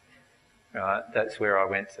 really. Right? That's where I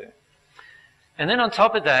went to. And then on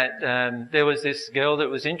top of that, there was this girl that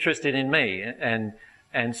was interested in me,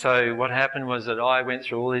 and so what happened was that I went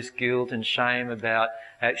through all this guilt and shame about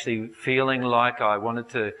actually feeling like I wanted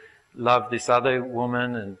to love this other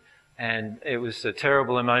woman, and it was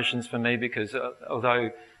terrible emotions for me because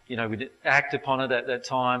although, we didn't act upon it at that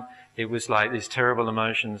time, it was like these terrible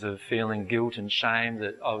emotions of feeling guilt and shame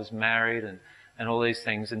that I was married and all these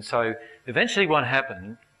things. And so eventually what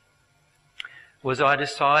happened was I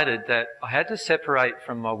decided that I had to separate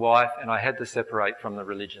from my wife and I had to separate from the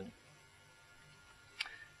religion.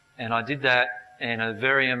 And I did that in a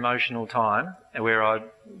very emotional time where I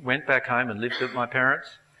went back home and lived with my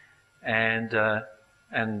parents and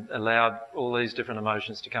allowed all these different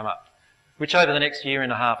emotions to come up, which over the next year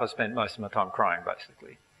and a half I spent most of my time crying,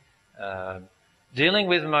 basically. dealing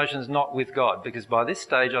with emotions, not with God, because by this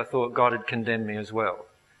stage I thought God had condemned me as well.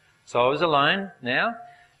 So I was alone now,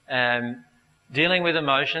 dealing with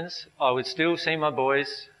emotions. I would still see my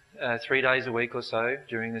boys 3 days a week or so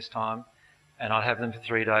during this time, and I'd have them for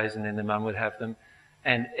 3 days, and then the mum would have them.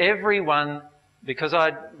 And everyone, because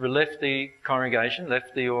I'd left the congregation,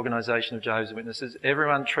 left the organisation of Jehovah's Witnesses,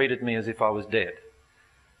 everyone treated me as if I was dead.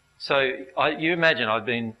 So you imagine I'd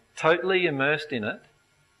been totally immersed in it,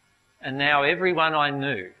 and now everyone I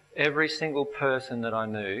knew, every single person that I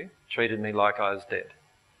knew, treated me like I was dead.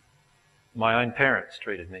 My own parents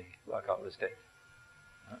treated me like I was dead.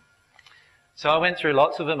 So I went through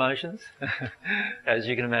lots of emotions, as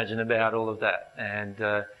you can imagine, about all of that,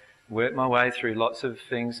 and worked my way through lots of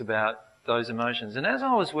things about those emotions. And as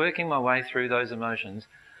I was working my way through those emotions,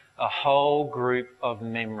 a whole group of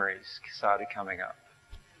memories started coming up.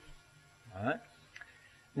 Right?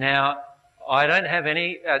 Now, I don't have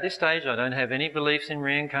any, at this stage, I don't have any beliefs in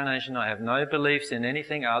reincarnation. I have no beliefs in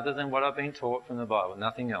anything other than what I've been taught from the Bible,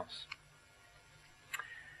 nothing else.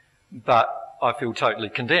 But I feel totally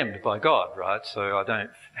condemned by God, right? So I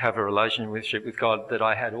don't have a relationship with God that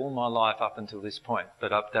I had all my life up until this point.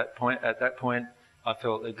 But at that point, I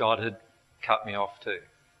felt that God had cut me off too.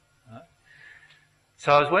 Right?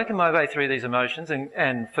 So I was working my way through these emotions,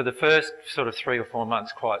 and for the first sort of 3 or 4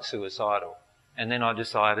 months, quite suicidal. And then I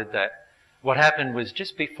decided that what happened was,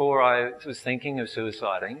 just before I was thinking of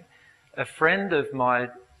suiciding, a friend of my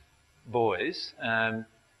boys,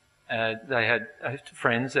 they had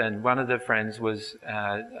friends, and one of the friends was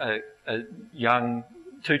a young,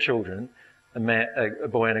 2 children, a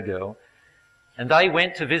boy and a girl, and they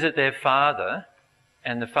went to visit their father,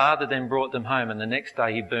 and the father then brought them home, and the next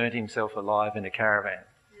day he burnt himself alive in a caravan.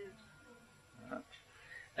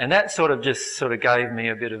 And that sort of gave me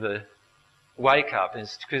a bit of a wake up,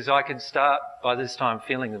 because I could start, by this time,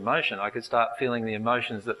 feeling emotion. I could start feeling the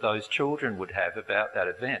emotions that those children would have about that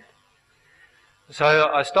event.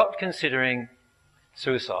 So I stopped considering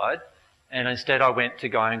suicide, and instead I went to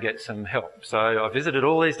go and get some help. So I visited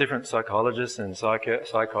all these different psychologists and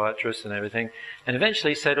psychiatrists and everything, and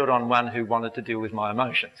eventually settled on one who wanted to deal with my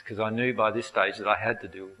emotions, because I knew by this stage that I had to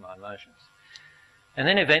deal with my emotions. And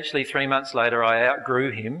then eventually, 3 months later, I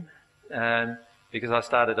outgrew him, because I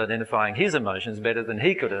started identifying his emotions better than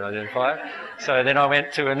he could identify. So then I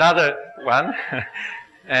went to another one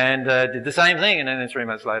and did the same thing, and then 3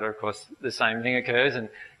 months later, of course, the same thing occurs, and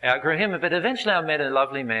outgrew him. But eventually I met a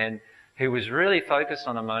lovely man who was really focused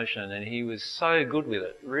on emotion, and he was so good with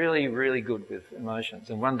it, really, really good with emotions.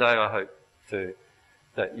 And one day I hope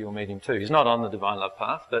that you'll meet him too. He's not on the Divine Love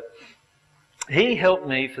path, but he helped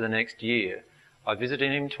me for the next year. I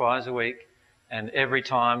visited him twice a week, and every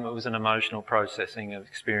time it was an emotional processing of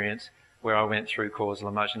experience where I went through causal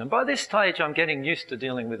emotion. And by this stage, I'm getting used to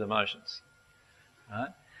dealing with emotions. Right?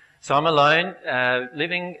 So I'm alone,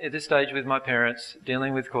 living at this stage with my parents,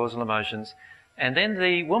 dealing with causal emotions. And then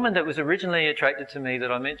the woman that was originally attracted to me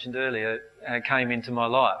that I mentioned earlier came into my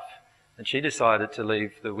life. And she decided to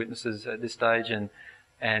leave the Witnesses at this stage,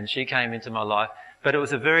 and she came into my life. But it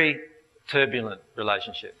was a very turbulent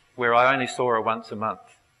relationship where I only saw her once a month.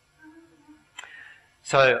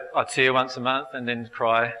 So I'd see her once a month and then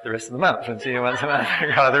cry the rest of the month, and see her once a month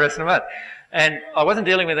and cry the rest of the month. And I wasn't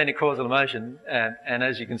dealing with any causal emotion, and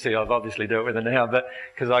as you can see, I've obviously dealt with it now, but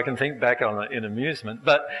because I can think back on it in amusement.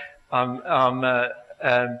 But I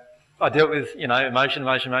dealt with, emotion,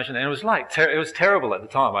 and it was it was terrible at the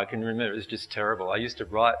time. I can remember it was just terrible. I used to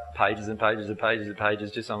write pages and pages and pages and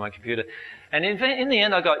pages just on my computer, and in the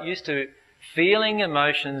end, I got used to feeling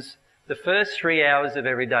emotions. The first 3 hours of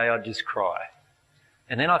every day, I'd just cry.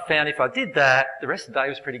 And then I found if I did that, the rest of the day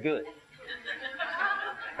was pretty good.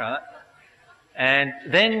 Right? And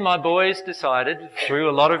then my boys decided, through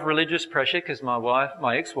a lot of religious pressure, because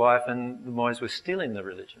my ex-wife and the boys were still in the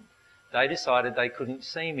religion, they decided they couldn't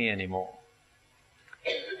see me anymore.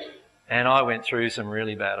 And I went through some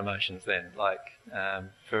really bad emotions then.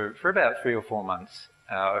 For about 3 or 4 months,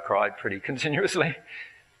 I cried pretty continuously.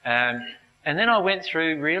 And then I went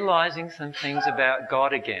through realising some things about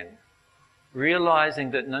God again.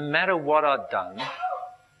 Realising that no matter what I'd done,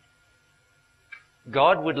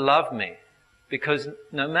 God would love me, because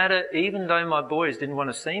even though my boys didn't want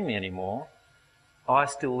to see me anymore, I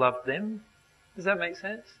still loved them. Does that make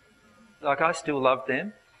sense? I still loved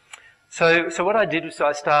them. So what I did was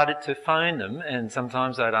I started to phone them, and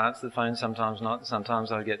sometimes they'd answer the phone, sometimes not.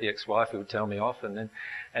 Sometimes I'd get the ex-wife who would tell me off, and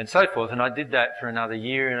so forth. And I did that for another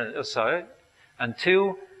year or so,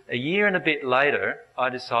 until a year and a bit later, I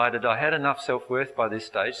decided I had enough self-worth by this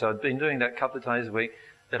stage, so I'd been doing that a couple of times a week,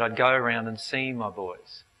 that I'd go around and see my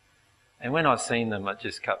boys. And when I'd seen them, it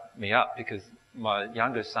just cut me up, because my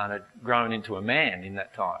youngest son had grown into a man in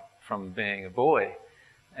that time from being a boy,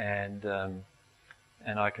 and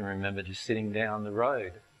I can remember just sitting down the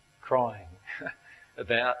road crying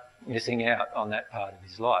about missing out on that part of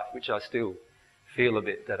his life, which I still feel a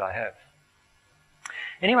bit that I have.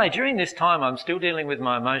 Anyway, during this time I'm still dealing with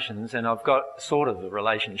my emotions, and I've got sort of a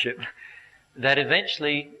relationship that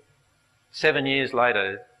eventually 7 years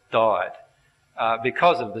later died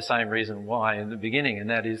because of the same reason why in the beginning, and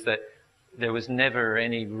that is that there was never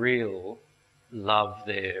any real love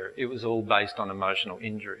there. It was all based on emotional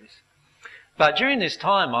injuries. But during this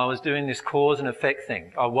time I was doing this cause and effect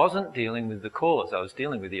thing. I wasn't dealing with the cause, I was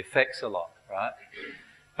dealing with the effects a lot, right?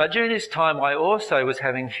 But during this time I also was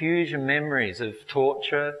having huge memories of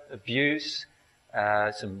torture, abuse,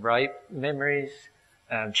 some rape memories,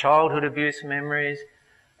 childhood abuse memories,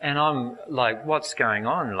 and I'm like, what's going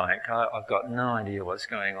on? Like, I've got no idea what's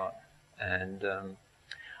going on. And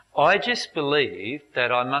I just believed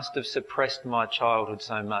that I must have suppressed my childhood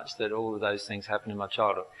so much that all of those things happened in my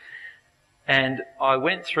childhood. And I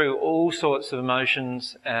went through all sorts of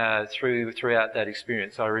emotions throughout that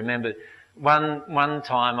experience. I remember one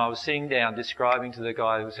time I was sitting down describing to the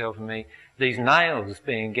guy who was helping me these nails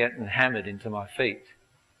getting hammered into my feet.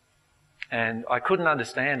 And I couldn't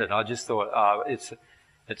understand it. I just thought,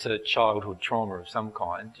 it's a childhood trauma of some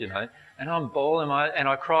kind, you know. And I'm bawling, and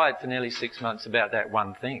I cried for nearly 6 months about that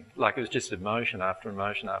one thing. Like, it was just emotion after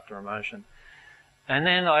emotion after emotion. And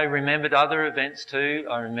then I remembered other events too.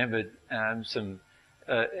 I remembered some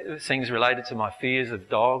things related to my fears of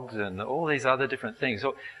dogs and all these other different things.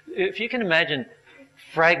 So if you can imagine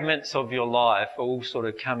fragments of your life all sort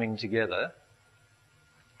of coming together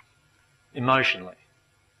emotionally.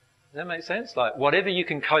 Does that make sense? Like, whatever you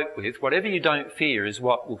can cope with, whatever you don't fear is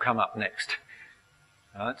what will come up next.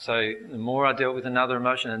 Right? So the more I dealt with another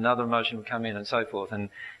emotion would come in and so forth. And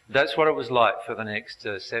that's what it was like for the next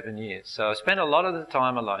 7 years. So I spent a lot of the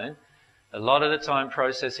time alone, a lot of the time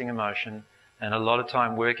processing emotion, and a lot of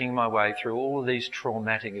time working my way through all of these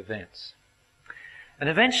traumatic events. And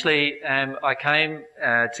eventually I came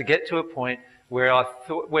to get to a point where I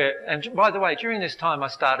thought, and by the way, during this time I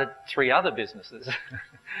started 3 other businesses,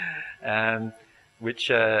 which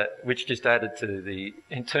just added to the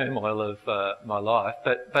turmoil of my life.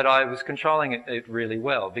 But I was controlling it really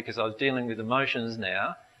well because I was dealing with emotions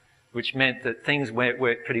now, which meant that things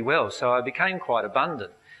worked pretty well. So I became quite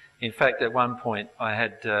abundant. In fact, at one point I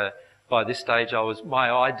had, by this stage, my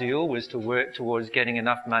ideal was to work towards getting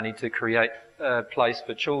enough money to create a place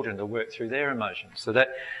for children to work through their emotions. So that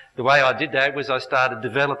the way I did that was I started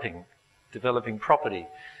developing property.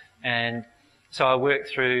 And so I worked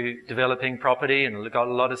through developing property and got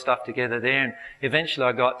a lot of stuff together there, and eventually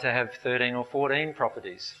I got to have 13 or 14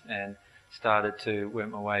 properties and started to work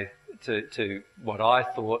my way to what I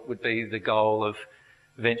thought would be the goal of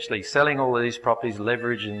eventually selling all of these properties,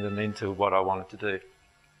 leveraging them into what I wanted to do.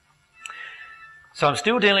 So I'm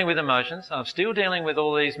still dealing with emotions, I'm still dealing with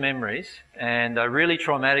all these memories, and really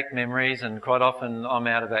traumatic memories, and quite often I'm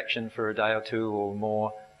out of action for a day or 2 or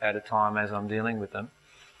more at a time as I'm dealing with them.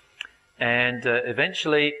 And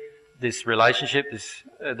eventually this relationship,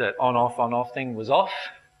 that on-off thing was off,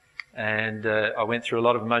 and I went through a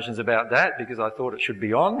lot of emotions about that because I thought it should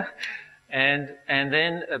be on. And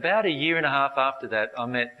then about 1.5 years after that, I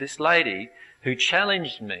met this lady who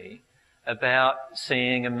challenged me about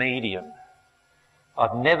seeing a medium.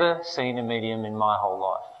 I've never seen a medium in my whole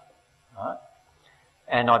life, right?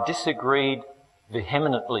 And I disagreed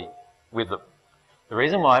vehemently with them. The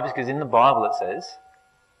reason why is because in the Bible it says,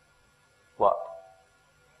 what?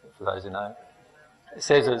 For those who know. It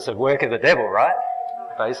says it's a work of the devil, right?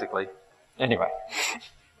 Basically. Anyway.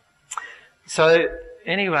 So,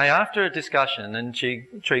 after a discussion, and she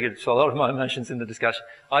triggered a lot of my emotions in the discussion,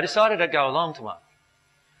 I decided I'd go along to one.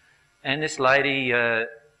 And this lady,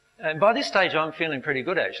 and by this stage I'm feeling pretty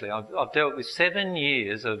good actually. I've dealt with 7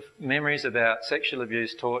 years of memories about sexual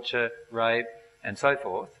abuse, torture, rape, and so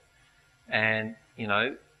forth. And,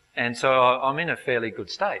 and so I'm in a fairly good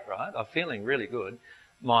state, right? I'm feeling really good.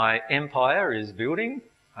 My empire is building,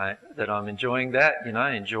 that I'm enjoying that,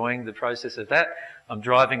 enjoying the process of that. I'm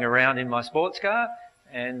driving around in my sports car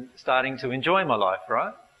and starting to enjoy my life,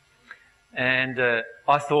 right? And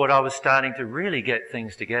I thought I was starting to really get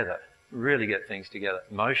things together,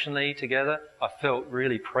 emotionally together. I felt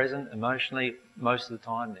really present emotionally most of the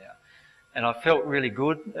time now. And I felt really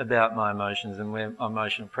good about my emotions and my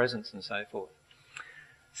emotional presence and so forth.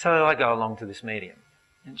 So I go along to this medium,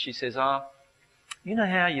 and she says, you know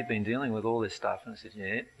how you've been dealing with all this stuff? And I said,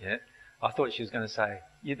 yeah. I thought she was going to say,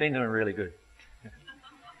 you've been doing really good.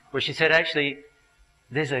 Well, she said, actually,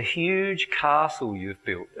 there's a huge castle you've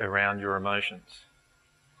built around your emotions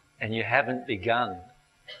and you haven't begun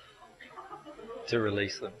to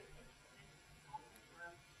release them.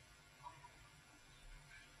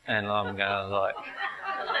 And I'm going like,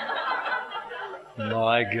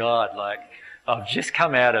 my God, like, I've just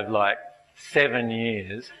come out of like 7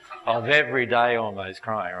 years of every day almost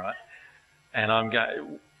crying, right? And I'm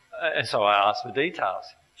going, and so I asked for details.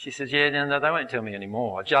 She says, yeah, no, they won't tell me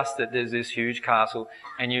anymore. Just that there's this huge castle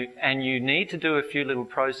and you need to do a few little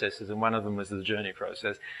processes, and one of them was the journey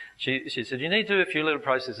process. She said, you need to do a few little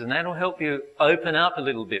processes and that'll help you open up a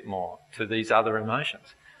little bit more to these other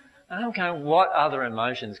emotions. And I'm going, what other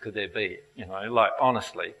emotions could there be? You know, like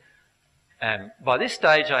honestly. And by this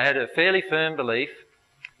stage I had a fairly firm belief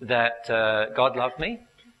that God loved me.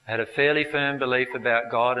 I had a fairly firm belief about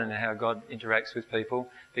God and how God interacts with people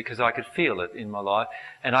because I could feel it in my life.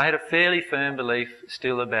 And I had a fairly firm belief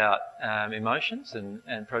still about emotions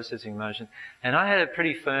and processing emotions. And I had a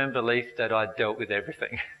pretty firm belief that I dealt with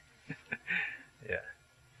everything. Yeah.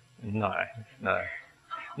 No.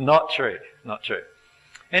 Not true. Not true.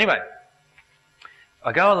 Anyway,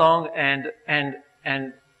 I go along and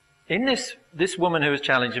in this woman who was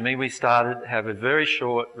challenging me, we started to have a very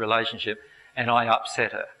short relationship and I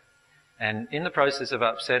upset her. And in the process of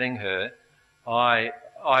upsetting her, I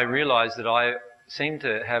realised that I seemed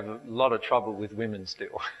to have a lot of trouble with women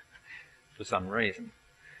still for some reason.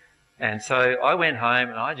 And so I went home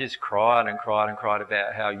and I just cried and cried and cried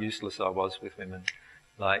about how useless I was with women.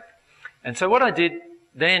 And so what I did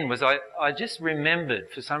then was I just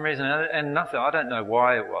remembered for some reason, and nothing, I don't know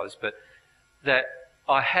why it was, but that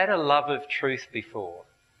I had a love of truth before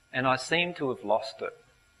and I seemed to have lost it.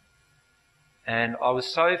 And I was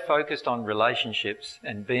so focused on relationships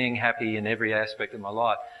and being happy in every aspect of my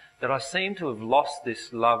life that I seemed to have lost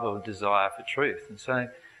this love or desire for truth. And so,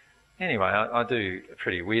 anyway, I do a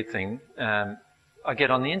pretty weird thing. I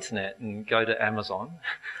get on the internet and go to Amazon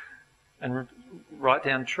and write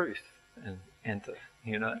down truth and enter,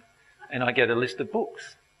 you know. And I get a list of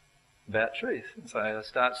books about truth. And so I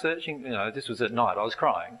start searching, you know, this was at night, I was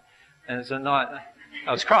crying. And it's at night,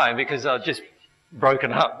 I was crying because I'd just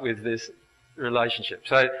broken up with this relationship.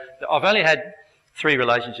 So I've only had 3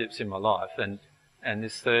 relationships in my life, and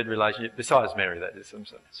this third relationship, besides Mary, that is, I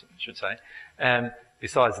should say,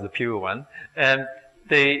 besides the pure one, in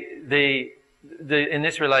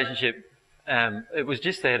this relationship, it was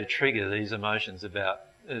just there to trigger these emotions about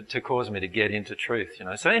to cause me to get into truth, you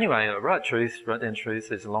know. So anyway, I write down truth.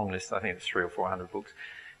 There's a long list. I think it's 300 or 400 books.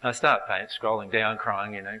 And I start scrolling down,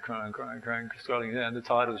 crying, you know, crying, scrolling down the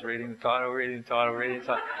titles, reading the title.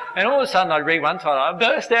 And all of a sudden I'd read one title, I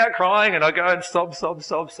burst out crying and I go and sob.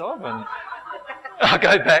 And I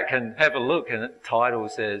go back and have a look and the title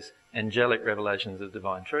says, Angelic Revelations of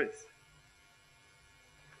Divine Truth.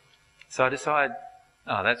 So I decide,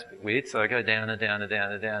 oh, that's a bit weird. So I go down and down.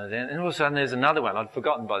 And all of a sudden there's another one. I'd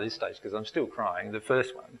forgotten by this stage because I'm still crying, the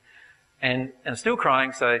first one. And I'm still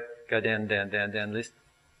crying, so go down the list.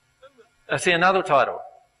 I see another title.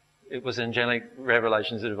 It was Angelic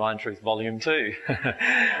Revelations of Divine Truth, Volume 2.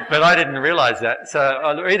 But I didn't realise that. So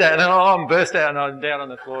I read that and then I'm burst out and I'm down on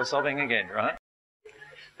the floor sobbing again, right?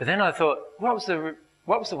 But then I thought, what was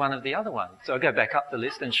the one of the other one? So I go back up the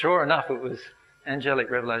list and sure enough it was Angelic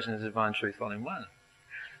Revelations of Divine Truth, Volume 1.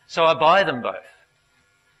 So I buy them both.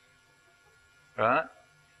 Right?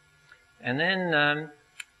 And then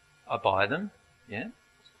I buy them, yeah.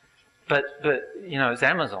 But you know, it's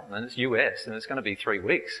Amazon and it's US and it's going to be 3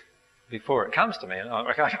 weeks before it comes to me. And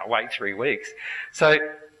I can't wait 3 weeks. So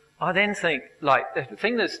I then think, like, the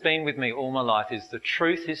thing that's been with me all my life is the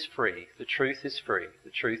truth is free. The truth is free. The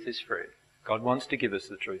truth is free. God wants to give us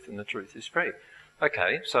the truth and the truth is free.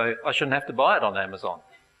 Okay, so I shouldn't have to buy it on Amazon.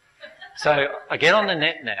 So I get on the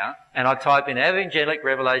net now and I type in Angelic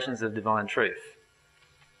Revelations of Divine Truth.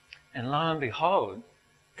 And lo and behold,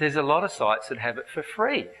 there's a lot of sites that have it for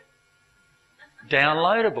free.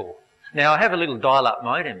 Downloadable. Now I have a little dial-up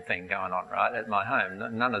modem thing going on, right, at my home.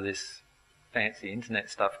 None of this fancy internet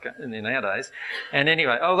stuff nowadays. And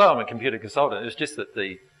anyway, although I'm a computer consultant, it was just that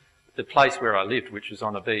the place where I lived, which was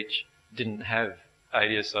on a beach, didn't have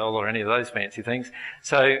ADSL or any of those fancy things.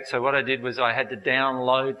 So what I did was I had to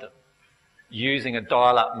download them using a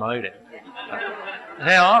dial-up modem.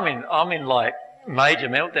 Now I'm in like major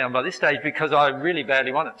meltdown by this stage because I really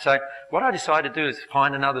badly want it. So what I decided to do is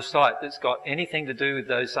find another site that's got anything to do with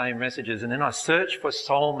those same messages, and then I search for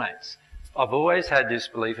soulmates. I've always had this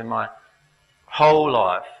belief in my whole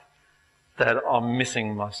life that I'm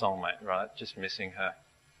missing my soulmate, right? Just missing her.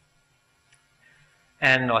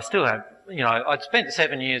 And I still have, you know, I'd spent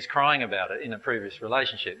 7 years crying about it in a previous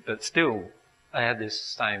relationship, but still I had this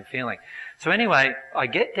same feeling. So anyway, I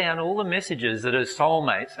get down all the messages that are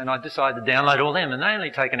soulmates, and I decide to download all them, and they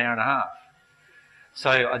only take an hour and a half. So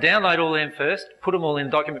I download all them first, put them all in a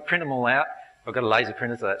document, print them all out. I've got a laser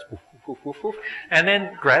printer, so that's woof, woof, woof, woof, and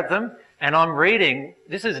then grab them, and I'm reading.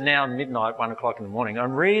 This is now midnight, 1 o'clock in the morning.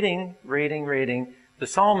 I'm reading the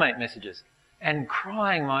soulmate messages and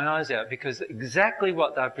crying my eyes out, because exactly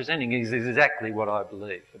what they're presenting is exactly what I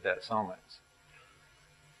believe about soulmates.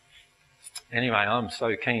 Anyway, I'm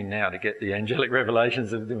so keen now to get the angelic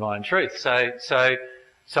revelations of divine truth. So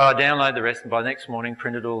I download the rest, and by the next morning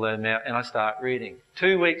printed all them out, and I start reading.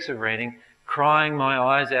 2 weeks of reading, crying my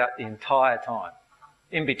eyes out the entire time,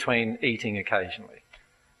 in between eating occasionally.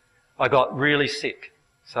 I got really sick,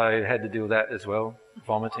 so I had to deal with that as well,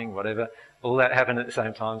 vomiting, whatever. All that happened at the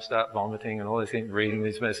same time, start vomiting and all these things, reading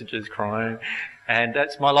these messages, crying. And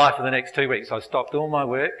that's my life for the next 2 weeks. I stopped all my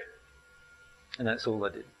work, and that's all I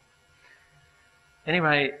did.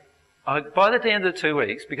 Anyway, by the end of the 2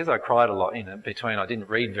 weeks, because I cried a lot in it between, I didn't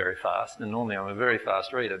read very fast, and normally I'm a very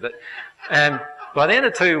fast reader, but by the end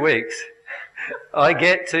of 2 weeks, I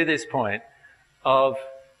get to this point of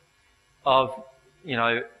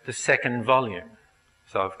the second volume.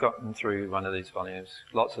 So I've gotten through one of these volumes,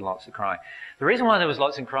 lots and lots of crying. The reason why there was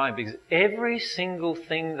lots of crying, because every single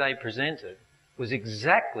thing they presented was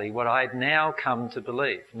exactly what I had now come to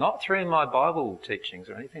believe. Not through my Bible teachings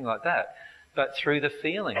or anything like that, but through the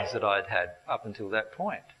feelings that I'd had up until that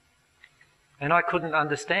point. And I couldn't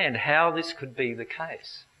understand how this could be the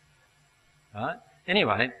case. Right?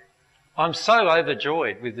 Anyway, I'm so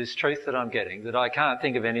overjoyed with this truth that I'm getting that I can't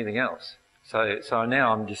think of anything else. So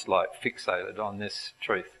now I'm just like fixated on this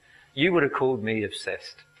truth. You would have called me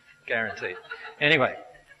obsessed, guaranteed. Anyway,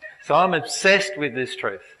 so I'm obsessed with this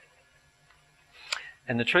truth.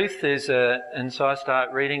 And the truth is, and so I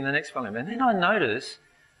start reading the next volume. And then I notice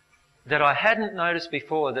that I hadn't noticed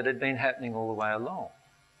before that had been happening all the way along.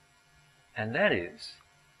 And that is,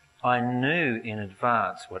 I knew in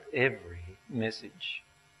advance what every message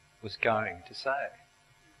was going to say.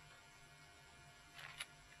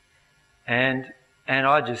 And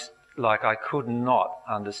I just, I could not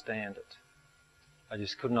understand it. I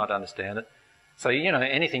just could not understand it. So,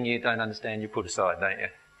 anything you don't understand, you put aside, don't you?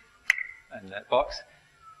 In that box.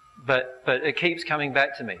 But it keeps coming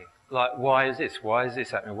back to me. Like, why is this? Why is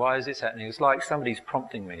this happening? Why is this happening? It's like somebody's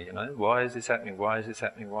prompting me, Why is this happening? Why is this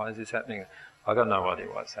happening? Why is this happening? I've got no idea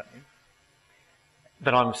why it's happening.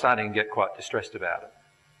 But I'm starting to get quite distressed about it.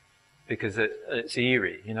 Because it's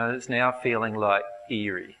eerie, it's now feeling like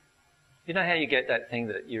eerie. You know how you get that thing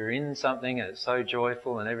that you're in something and it's so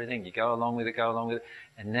joyful and everything, you go along with it,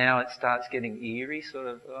 and now it starts getting eerie, sort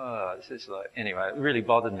of, this is anyway, it really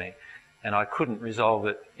bothered me. And I couldn't resolve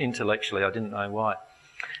it intellectually, I didn't know why.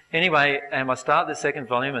 Anyway, I start the second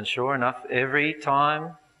volume, and sure enough, every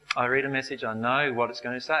time I read a message, I know what it's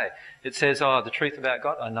going to say. It says, the truth about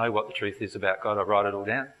God. I know what the truth is about God. I write it all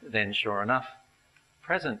down. Then, sure enough,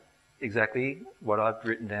 present, exactly what I've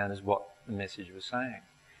written down is what the message was saying.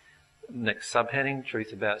 Next subheading,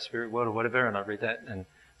 truth about spirit world or whatever, and I read that, and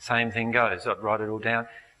same thing goes. I'd write it all down.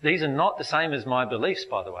 These are not the same as my beliefs,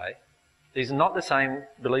 by the way. These are not the same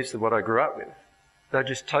beliefs of what I grew up with. They're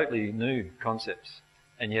just totally new concepts,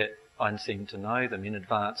 and yet I seem to know them in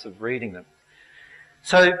advance of reading them.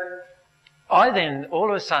 So I then all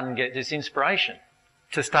of a sudden get this inspiration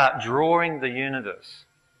to start drawing the universe.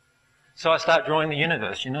 So I start drawing the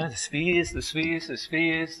universe, the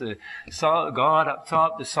spheres, the soul, God up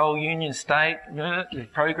top, the soul union state, the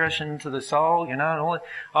progression to the soul, and all that.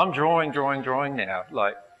 I'm drawing now,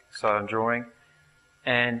 so I'm drawing.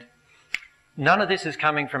 And none of this is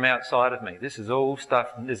coming from outside of me. This is all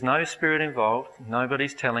stuff, there's no spirit involved,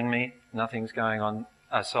 nobody's telling me, nothing's going on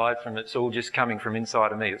aside from it's all just coming from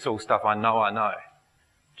inside of me. It's all stuff I know.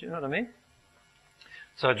 Do you know what I mean?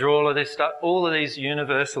 So I draw all of this stuff, all of these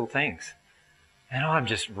universal things. And I'm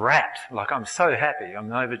just rapt, I'm so happy,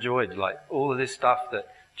 I'm overjoyed, all of this stuff that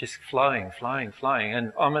just flowing.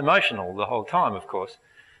 And I'm emotional the whole time, of course.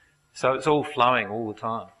 So it's all flowing all the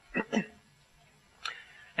time.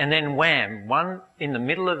 And then wham, in the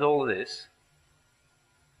middle of all of this,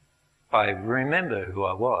 I remember who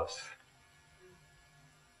I was.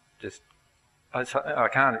 I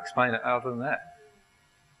can't explain it other than that.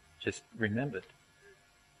 Just remembered.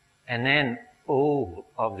 And then all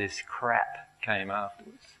of this crap came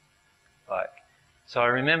afterwards. So I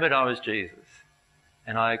remembered I was Jesus.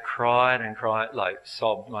 And I cried,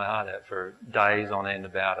 sobbed my heart out for days on end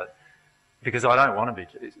about it. Because I don't want to be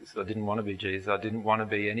Jesus. I didn't want to be Jesus. I didn't want to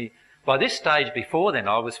be any... By this stage before then,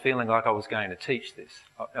 I was feeling like I was going to teach this.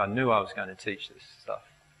 I knew I was going to teach this stuff.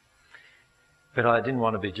 but I didn't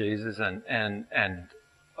want to be Jesus, and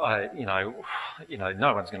I,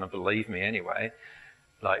 no one's going to believe me anyway.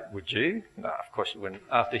 Like, would you? No, of course you wouldn't.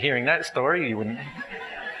 After hearing that story, you wouldn't.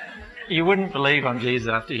 You wouldn't believe I'm Jesus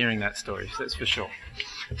after hearing that story. That's for sure.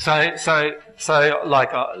 So,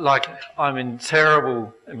 like I'm in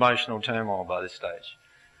terrible emotional turmoil by this stage.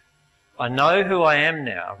 I know who I am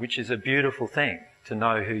now, which is a beautiful thing, to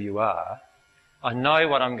know who you are. I know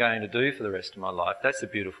what I'm going to do for the rest of my life. That's a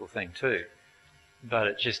beautiful thing too. But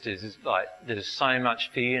it just is like, there's so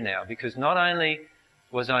much fear now, because not only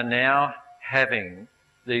was I now having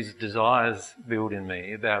these desires build in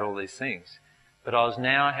me about all these things, but I was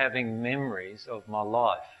now having memories of my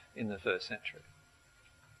life in the first century.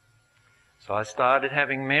 So I started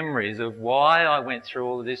having memories of why I went through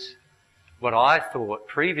all of this, what I thought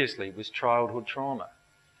previously was childhood trauma.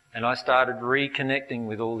 And I started reconnecting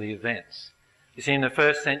with all the events. You see, in the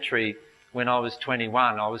first century, when I was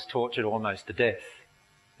 21, I was tortured almost to death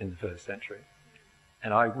in the first century.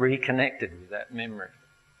 And I reconnected with that memory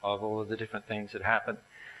of all of the different things that happened.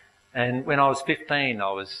 And when I was 15,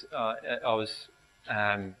 I was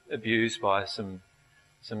abused by some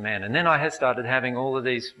men. And then I had started having all of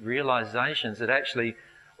these realizations that actually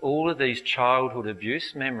all of these childhood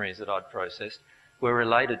abuse memories that I'd processed were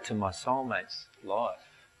related to my soulmate's life.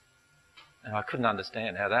 And I couldn't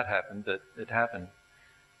understand how that happened, but it happened.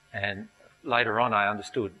 And later on I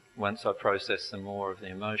understood once I processed some more of the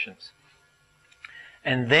emotions.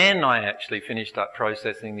 And then I actually finished up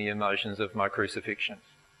processing the emotions of my crucifixion,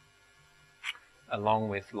 along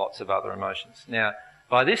with lots of other emotions. Now,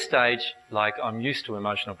 by this stage, like, I'm used to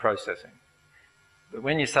emotional processing. But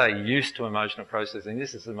when you say used to emotional processing,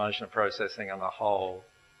 this is emotional processing on a whole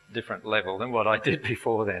different level than what I did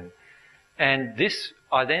before then. And this,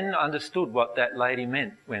 I then understood what that lady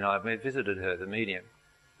meant when I visited her, the medium,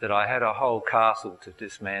 that I had a whole castle to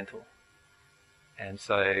dismantle. And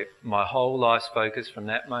so my whole life's focus from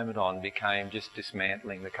that moment on became just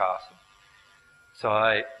dismantling the castle. So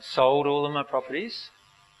I sold all of my properties,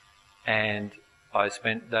 and I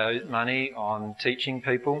spent those money on teaching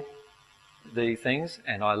people the things,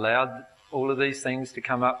 and I allowed all of these things to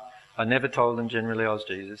come up. I never told them generally I was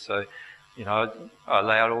Jesus, so, I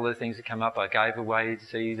allowed all the things to come up. I gave away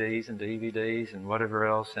CDs and DVDs and whatever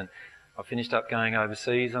else, and I finished up going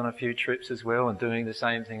overseas on a few trips as well and doing the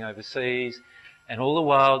same thing overseas, and all the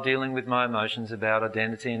while dealing with my emotions about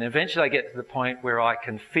identity. And eventually I get to the point where I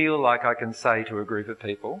can feel like I can say to a group of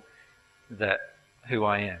people that who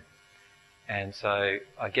I am. And so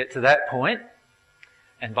I get to that point,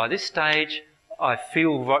 and by this stage I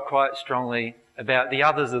feel quite strongly about the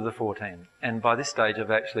others of the 14. And by this stage I've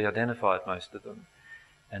actually identified most of them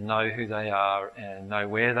and know who they are and know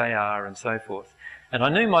where they are and so forth. And I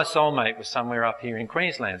knew my soulmate was somewhere up here in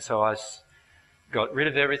Queensland, so I got rid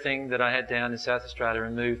of everything that I had down in South Australia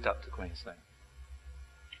and moved up to Queensland.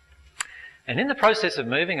 And in the process of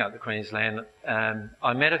moving up to Queensland,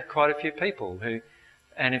 I met quite a few people who,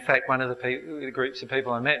 and in fact one of the groups of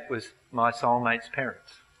people I met was my soulmate's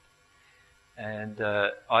parents. And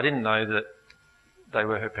I didn't know that they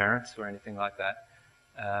were her parents or anything like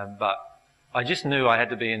that, but I just knew I had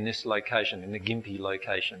to be in this location, in the Gympie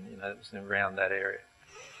location, it was around that area.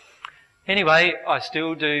 Anyway, I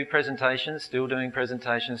still do presentations, still doing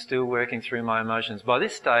presentations, still working through my emotions. By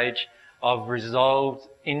this stage, I've resolved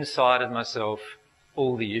inside of myself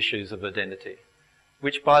all the issues of identity,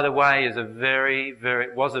 which, by the way, is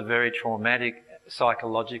was a very traumatic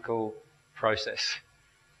psychological process.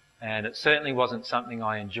 And it certainly wasn't something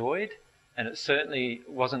I enjoyed, and it certainly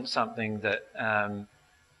wasn't something that,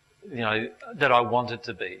 that I wanted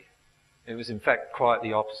to be. It was in fact quite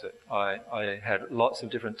the opposite. I had lots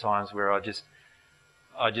of different times where I just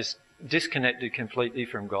disconnected completely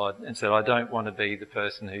from God and said, I don't want to be the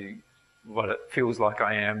person what it feels like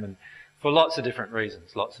I am, and for lots of different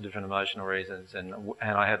reasons, lots of different emotional reasons, and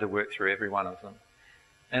I had to work through every one of them.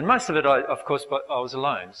 And most of it, of course, I was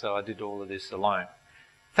alone, so I did all of this alone.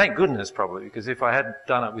 Thank goodness, probably, because if I had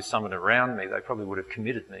done it with someone around me, they probably would have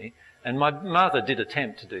committed me. And my mother did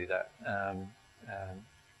attempt to do that.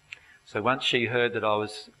 So once she heard that I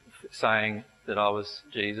was saying that I was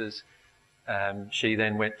Jesus, she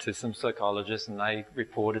then went to some psychologists and they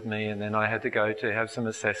reported me, and then I had to go to have some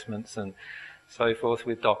assessments and so forth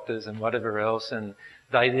with doctors and whatever else, and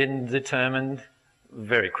they then determined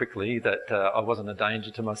very quickly that I wasn't a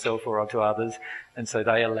danger to myself or to others, and so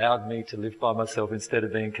they allowed me to live by myself instead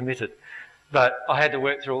of being committed. But I had to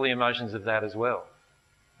work through all the emotions of that as well,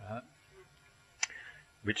 right?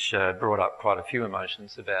 Which brought up quite a few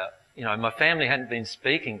emotions about, my family hadn't been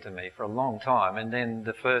speaking to me for a long time, and then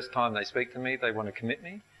the first time they speak to me, they want to commit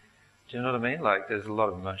me. Do you know what I mean? Like, there's a lot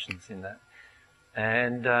of emotions in that.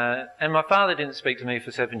 And my father didn't speak to me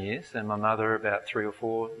for 7 years, and my mother about 3 or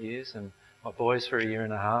 4 years, and my boys for 1.5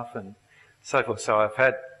 years, and so forth. So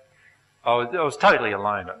I was totally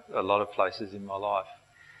alone at a lot of places in my life.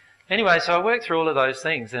 Anyway, so I worked through all of those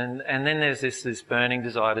things, and then there's this burning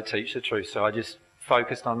desire to teach the truth. So I just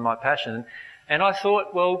focused on my passion, and I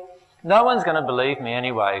thought, well, no one's going to believe me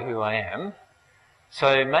anyway, who I am.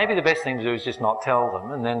 So maybe the best thing to do is just not tell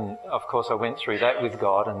them. And then, of course, I went through that with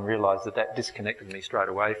God and realised that disconnected me straight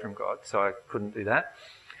away from God, so I couldn't do that.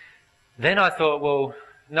 Then I thought, well,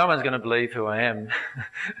 no one's going to believe who I am.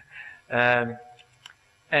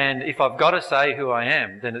 And if I've got to say who I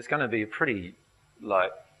am, then it's going to be pretty,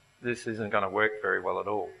 this isn't going to work very well at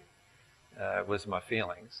all, was my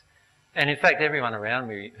feelings. And in fact, everyone around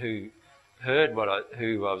me who heard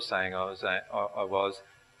who I was saying I was,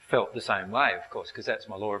 felt the same way, of course, because that's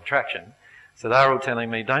my law of attraction. So they were all telling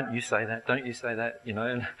me, don't you say that,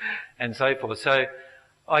 and so forth. So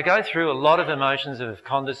I go through a lot of emotions of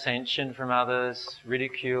condescension from others,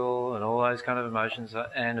 ridicule, and all those kind of emotions,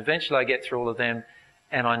 and eventually I get through all of them,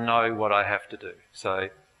 and I know what I have to do. So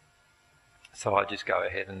I just go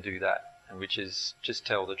ahead and do that, and which is just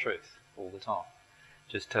tell the truth all the time.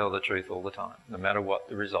 Just tell the truth all the time. No matter what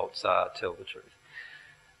the results are, tell the truth.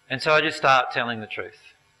 And so I just start telling the truth.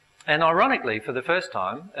 And ironically, for the first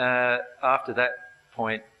time, after that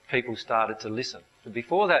point, people started to listen. But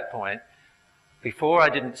before that point, before I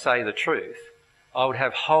didn't say the truth, I would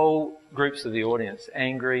have whole groups of the audience,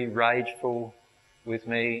 angry, rageful with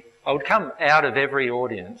me. I would come out of every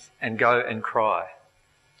audience and go and cry.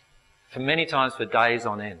 For many times for days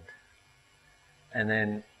on end. And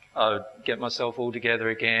then I would get myself all together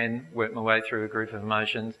again, work my way through a group of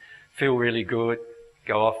emotions, feel really good,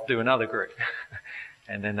 go off, do another group.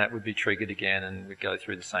 And then that would be triggered again and we'd go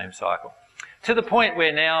through the same cycle. To the point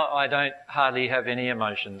where now I don't hardly have any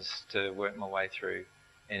emotions to work my way through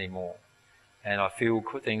anymore. And I feel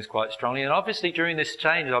things quite strongly. And obviously during this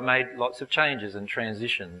change I made lots of changes and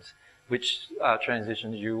transitions, which are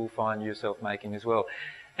transitions you will find yourself making as well.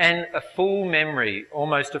 And a full memory,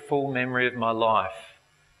 almost a full memory of my life.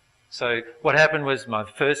 So what happened was my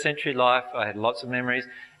first century life, I had lots of memories,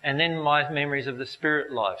 and then my memories of the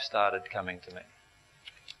spirit life started coming to me.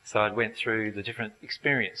 So I went through the different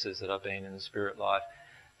experiences that I've been in the spirit life.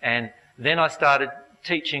 And then I started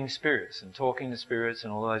teaching spirits and talking to spirits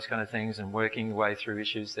and all those kind of things and working your way through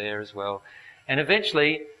issues there as well. And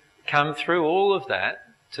eventually come through all of that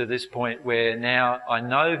to this point where now I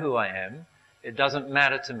know who I am. It doesn't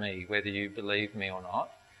matter to me whether you believe me or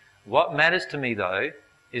not. What matters to me though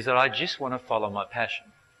is that I just want to follow my passion.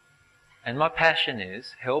 And my passion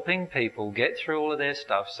is helping people get through all of their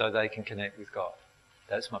stuff so they can connect with God.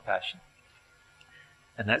 That's my passion.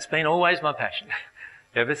 And that's been always my passion.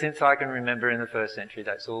 Ever since I can remember in the first century,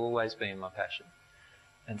 that's always been my passion.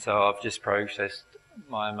 And so I've just processed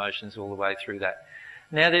my emotions all the way through that.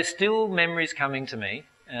 Now there's still memories coming to me,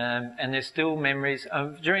 and there's still memories,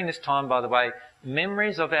 during this time by the way,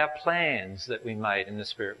 memories of our plans that we made in the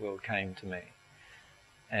spirit world came to me.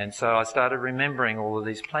 And so I started remembering all of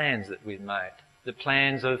these plans that we'd made. The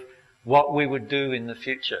plans of what we would do in the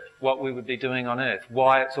future, what we would be doing on Earth,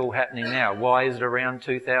 why it's all happening now, why is it around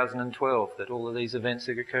 2012 that all of these events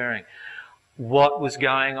are occurring, what was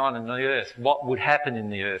going on in the Earth, what would happen in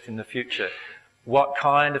the Earth in the future, what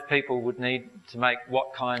kind of people would need to make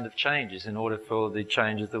what kind of changes in order for the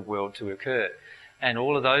change of the world to occur. And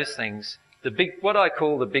all of those things, what I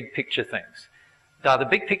call the big picture things. They're the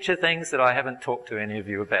big picture things that I haven't talked to any of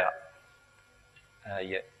you about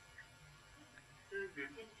yet.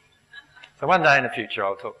 So one day in the future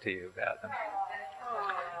I'll talk to you about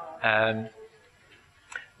them.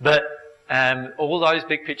 But all those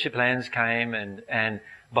big picture plans came, and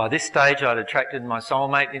by this stage I'd attracted my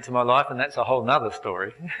soulmate into my life, and that's a whole nother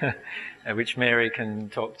story, which Mary can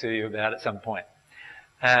talk to you about at some point.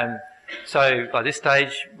 So by this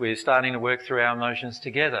stage we're starting to work through our emotions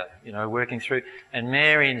together, working through, and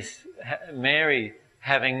Mary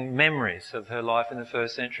having memories of her life in the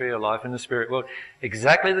first century, her life in the spirit world.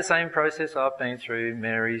 Exactly the same process I've been through,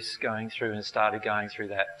 Mary's going through and started going through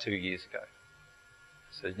that 2 years ago.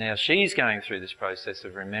 So now she's going through this process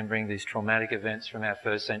of remembering these traumatic events from our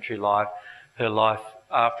first century life, her life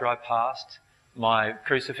after I passed, my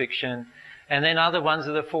crucifixion, and then other ones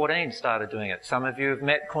of the 14 started doing it. Some of you have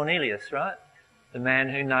met Cornelius, right? The man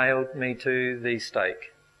who nailed me to the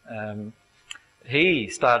stake. He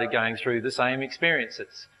started going through the same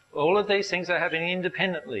experiences. All of these things are happening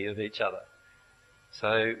independently of each other.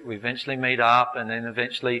 So we eventually meet up, and then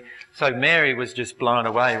eventually... So Mary was just blown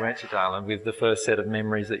away, weren't you, darling, with the first set of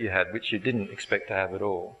memories that you had, which you didn't expect to have at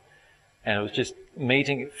all. And it was just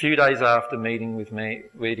a few days after meeting with me,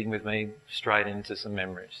 straight into some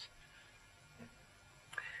memories.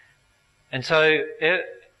 And so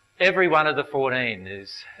every one of the 14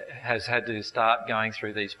 has had to start going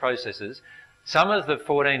through these processes. Some of the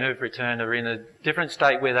 14 who've returned are in a different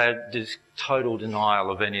state where they're just total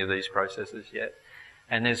denial of any of these processes yet.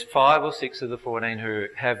 And there's 5 or 6 of the 14 who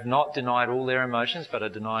have not denied all their emotions but are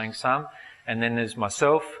denying some. And then there's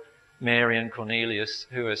myself, Mary and Cornelius,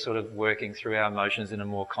 who are sort of working through our emotions in a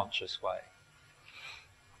more conscious way.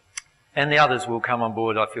 And the others will come on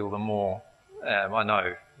board, I feel, the more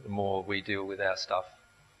we deal with our stuff,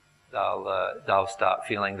 they'll start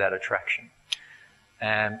feeling that attraction.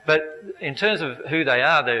 But in terms of who they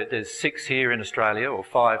are, there's 6 here in Australia, or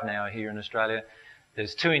 5 now here in Australia.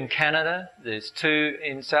 There's 2 in Canada, there's 2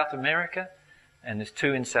 in South America, and there's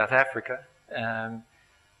 2 in South Africa.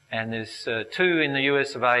 And there's 2 in the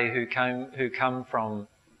US of A who come from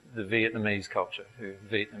the Vietnamese culture, who are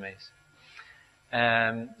Vietnamese.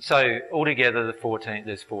 So altogether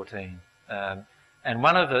there's 14. And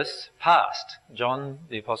one of us passed. John,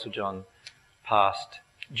 the Apostle John, passed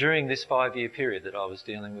during this 5-year period that I was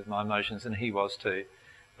dealing with my emotions, and he was too.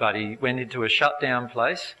 But he went into a shutdown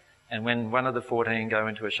place, and when one of the 14 go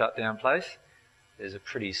into a shutdown place, there's a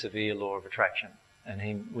pretty severe law of attraction, and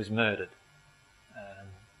he was murdered.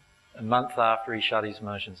 A month after he shut his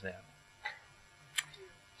emotions down.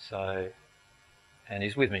 So, and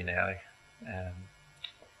he's with me now.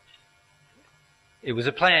 It was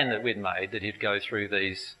a plan that we'd made that he'd go through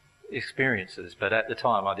these experiences, but at the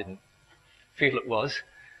time I didn't feel it was,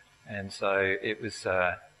 and so it was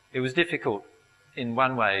difficult in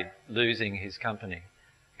one way losing his company,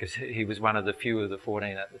 because he was one of the few of the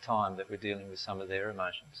 14 at the time that were dealing with some of their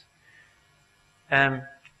emotions.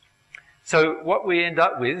 So what we end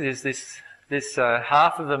up with is this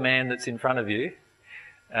half of a man that's in front of you,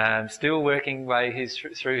 still working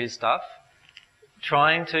through his stuff,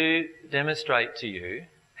 trying to demonstrate to you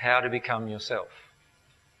how to become yourself,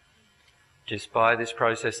 just by this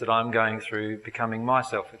process that I'm going through, becoming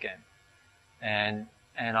myself again. And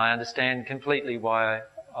I understand completely why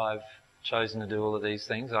I've chosen to do all of these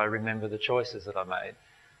things. I remember the choices that I made.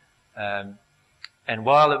 And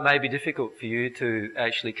while it may be difficult for you to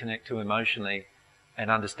actually connect to emotionally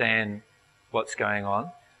and understand what's going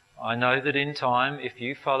on, I know that in time, if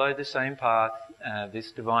you follow the same path,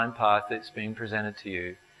 this divine path that's been presented to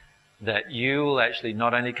you, that you will actually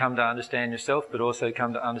not only come to understand yourself, but also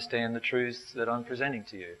come to understand the truths that I'm presenting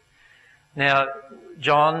to you. Now,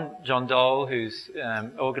 John Dole, who's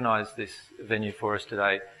organised this venue for us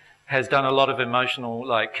today, has done a lot of emotional,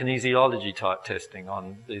 like kinesiology type testing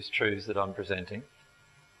on these truths that I'm presenting.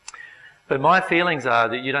 But my feelings are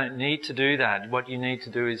that you don't need to do that. What you need to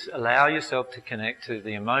do is allow yourself to connect to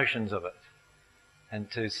the emotions of it and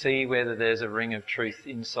to see whether there's a ring of truth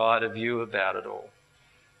inside of you about it all,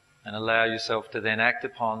 and allow yourself to then act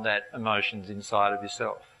upon that emotions inside of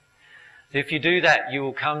yourself. If you do that, you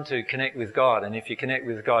will come to connect with God, and if you connect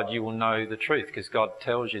with God, you will know the truth, because God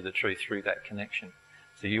tells you the truth through that connection.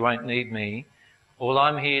 So you won't need me. All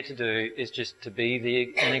I'm here to do is just to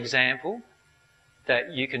be an example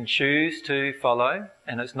that you can choose to follow,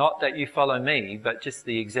 and it's not that you follow me, but just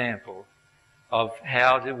the example of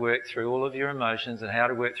how to work through all of your emotions and how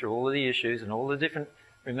to work through all of the issues and all the different...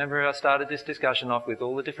 Remember, I started this discussion off with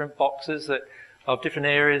all the different boxes of different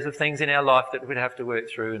areas of things in our life that we'd have to work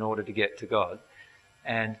through in order to get to God.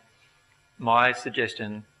 And my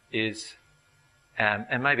suggestion is,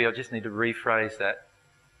 and maybe I just need to rephrase that,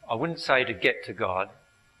 I wouldn't say to get to God.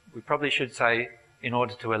 We probably should say in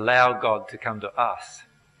order to allow God to come to us,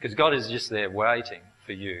 because God is just there waiting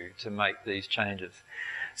for you to make these changes.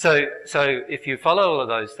 So if you follow all of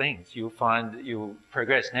those things, you'll find that you'll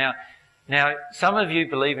progress. Now, some of you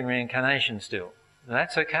believe in reincarnation still.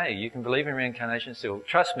 That's okay. You can believe in reincarnation still.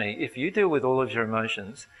 Trust me, if you deal with all of your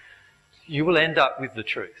emotions, you will end up with the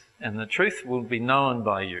truth, and the truth will be known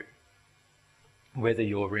by you, whether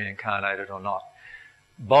you're reincarnated or not,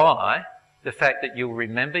 by the fact that you'll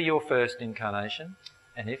remember your first incarnation,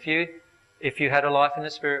 and if you had a life in the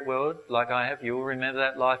spirit world, like I have, you'll remember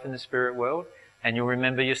that life in the spirit world, and you'll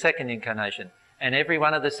remember your second incarnation. And every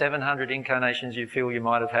one of the 700 incarnations you feel you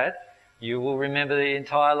might have had, you will remember the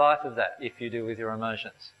entire life of that if you do with your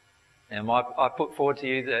emotions. Now, I put forward to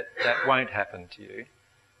you that that won't happen to you,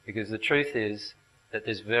 because the truth is that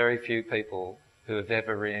there's very few people who have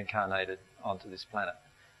ever reincarnated onto this planet.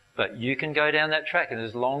 But you can go down that track, and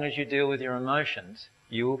as long as you deal with your emotions,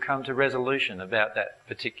 you will come to resolution about that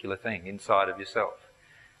particular thing inside of yourself.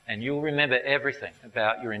 And you'll remember everything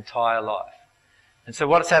about your entire life. And so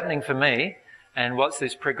what's happening for me, And what's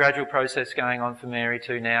this gradual process going on for Mary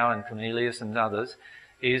too now, and Cornelius and others,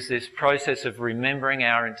 is this process of remembering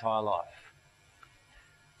our entire life.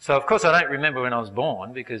 So of course I don't remember when I was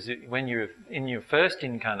born, because when you're in your first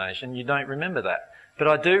incarnation you don't remember that. But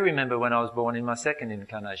I do remember when I was born in my second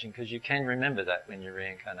incarnation, because you can remember that when you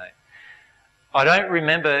reincarnate. I don't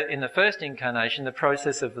remember in the first incarnation the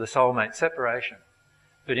process of the soulmate separation.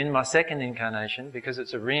 But in my second incarnation, because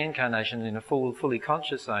it's a reincarnation in a fully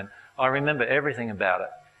conscious zone, I remember everything about it.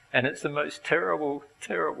 And it's the most terrible,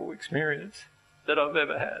 terrible experience that I've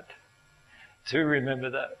ever had, to remember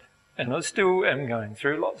that. And I still am going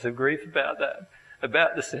through lots of grief about that,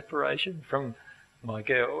 about the separation from my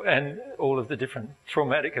girl and all of the different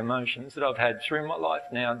traumatic emotions that I've had through my life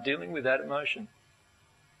now, dealing with that emotion.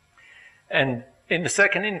 And in the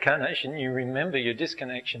second incarnation, you remember your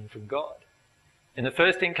disconnection from God. In the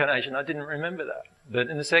first incarnation, I didn't remember that. But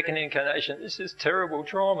in the second incarnation, this is terrible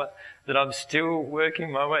trauma that I'm still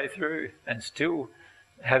working my way through, and still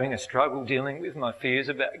having a struggle dealing with my fears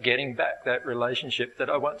about getting back that relationship that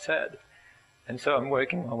I once had. And so I'm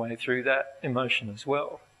working my way through that emotion as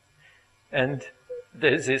well. And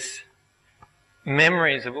there's this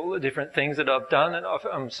memories of all the different things that I've done, and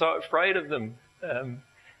I'm so afraid of them,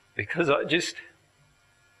 because I just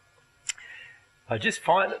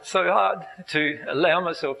find it so hard to allow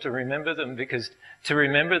myself to remember them, because to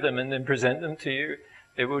remember them and then present them to you,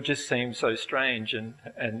 it will just seem so strange and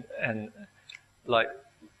like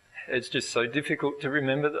it's just so difficult to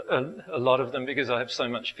remember a lot of them, because I have so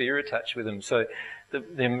much fear attached with them. So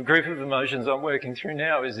the group of emotions I'm working through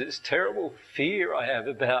now is this terrible fear I have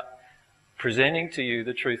about presenting to you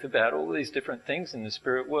the truth about all these different things in the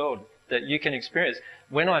spirit world that you can experience.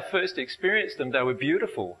 When I first experienced them, they were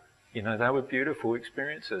beautiful. You know, they were beautiful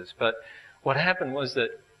experiences. But what happened was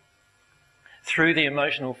that through the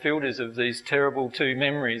emotional filters of these terrible two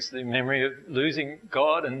memories, the memory of losing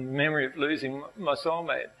God and the memory of losing my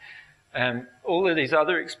soulmate, all of these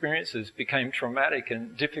other experiences became traumatic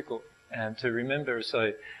and difficult to remember.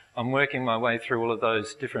 So I'm working my way through all of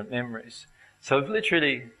those different memories. So I've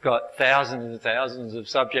literally got thousands and thousands of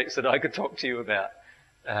subjects that I could talk to you about.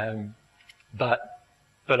 But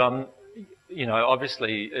I'm, you know,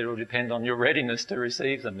 obviously it will depend on your readiness to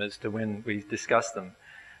receive them as to when we discuss them.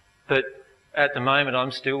 But at the moment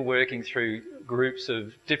I'm still working through groups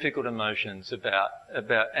of difficult emotions about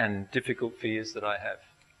and difficult fears that I have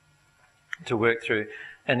to work through.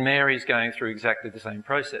 And Mary's going through exactly the same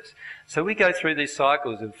process. So we go through these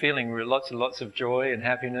cycles of feeling lots and lots of joy and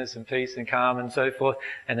happiness and peace and calm and so forth,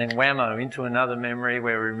 and then whammo, into another memory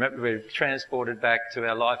where we're transported back to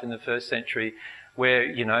our life in the first century, where,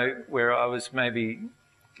 you know, where I was maybe,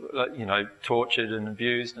 you know, tortured and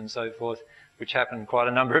abused and so forth, which happened quite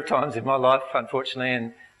a number of times in my life,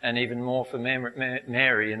 unfortunately, and even more for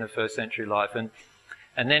Mary in the first century life. And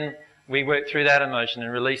then we work through that emotion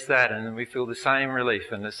and release that, and then we feel the same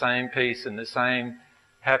relief and the same peace and the same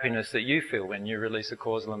happiness that you feel when you release a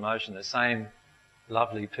causal emotion, the same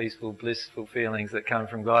lovely, peaceful, blissful feelings that come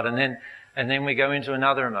from God. And then we go into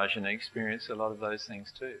another emotion and experience a lot of those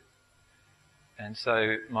things too. And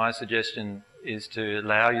so my suggestion is to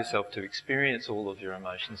allow yourself to experience all of your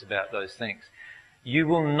emotions about those things. You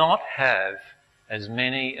will not have as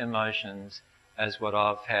many emotions as what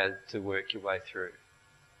I've had to work your way through.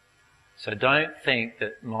 So don't think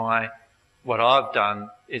that what I've done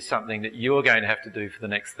is something that you're going to have to do for the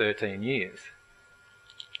next 13 years,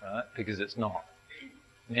 right? Because it's not.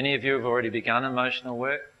 Many of you have already begun emotional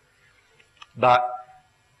work, but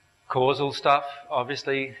causal stuff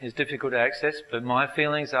obviously is difficult to access, but my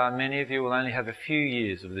feelings are many of you will only have a few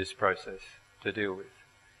years of this process to deal with,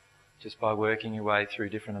 just by working your way through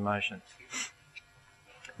different emotions.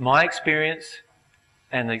 My experience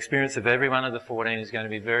and the experience of every one of the 14 is going to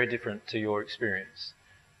be very different to your experience.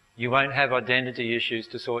 You won't have identity issues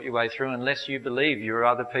to sort your way through unless you believe you're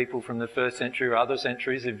other people from the first century or other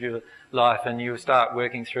centuries of your life, and you start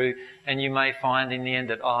working through, and you may find in the end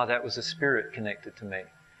that, that was a spirit connected to me.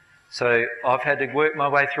 So I've had to work my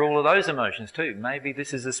way through all of those emotions too. Maybe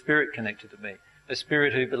this is a spirit connected to me, a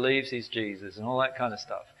spirit who believes he's Jesus and all that kind of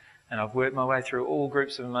stuff. And I've worked my way through all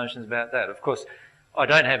groups of emotions about that. Of course, I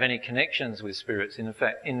don't have any connections with spirits,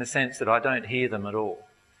 in the sense that I don't hear them at all.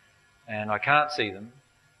 And I can't see them.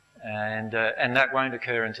 And that won't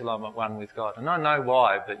occur until I'm at one with God. And I know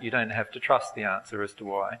why, but you don't have to trust the answer as to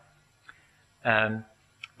why.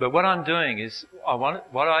 But what I'm doing is,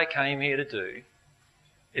 what I came here to do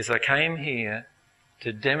is I came here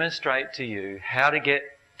to demonstrate to you how to get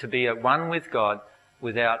to be at one with God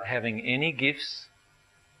without having any gifts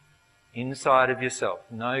inside of yourself.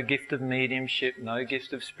 No gift of mediumship, no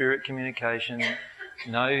gift of spirit communication,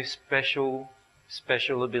 no special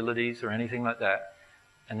special abilities or anything like that.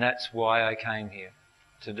 And that's why I came here,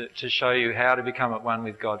 to show you how to become at one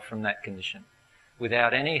with God from that condition,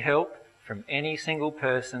 without any help from any single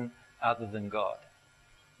person other than God.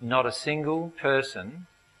 Not a single person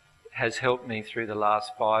has helped me through the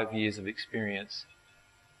last 5 years of experience.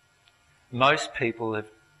 Most people have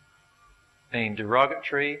been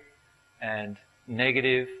derogatory and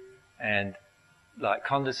negative and like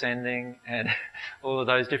condescending and all of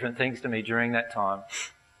those different things to me during that time.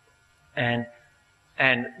 And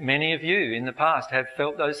many of you in the past have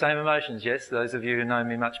felt those same emotions. Yes, those of you who know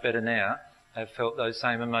me much better now have felt those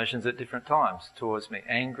same emotions at different times towards me,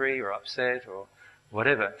 angry or upset or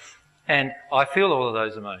whatever. And I feel all of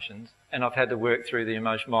those emotions, and I've had to work through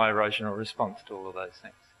my emotional response to all of those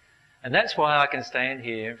things. And that's why I can stand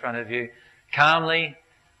here in front of you calmly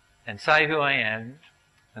and say who I am,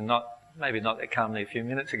 and maybe not that calmly a few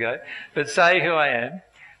minutes ago, but say who I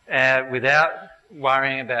am without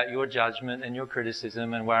worrying about your judgment and your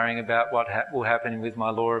criticism and worrying about what will happen with my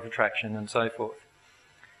law of attraction and so forth.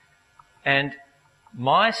 And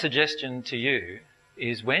my suggestion to you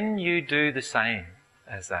is when you do the same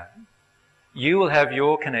as that, you will have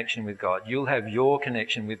your connection with God. You'll have your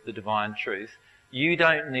connection with the divine truth. You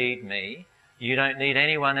don't need me. You don't need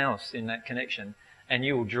anyone else in that connection. And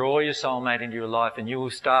you will draw your soulmate into your life, and you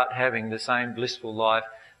will start having the same blissful life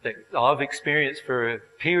that I've experienced for a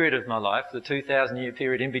period of my life, the 2,000-year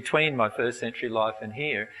period in between my first century life and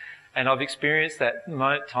here. And I've experienced that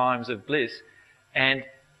times of bliss. And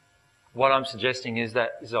what I'm suggesting is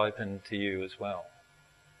that is open to you as well,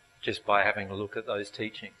 just by having a look at those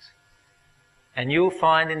teachings. And you'll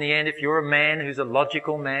find in the end, if you're a man who's a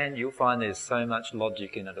logical man, you'll find there's so much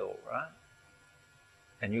logic in it all, right?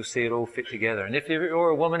 And you'll see it all fit together. And if you're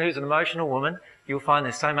a woman who's an emotional woman, you'll find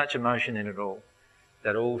there's so much emotion in it all.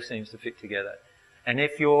 That all seems to fit together. And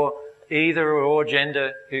if you're either or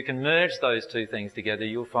gender who can merge those two things together,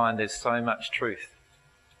 you'll find there's so much truth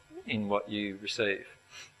in what you receive.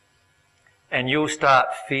 And you'll start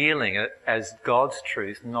feeling it as God's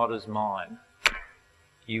truth, not as mine.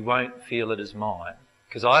 You won't feel it as mine,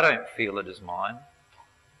 because I don't feel it as mine.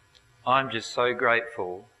 I'm just so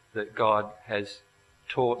grateful that God has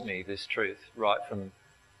taught me this truth right from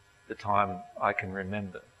the time I can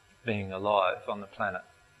remember being alive on the planet.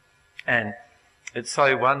 And it's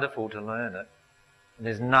so wonderful to learn it.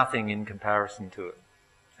 There's nothing in comparison to it.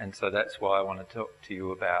 And so that's why I want to talk to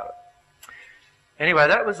you about it. Anyway,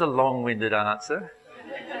 that was a long-winded answer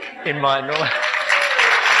in my normal...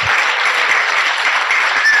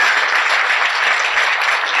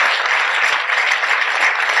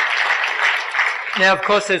 Now, of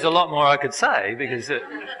course, there's a lot more I could say, because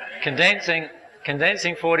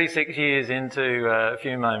condensing 46 years into a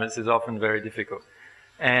few moments is often very difficult.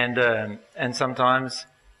 And sometimes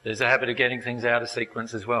there's a habit of getting things out of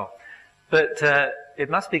sequence as well. But it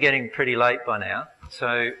must be getting pretty late by now.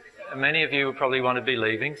 So many of you will probably want to be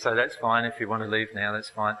leaving, so that's fine. If you want to leave now, that's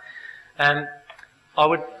fine. I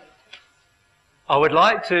would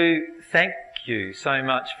like to thank you so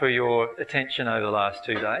much for your attention over the last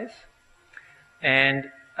 2 days. And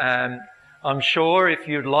I'm sure if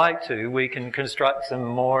you'd like to, we can construct some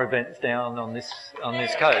more events down on this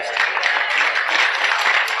coast.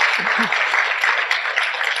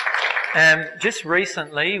 Just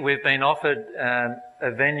recently, we've been offered a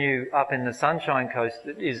venue up in the Sunshine Coast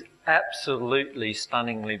that is absolutely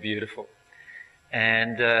stunningly beautiful.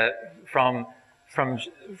 And from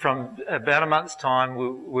about a month's time,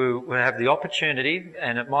 we'll have the opportunity,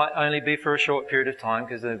 and it might only be for a short period of time,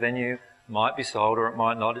 because the venue might be sold or it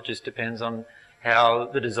might not. It just depends on how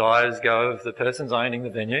the desires go of the persons owning the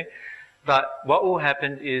venue. But what will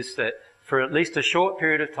happen is that for at least a short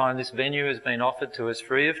period of time, this venue has been offered to us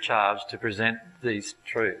free of charge to present these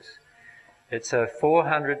truths. It's a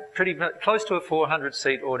 400, pretty much close to a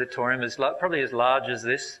 400-seat auditorium, probably as large as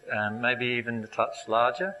this, maybe even a touch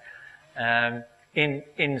larger,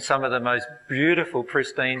 in some of the most beautiful,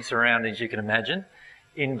 pristine surroundings you can imagine,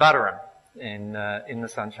 in Butterham, in the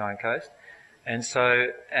Sunshine Coast. And so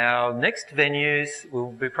our next venues,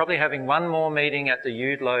 we'll be probably having one more meeting at the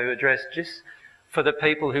Udlow address, just for the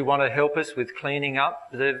people who want to help us with cleaning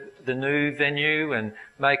up the new venue and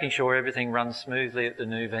making sure everything runs smoothly at the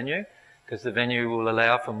new venue, because the venue will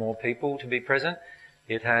allow for more people to be present.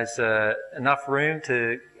 It has enough room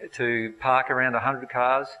to park around 100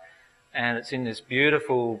 cars, and it's in this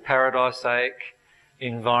beautiful paradisaic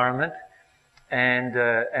environment.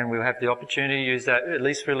 And we'll have the opportunity to use that at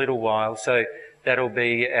least for a little while. So that'll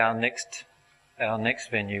be our next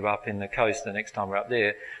venue up in the coast the next time we're up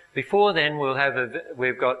there. Before then,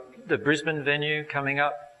 we've got the Brisbane venue coming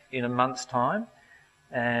up in a month's time,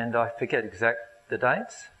 and I forget exact the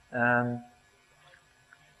dates. 18th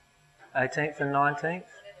and 19th.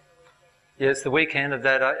 Yeah, it's the weekend of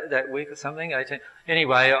that week or something. 18th.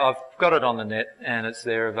 Anyway, I've got it on the net and it's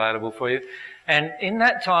there available for you. And in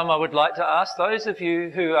that time, I would like to ask those of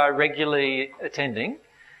you who are regularly attending,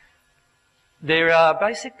 there are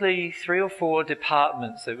basically 3 or 4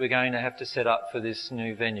 departments that we're going to have to set up for this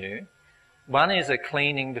new venue. One is a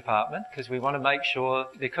cleaning department, because we want to make sure,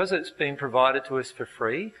 because it's been provided to us for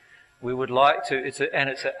free, we would like to, it's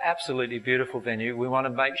an absolutely beautiful venue, we want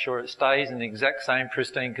to make sure it stays in the exact same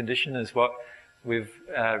pristine condition as what we've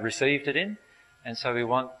received it in. And so we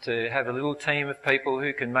want to have a little team of people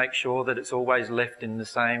who can make sure that it's always left in the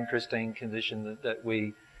same pristine condition that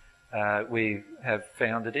we have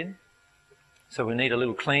found it in. So we need a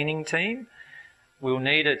little cleaning team. We'll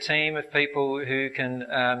need a team of people who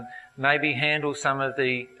can maybe handle some of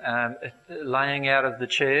the laying out of the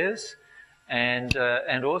chairs and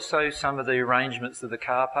also some of the arrangements of the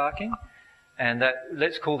car parking. And that,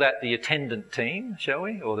 let's call that the attendant team, shall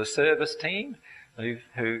we? Or the service team.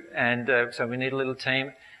 So we need a little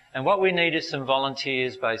team. And what we need is some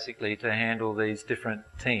volunteers, basically, to handle these different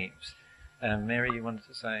teams. Mary, you wanted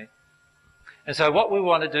to say? And so what we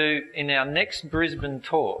want to do in our next Brisbane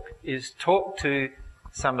talk is talk to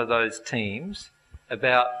some of those teams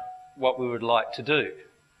about what we would like to do.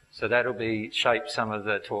 So that'll shape some of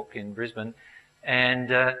the talk in Brisbane.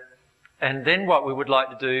 And then what we would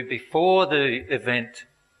like to do before the event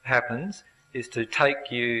happens is to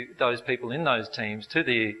take those people in those teams to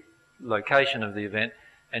the location of the event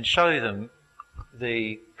and show them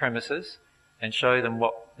the premises and show them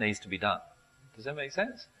what needs to be done. Does that make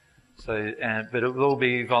sense? So, but it will all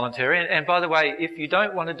be voluntary. And by the way, if you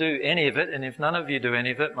don't want to do any of it, and if none of you do any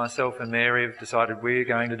of it, myself and Mary have decided we're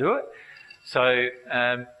going to do it. So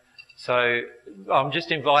I'm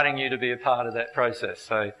just inviting you to be a part of that process.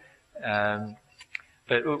 So,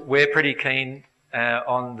 but we're pretty keen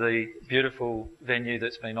on the beautiful venue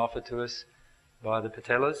that's been offered to us by the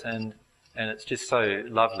Patellas, and it's just so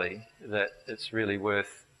lovely that it's really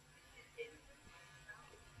worth.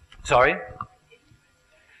 Sorry?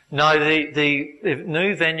 No, the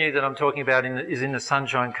new venue that I'm talking about is in the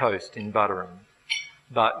Sunshine Coast in Butterham.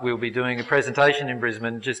 But we'll be doing a presentation in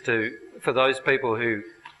Brisbane just for those people who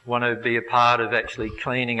want to be a part of actually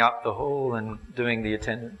cleaning up the hall and doing the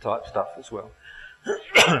attendant type stuff as well.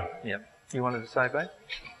 Yeah. You wanted to say, babe?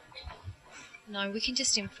 No, we can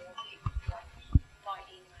just inform people by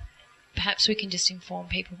email. Perhaps we can just inform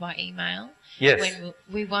people by email. Yes. When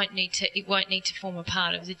it won't need to form a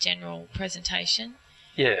part of the general presentation.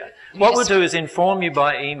 Yeah. What we'll do is inform you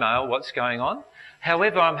by email what's going on.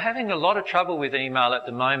 However, I'm having a lot of trouble with email at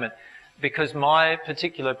the moment because my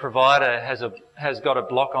particular provider has got a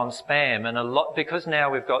block on spam, and because now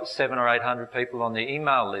we've got 700 or 800 people on the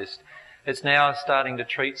email list, it's now starting to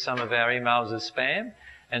treat some of our emails as spam.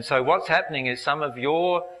 And so what's happening is some of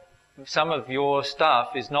your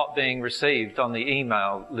stuff is not being received on the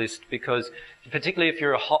email list, because particularly if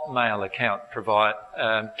you're a Hotmail account provider,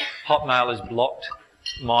 Hotmail has blocked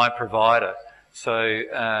my provider. So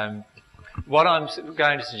what I'm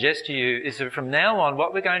going to suggest to you is that from now on,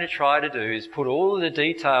 what we're going to try to do is put all of the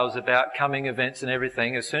details about coming events and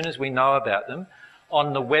everything, as soon as we know about them,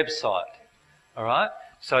 on the website. All right?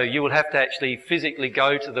 So you will have to actually physically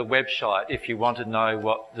go to the website if you want to know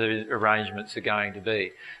what the arrangements are going to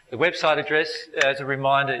be. The website address, as a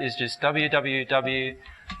reminder, is just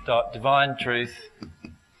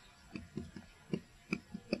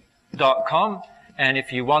www.divinetruth.com. And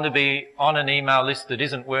if you want to be on an email list that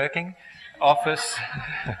isn't working, office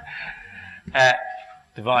at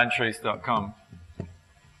divinetruth.com.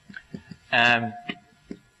 And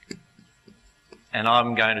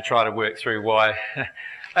I'm going to try to work through why.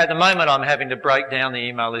 At the moment, I'm having to break down the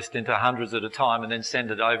email list into hundreds at a time and then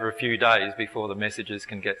send it over a few days before the messages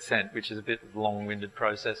can get sent, which is a bit of a long-winded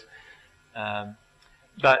process.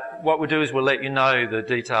 But what we'll do is we'll let you know the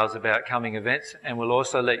details about coming events, and we'll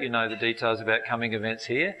also let you know the details about coming events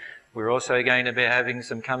here. We're also going to be having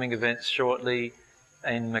some coming events shortly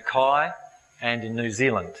in Mackay and in New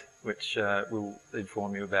Zealand, which we'll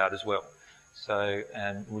inform you about as well. So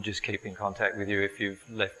we'll just keep in contact with you if you've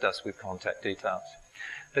left us with contact details.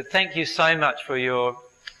 But thank you so much for your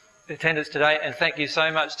attendance today, and thank you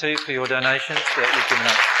so much too for your donations that you've given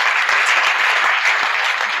us.